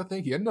 points, I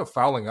think. He ended up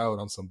fouling out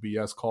on some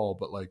BS call,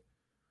 but like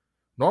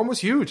Norm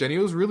was huge and he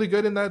was really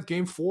good in that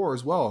game 4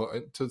 as well.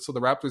 So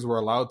the Raptors were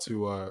allowed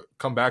to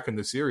come back in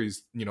the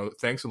series, you know,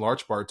 thanks in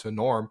large part to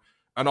Norm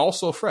and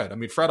also Fred. I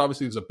mean, Fred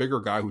obviously was a bigger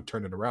guy who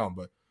turned it around,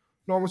 but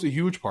Norm was a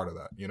huge part of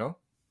that, you know?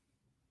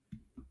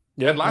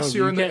 Yeah, and last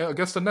year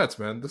against the Nets,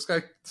 man, this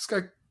guy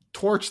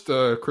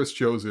torched Chris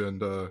Chiozza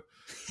and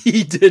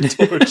he did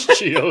torch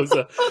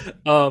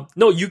Chiozza.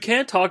 No, you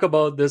can't talk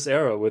about this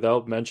era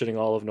without mentioning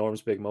all of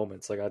Norm's big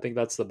moments. Like I think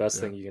that's the best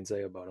thing you can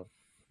say about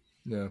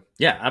him.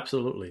 Yeah,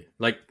 absolutely.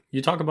 Like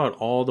you talk about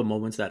all the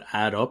moments that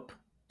add up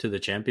to the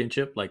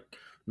championship. Like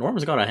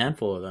Norm's got a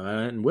handful of them.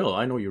 And Will,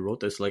 I know you wrote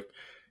this. Like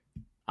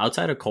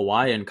outside of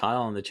Kawhi and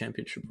Kyle on the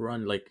championship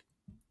run, like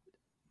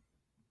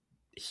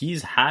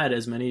he's had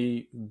as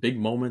many big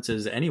moments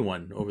as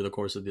anyone over the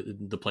course of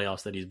the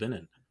playoffs that he's been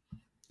in.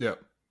 Yeah.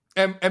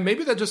 And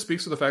maybe that just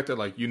speaks to the fact that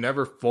like you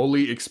never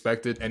fully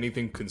expected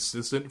anything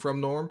consistent from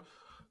Norm.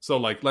 So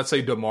like let's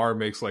say DeMar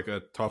makes like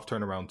a tough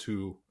turnaround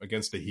 2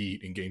 against the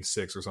Heat in game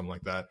 6 or something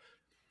like that.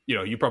 You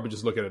know, you probably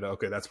just look at it,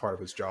 okay, that's part of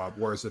his job.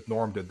 Whereas if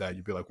Norm did that,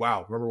 you'd be like,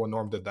 wow, remember when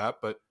Norm did that?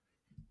 But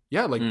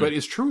yeah, like but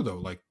it's true though.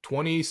 Like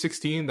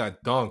 2016,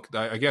 that dunk,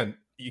 again,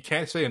 you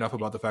can't say enough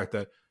about the fact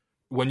that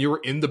when you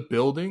were in the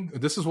building,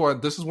 this is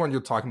when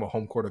you're talking about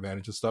home court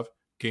advantage and stuff.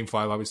 Game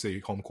 5, obviously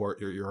home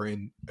court, you're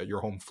in at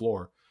your home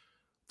floor.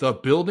 The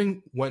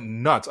building went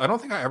nuts. I don't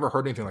think I ever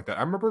heard anything like that.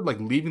 I remember like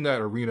leaving that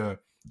arena,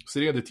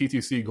 sitting at the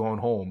TTC, going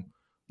home,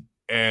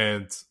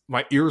 and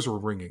my ears were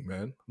ringing,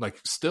 man. Like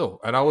still,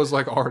 and I was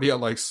like already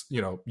at like,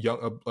 you know,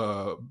 young,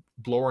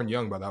 Blower and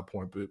Young by that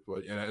point,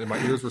 but and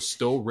my ears were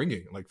still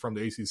ringing like from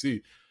the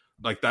ACC.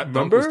 Like that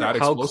dunk was that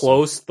explosive. How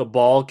close the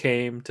ball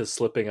came to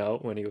slipping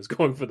out when he was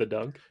going for the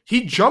dunk?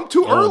 He jumped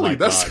too early.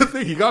 That's the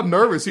thing. He got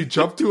nervous. He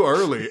jumped too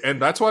early,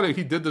 and that's why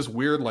he did this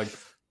weird like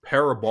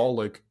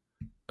parabolic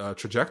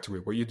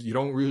trajectory where you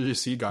don't really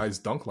see guys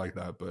dunk like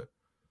that. But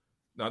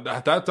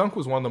that dunk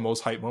was one of the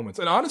most hype moments.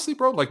 And honestly,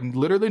 bro, like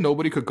literally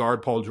nobody could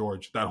guard Paul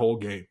George that whole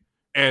game.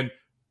 And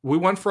we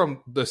went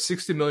from the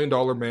 $60 million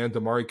man,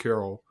 Damari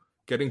Carroll,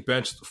 getting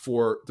benched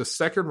for the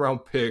 2nd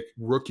round pick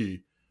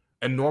rookie.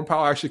 And Norm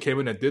Powell actually came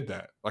in and did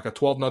that. Like a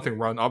 12-0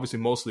 run. Obviously,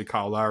 mostly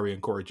Kyle Lowry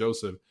and Corey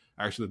Joseph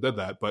actually did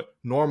that. But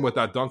Norm with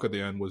that dunk at the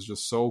end was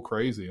just so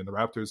crazy. And the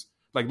Raptors,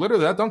 like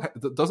literally that dunk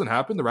doesn't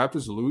happen. The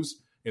Raptors lose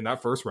in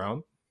that first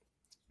round.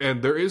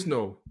 And there is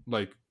no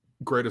like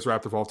greatest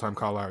Raptor of all time,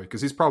 Kyle Lowry,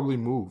 because he's probably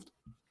moved.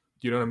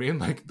 Do you know what I mean?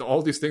 Like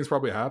all these things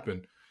probably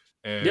happen.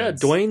 And yeah,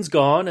 Dwayne's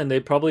gone, and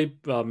they probably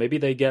maybe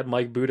they get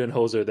Mike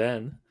Budenholzer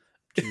then.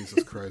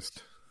 Jesus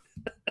Christ.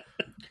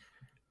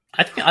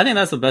 I think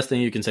that's the best thing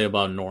you can say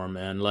about Norm,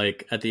 man.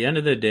 Like at the end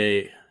of the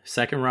day,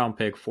 2nd round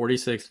pick,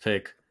 46th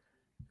pick,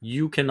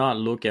 you cannot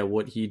look at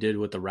what he did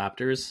with the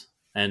Raptors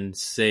and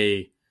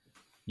say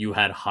you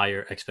had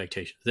higher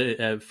expectations.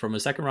 From a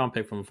 2nd round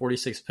pick, from a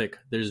 46th pick,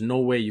 there's no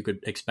way you could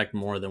expect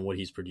more than what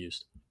he's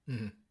produced.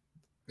 Mm-hmm.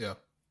 Yeah,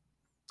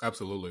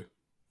 absolutely.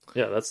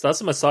 Yeah, that's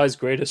Masai's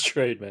greatest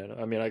trade, man.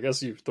 I mean, I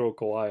guess you throw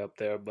Kawhi up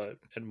there,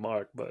 and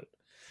Mark, but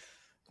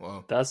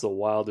wow, that's the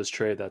wildest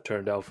trade that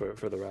turned out for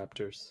the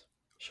Raptors.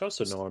 Shouts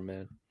to Norm,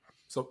 man.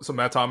 So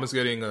Matt Thomas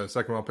getting a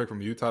 2nd round pick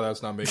from Utah,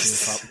 that's not making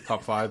the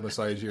top 5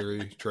 Masai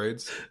Ujiri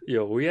trades.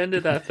 Yo, we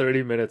ended that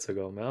 30 minutes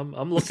ago, man.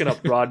 I'm looking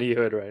up Rodney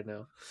Hood right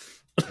now.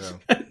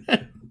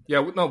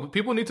 Yeah, no, but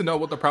people need to know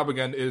what the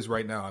propaganda is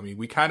right now. I mean,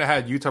 we kind of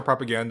had Utah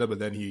propaganda, but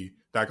then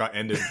that got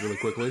ended really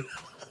quickly.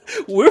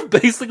 We're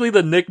basically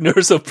the Nick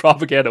Nurse of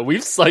propaganda.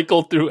 We've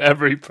cycled through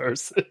every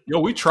person. Yo,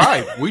 we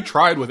tried. We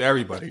tried with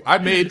everybody. I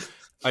made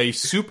a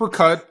super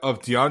cut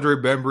of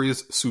DeAndre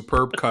Bembry's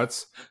superb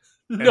cuts,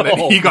 and then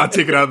he got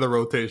taken out of the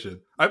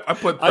rotation. I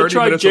put 30 I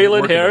tried minutes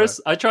Jalen of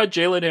Harris. I tried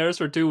Jalen Harris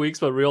for 2 weeks,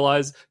 but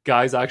realized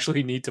guys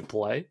actually need to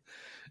play.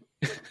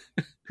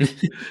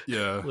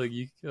 Yeah.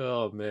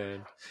 Oh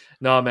man.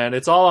 No, man,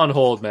 it's all on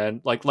hold, man.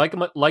 Like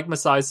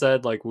Masai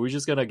said, like we're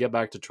just gonna get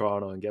back to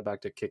Toronto and get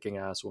back to kicking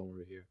ass when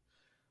we're here.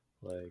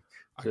 Like,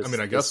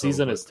 I guess the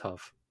season so, is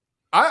tough.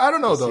 I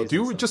don't know though. Do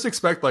you just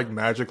expect like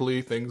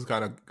magically things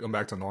kind of come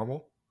back to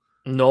normal?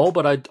 No,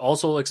 but I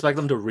also expect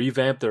them to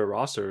revamp their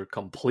roster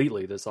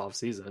completely this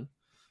offseason.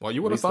 Well,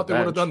 you would have thought they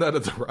would have done that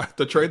at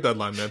the trade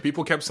deadline, man.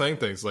 People kept saying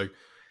things like,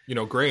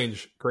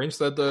 Grange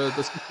said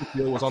the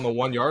deal was on the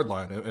 1 yard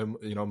line,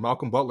 and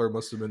Malcolm Butler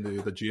must have been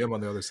the GM on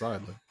the other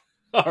side. Like,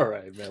 all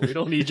right, man, we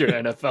don't need your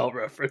NFL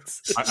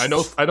references. I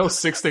know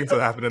 6 things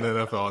that happen in the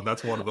NFL, and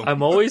that's one of them.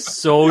 I'm always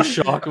so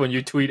shocked when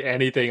you tweet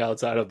anything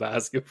outside of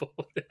basketball.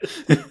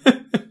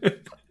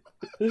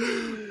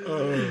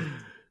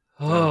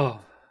 Oh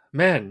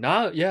man,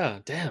 now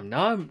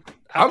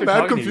I'm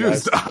mad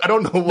confused. I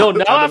don't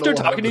know. After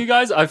talking to you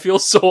guys, I feel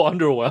so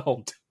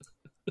underwhelmed.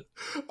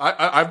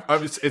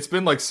 It's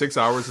been like 6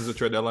 hours since the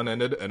trade deadline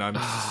ended, and I'm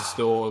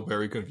still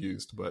very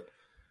confused. But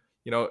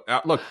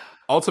look,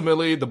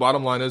 ultimately, the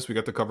bottom line is we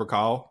get to cover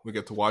Kyle. We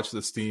get to watch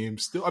this team.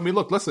 Still,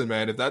 listen,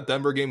 man. If that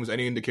Denver game was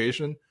any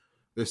indication,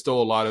 there's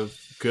still a lot of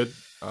good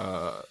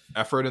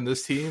effort in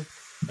this team.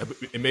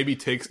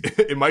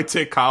 It might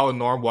take Kyle and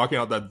Norm walking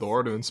out that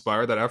door to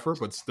inspire that effort,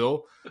 but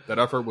still, that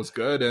effort was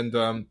good.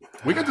 And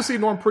we get to see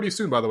Norm pretty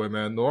soon, by the way,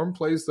 man. Norm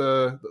plays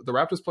the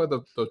Raptors play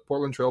the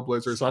Portland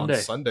Trailblazers on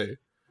Sunday.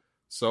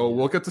 So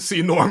we'll get to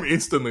see Norm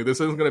instantly.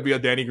 This isn't going to be a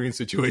Danny Green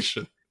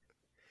situation.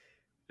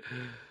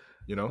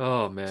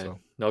 Oh man, so.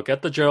 No,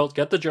 get the Gerald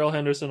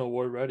Henderson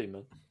Award ready,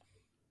 man.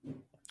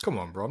 Come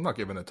on, bro. I'm not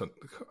giving it to.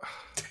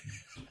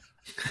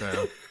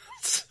 Damn.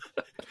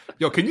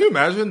 Yo, can you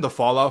imagine the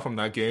fallout from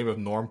that game if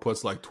Norm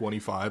puts like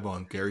 25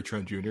 on Gary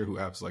Trent Jr., who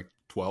has like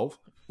 12?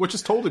 Which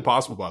is totally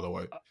possible, by the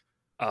way.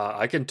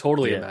 I can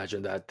totally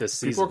imagine that this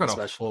season. People are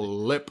going to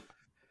flip.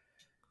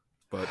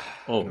 But,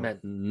 man,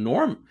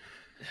 Norm.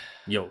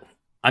 Yo,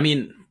 I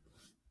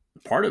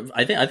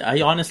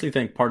honestly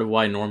think part of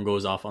why Norm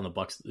goes off on the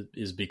Bucks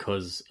is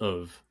because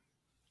of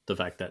the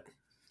fact that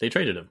they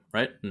traded him,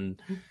 right?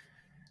 And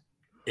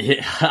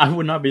I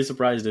would not be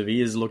surprised if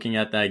he is looking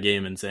at that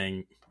game and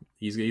saying,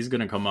 He's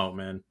gonna come out,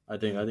 man. I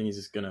think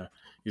he's gonna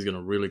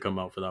really come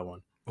out for that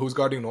one. Who's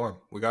guarding Norm?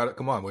 We got it.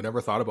 Come on, we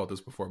never thought about this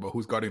before, but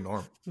who's guarding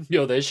Norm?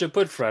 Yo, they should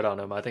put Fred on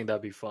him. I think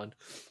that'd be fun.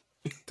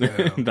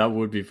 That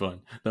would be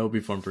fun. That would be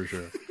fun for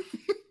sure.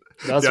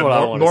 That's what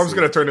I want. Norm's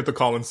gonna turn into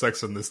Colin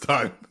Sexton this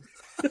time.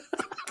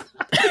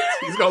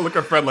 He's gonna look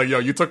at Fred like, "Yo,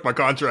 you took my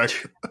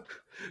contract."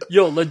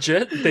 Yo,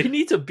 legit, they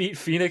need to beat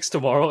Phoenix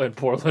tomorrow and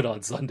Portland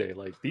on Sunday.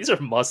 Like, these are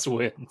must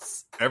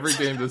wins. Every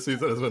game this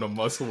season has been a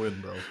must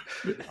win, bro.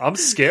 I'm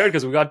scared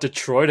because we got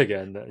Detroit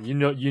again.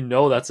 You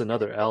know that's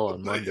another L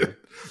on Monday.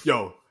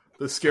 Yo,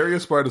 the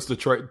scariest part is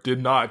Detroit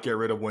did not get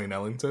rid of Wayne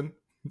Ellington.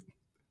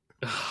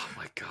 Oh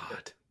my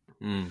god.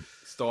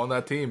 Still on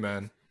that team,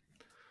 man.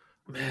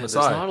 Man, there's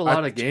not a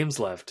lot of games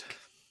left.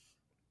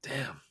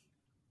 Damn.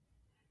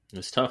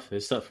 It's tough.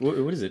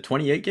 What is it,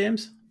 28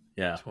 games?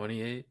 Yeah.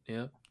 28,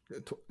 yeah.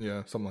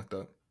 Yeah, something like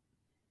that.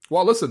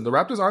 Well, listen, the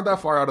Raptors aren't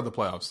that far out of the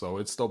playoffs, so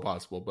it's still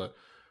possible. But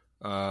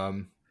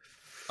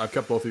I've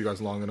kept both of you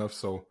guys long enough.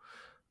 So,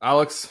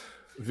 Alex,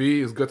 V,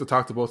 it's good to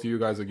talk to both of you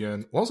guys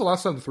again. When was the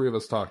last time the three of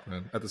us talked,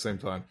 man, at the same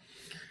time?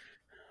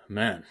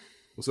 Man.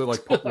 Was it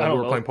like when we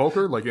were playing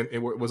poker? Like,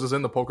 was this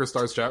in the Poker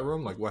Stars chat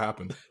room? Like, what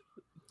happened?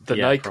 The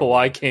night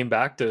probably. Kawhi came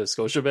back to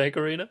Scotiabank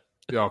Arena?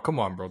 Yo, come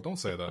on, bro. Don't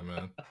say that,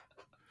 man.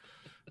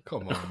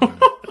 Come on, man.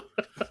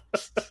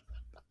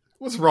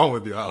 What's wrong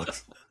with you,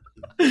 Alex?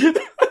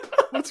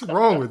 What's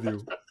wrong with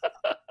you?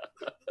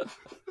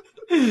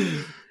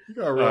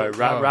 All right,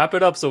 wrap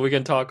it up so we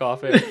can talk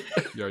off air.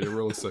 Yeah, you're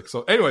really sick.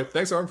 So anyway,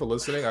 thanks everyone for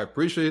listening. I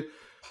appreciate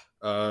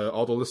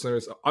all the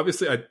listeners.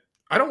 Obviously,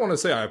 I don't want to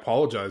say I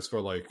apologize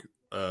for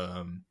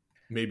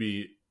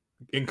maybe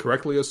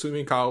incorrectly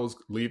assuming Kyle was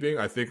leaving.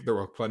 I think there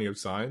were plenty of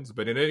signs,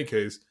 but in any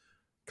case,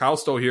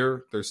 Kyle's still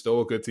here. There's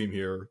still a good team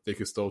here. They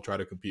can still try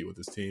to compete with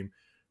this team.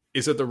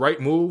 Is it the right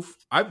move?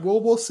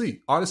 We'll see.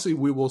 Honestly,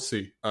 we will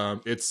see.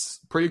 It's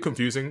pretty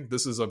confusing.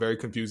 This is a very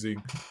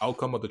confusing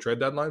outcome of the trade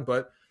deadline,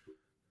 but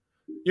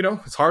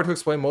it's hard to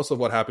explain most of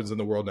what happens in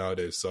the world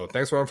nowadays. So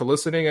thanks everyone for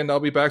listening, and I'll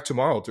be back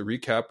tomorrow to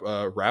recap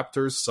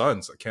Raptors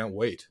Suns. I can't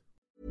wait.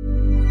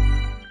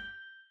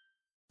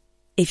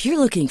 If you're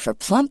looking for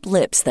plump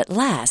lips that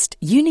last,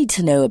 you need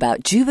to know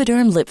about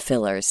Juvederm lip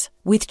fillers.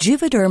 With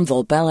Juvederm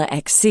Volbella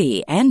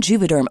XC and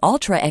Juvederm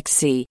Ultra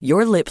XC,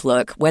 your lip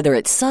look, whether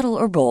it's subtle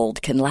or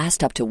bold, can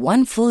last up to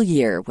 1 full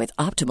year with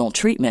optimal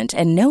treatment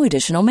and no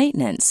additional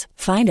maintenance.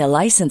 Find a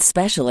licensed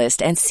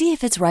specialist and see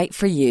if it's right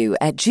for you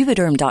at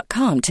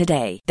Juvederm.com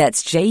today.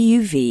 That's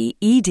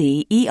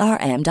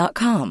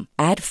JUVEDERM.com.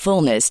 Add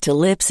fullness to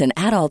lips in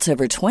adults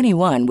over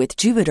 21 with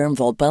Juvederm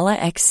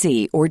Volbella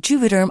XC or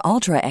Juvederm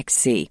Ultra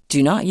XC.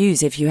 Do not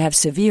use if you have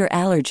severe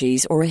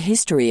allergies or a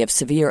history of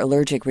severe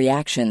allergic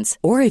reactions,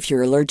 or if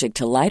you're allergic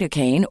to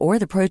lidocaine or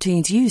the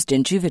proteins used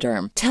in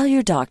Juvederm. Tell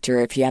your doctor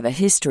if you have a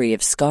history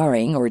of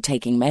scarring or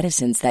taking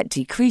medicines that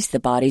decrease the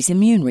body's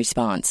immune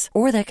response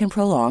or that can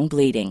prolong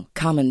bleeding.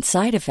 Common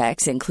side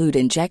effects include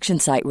injection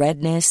site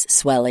redness,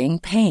 swelling,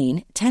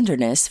 pain,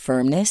 tenderness,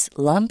 firmness,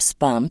 lumps,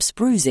 bumps,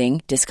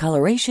 bruising,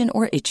 discoloration,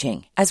 or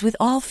itching. As with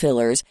all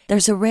fillers,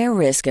 there's a rare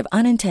risk of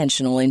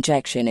unintentional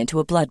injection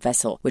into a blood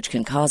vessel, which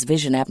can cause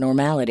vision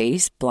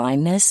abnormalities,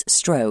 blindness,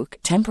 stroke,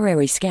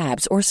 temporary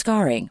scabs, or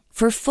scarring.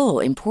 For full,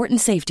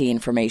 important safety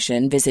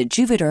information, visit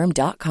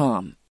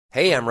Juvederm.com.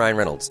 Hey, I'm Ryan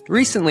Reynolds.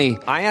 Recently,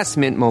 I asked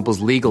Mint Mobile's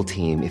legal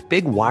team if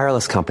big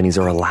wireless companies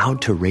are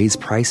allowed to raise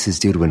prices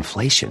due to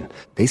inflation.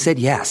 They said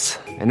yes.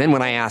 And then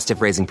when I asked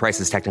if raising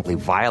prices technically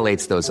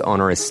violates those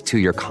onerous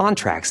two-year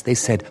contracts, they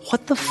said,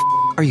 "What the f***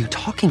 are you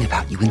talking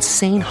about, you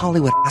insane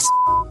Hollywood ass?"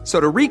 So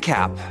to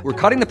recap, we're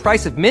cutting the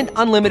price of Mint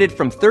Unlimited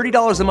from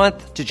 $30 a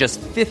month to just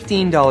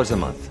 $15 a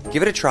month.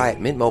 Give it a try at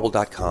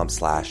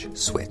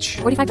mintmobile.com/switch.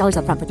 $45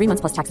 up front for 3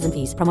 months plus taxes and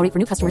fees. Promo rate for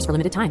new customers for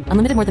limited time.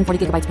 Unlimited more than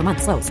 40 gigabytes per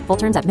month. Slows full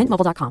terms at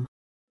mintmobile.com.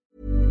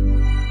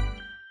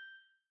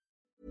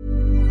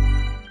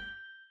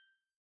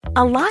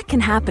 A lot can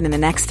happen in the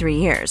next 3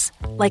 years.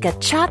 Like a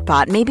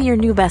chatbot may be your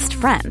new best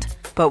friend.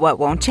 But what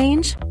won't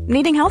change?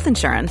 Needing health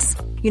insurance.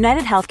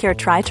 United Healthcare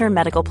Tri-Term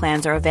Medical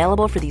Plans are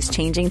available for these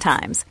changing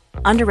times.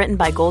 Underwritten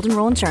by Golden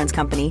Rule Insurance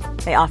Company,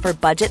 they offer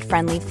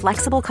budget-friendly,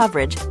 flexible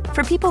coverage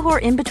for people who are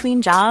in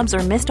between jobs or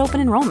missed open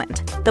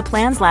enrollment. The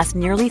plans last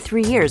nearly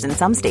 3 years in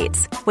some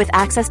states, with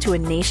access to a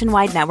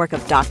nationwide network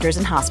of doctors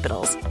and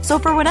hospitals. So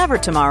for whatever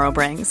tomorrow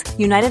brings,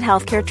 United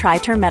Healthcare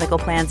Tri-Term Medical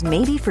Plans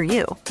may be for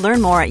you.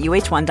 Learn more at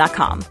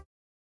uh1.com.